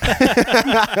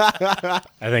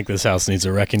 I think this house needs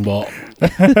a wrecking ball.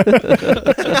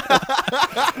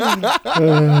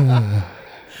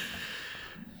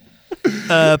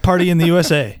 Party in the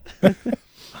USA.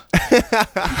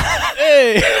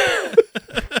 Hey!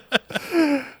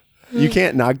 You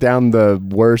can't knock down the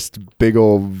worst big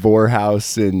old Vor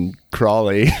house in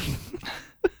Crawley.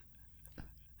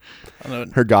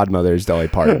 Her godmother is Dolly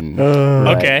Parton.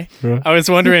 Okay. I was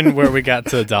wondering where we got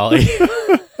to Dolly.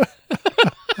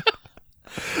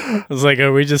 I was like,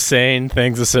 are we just saying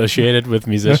things associated with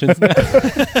musicians now?